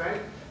matrix, right?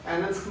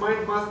 And it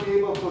must be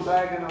able to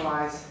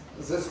diagonalize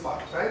this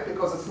part, right?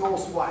 Because it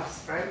knows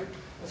y's, right?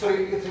 So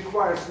it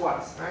requires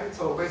y's, right?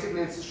 So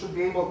basically it should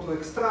be able to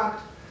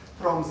extract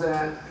from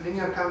the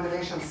linear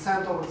combination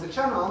sent over the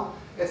channel.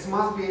 It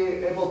must be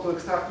able to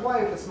extract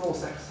y if it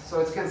knows x. So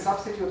it can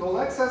substitute all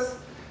x's,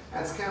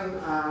 and it can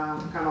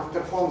kind of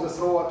perform this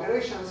row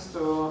operations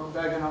to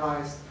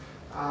diagonalize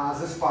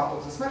this part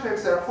of this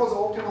matrix. Therefore, the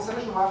optimal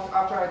solution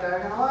after I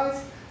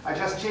diagonalize, I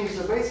just change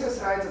the basis,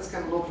 right? It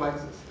can look like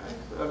this, right?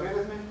 Do you agree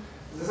with me?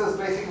 This is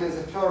basically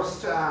the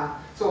first,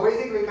 so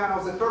basically kind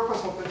of the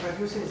purpose of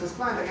introducing this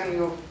client, again,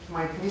 you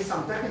might miss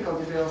some technical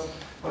details,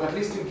 but at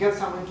least you get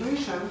some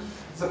intuition.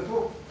 The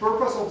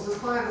purpose of this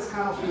client is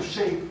kind of to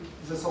shape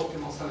this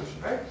optimal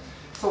solution, right?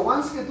 So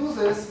once we do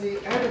this, we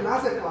add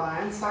another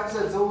client such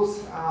that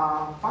those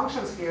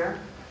functions here,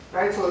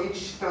 right? So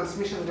each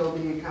transmission will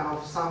be kind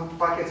of some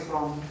packets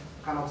from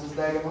kind of this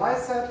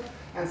diagonalized set,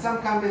 and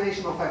some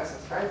combination of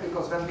x's, right?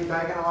 Because when we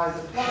diagonalize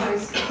it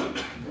twice,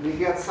 we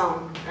get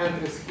some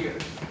entries here.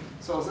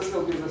 So this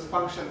will be this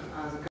function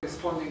as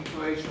corresponding to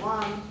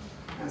h1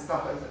 and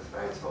stuff like this,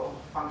 right? So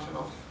function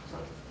of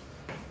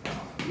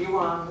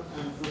e1,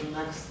 and the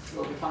next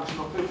will be function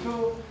of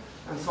e2,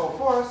 and so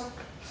forth.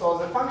 So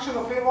the function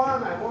of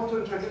e1, I want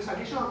to introduce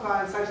additional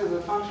clients such that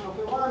the function of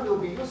e1 will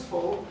be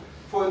useful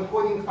for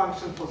encoding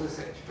function for this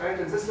edge, right?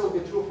 And this will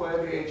be true for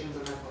every edge in the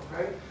network,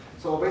 right?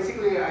 So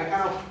basically, I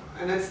kind of,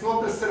 and it's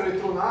not necessarily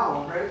true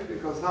now, right?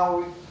 Because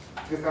now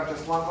we have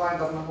just one client,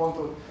 doesn't want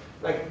to,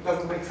 like,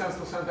 doesn't make sense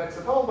to send x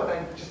at all, but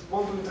I just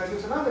want to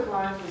introduce another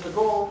client with the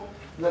goal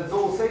that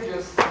those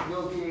edges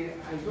will be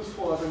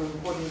useful as an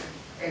encoding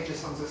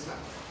edges on this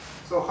network.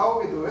 So how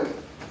we do it?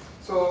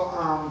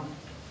 So,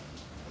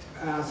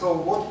 so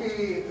what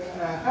we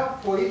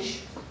have for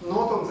each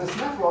node on this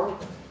network,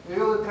 we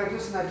will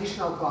introduce an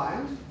additional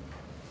client.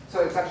 So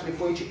it's actually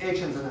for each edge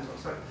in the network,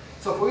 sorry.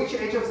 So for each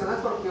edge of the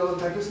network, we will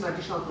introduce an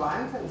additional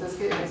client. In this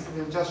case,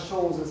 we'll just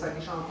show this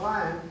additional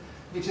client,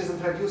 which is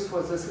introduced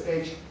for this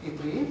edge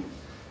E3.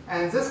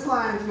 And this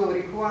client will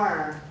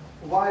require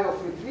y of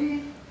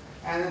E3,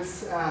 and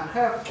it's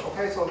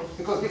okay, so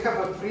because we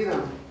have a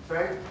freedom,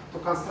 right, to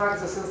construct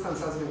this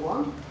instance as we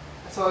want.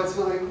 So it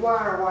will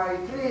require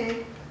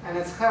y3, and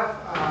it's have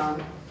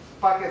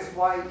packets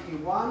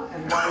ye1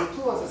 and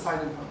ye2 as a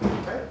side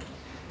information, right?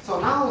 So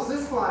now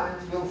this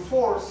client will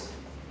force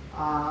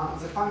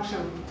the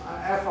function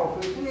f of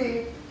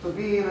e3 to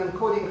be an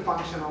encoding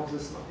function of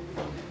this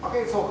node.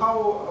 Okay, so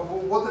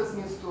what it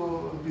needs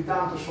to be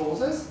done to show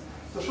this?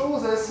 To show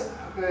this,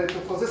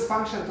 for this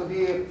function to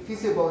be a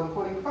feasible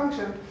encoding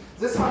function,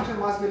 this function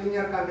must be a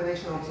linear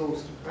combination of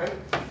those two, right?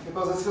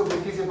 Because it will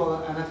be feasible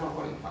a network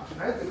encoding function,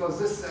 right? Because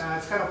this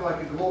it's kind of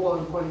like a global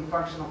encoding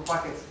function of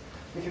packets.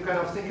 If you kind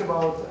of think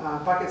about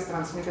packets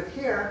transmitted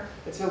here,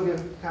 it will be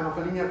kind of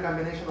a linear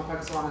combination of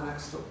x1 and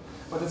x2.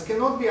 But it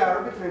cannot be an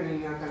arbitrary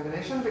linear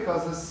combination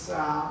because this,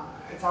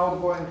 it's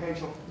outgoing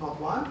edge of node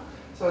 1.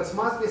 So it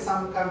must be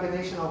some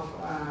combination of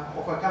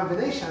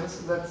combinations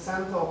that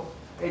send of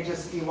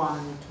edges e1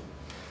 and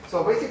e2.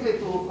 So basically,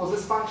 for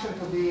this function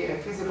to be a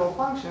feasible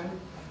function,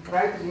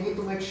 right? You need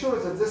to make sure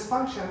that this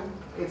function,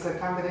 it's a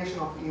combination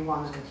of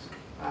E1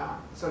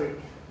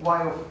 and,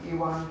 y of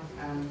E1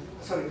 and,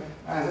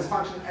 this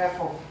function f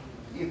of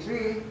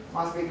E3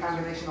 must be a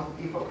combination of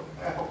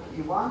f of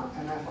E1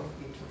 and f of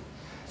E2.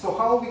 So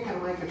how we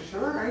can make it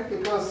sure, right?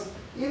 Because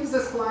if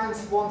this client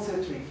wants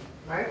a tree,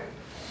 right?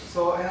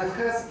 So, and it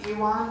has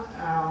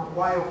E1,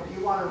 y of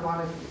E1 and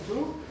y of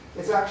E2,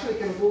 it actually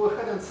can go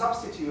ahead and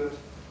substitute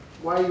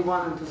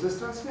y1 into this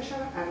transmission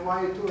and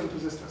y2 into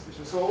this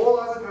transmission. So all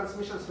other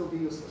transmissions will be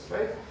useless,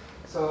 right?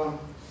 So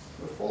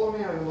you follow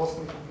me or you lost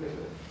me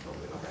completely?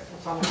 Okay,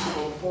 so some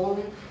people will follow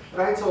me,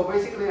 right? So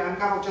basically I'm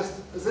kind of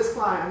just this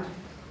client,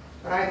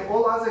 right?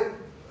 All other,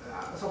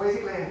 so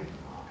basically, okay,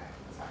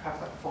 so I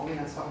have like 4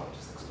 minutes, so I'll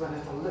just explain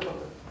it a little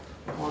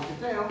bit more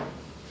detail.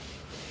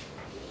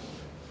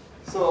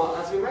 So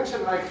as we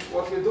mentioned, like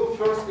what we do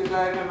first, we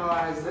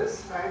diagonalize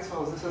this, right?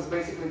 So this is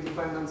basically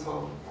dependence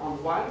on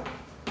y.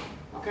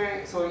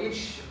 Okay, so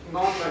each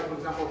node, like for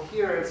example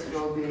here, it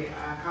will be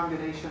a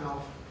combination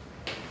of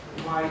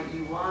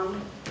y(e1)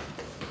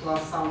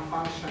 plus some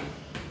function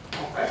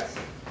of x.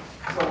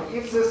 So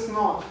if this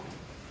node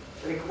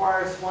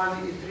requires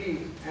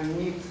 1e3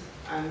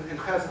 and it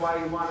has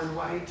y(1) and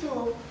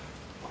y(2),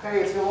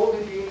 okay, it will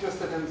only be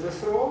interested in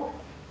this row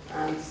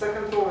and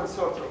second row and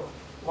third row.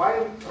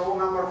 Why row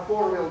number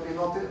 4 will be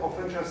not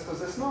of interest to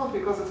this node?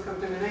 Because it's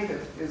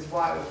contaminated, is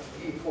y of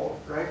e4,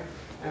 right?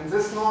 And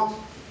this node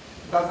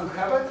doesn't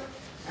have it,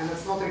 and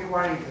it's not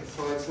requiring it.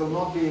 So it will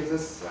not be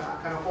this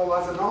kind of all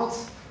other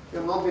nodes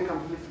will not be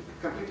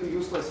completely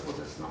useless for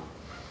this node.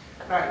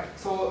 Right,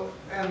 so,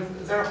 and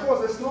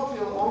therefore this node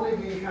will only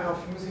be kind of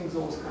using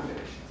those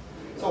combinations.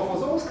 So for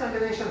those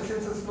combinations,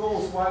 since it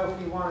knows y of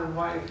e1 and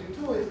y of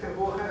e2, it can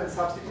go ahead and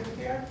substitute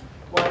here,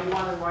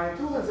 y1 and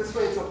y2, and this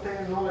way it's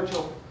obtaining knowledge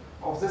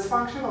of this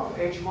function of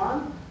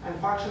h1 and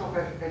function of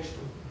h2.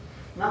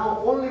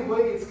 Now, only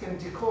way it can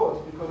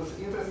decode, because it's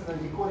interested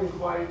in decoding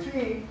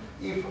y3,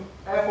 if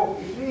f of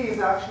e3 is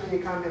actually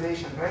a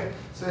combination, right?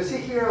 So you see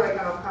here, like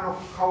kind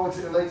of how it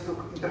relates to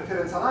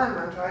interference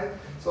alignment, right?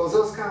 So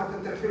those kind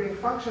of interfering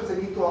functions, they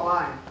need to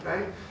align,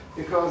 right?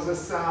 Because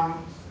this,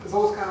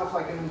 those kind of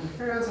like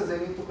interferences, they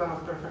need to kind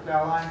of perfectly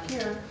align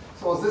here.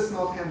 So this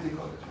node can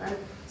decode it, right?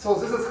 So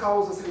this is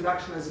how this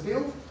reduction is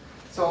built.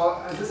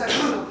 So this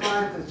additional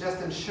client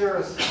just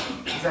ensures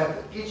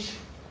that each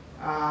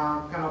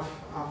kind of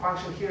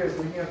function here is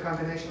a linear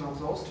combination of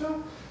those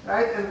two,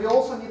 right? And we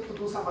also need to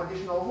do some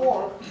additional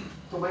work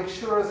to make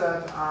sure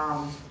that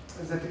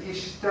that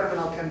each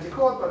terminal can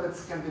decode, but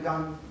it can be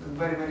done in a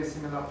very, very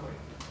similar way.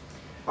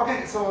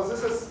 Okay, so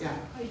this is, yeah.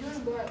 I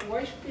don't know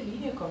why should be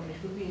linear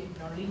combination? Should be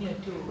non-linear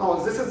too?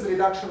 No, this is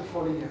reduction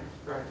for linear,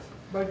 right?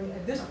 But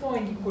at this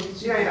point, you could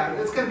see. Yeah,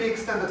 it can be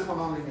extended for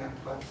non-linear,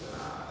 but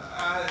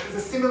it's a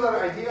similar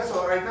idea.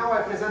 So right now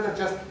I presented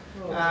just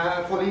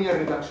for linear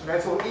reduction,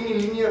 right? So any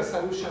linear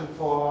solution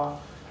for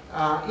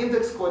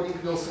index coding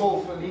will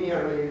solve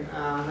linearly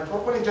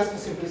network coding just for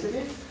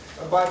simplicity.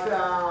 But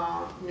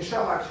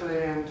Michelle actually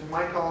and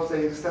Michael,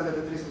 they extended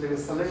it recently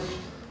with Salim.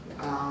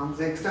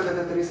 They extended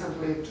it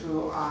recently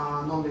to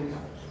non-linear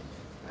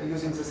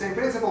using the same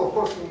principle. Of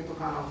course, we need to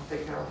kind of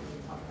take care of it.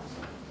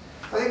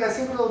 I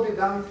think it will be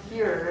done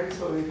here, right?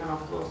 So we kind of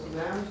close to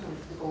the end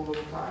and people will be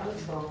tired.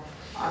 So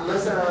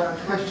unless there are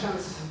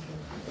questions,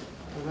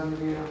 then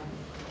we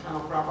kind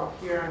of wrap up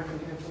here and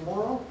continue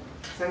tomorrow.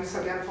 Thanks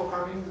again for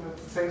coming.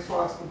 Thanks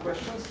for asking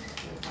questions.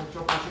 My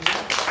job watching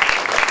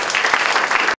that.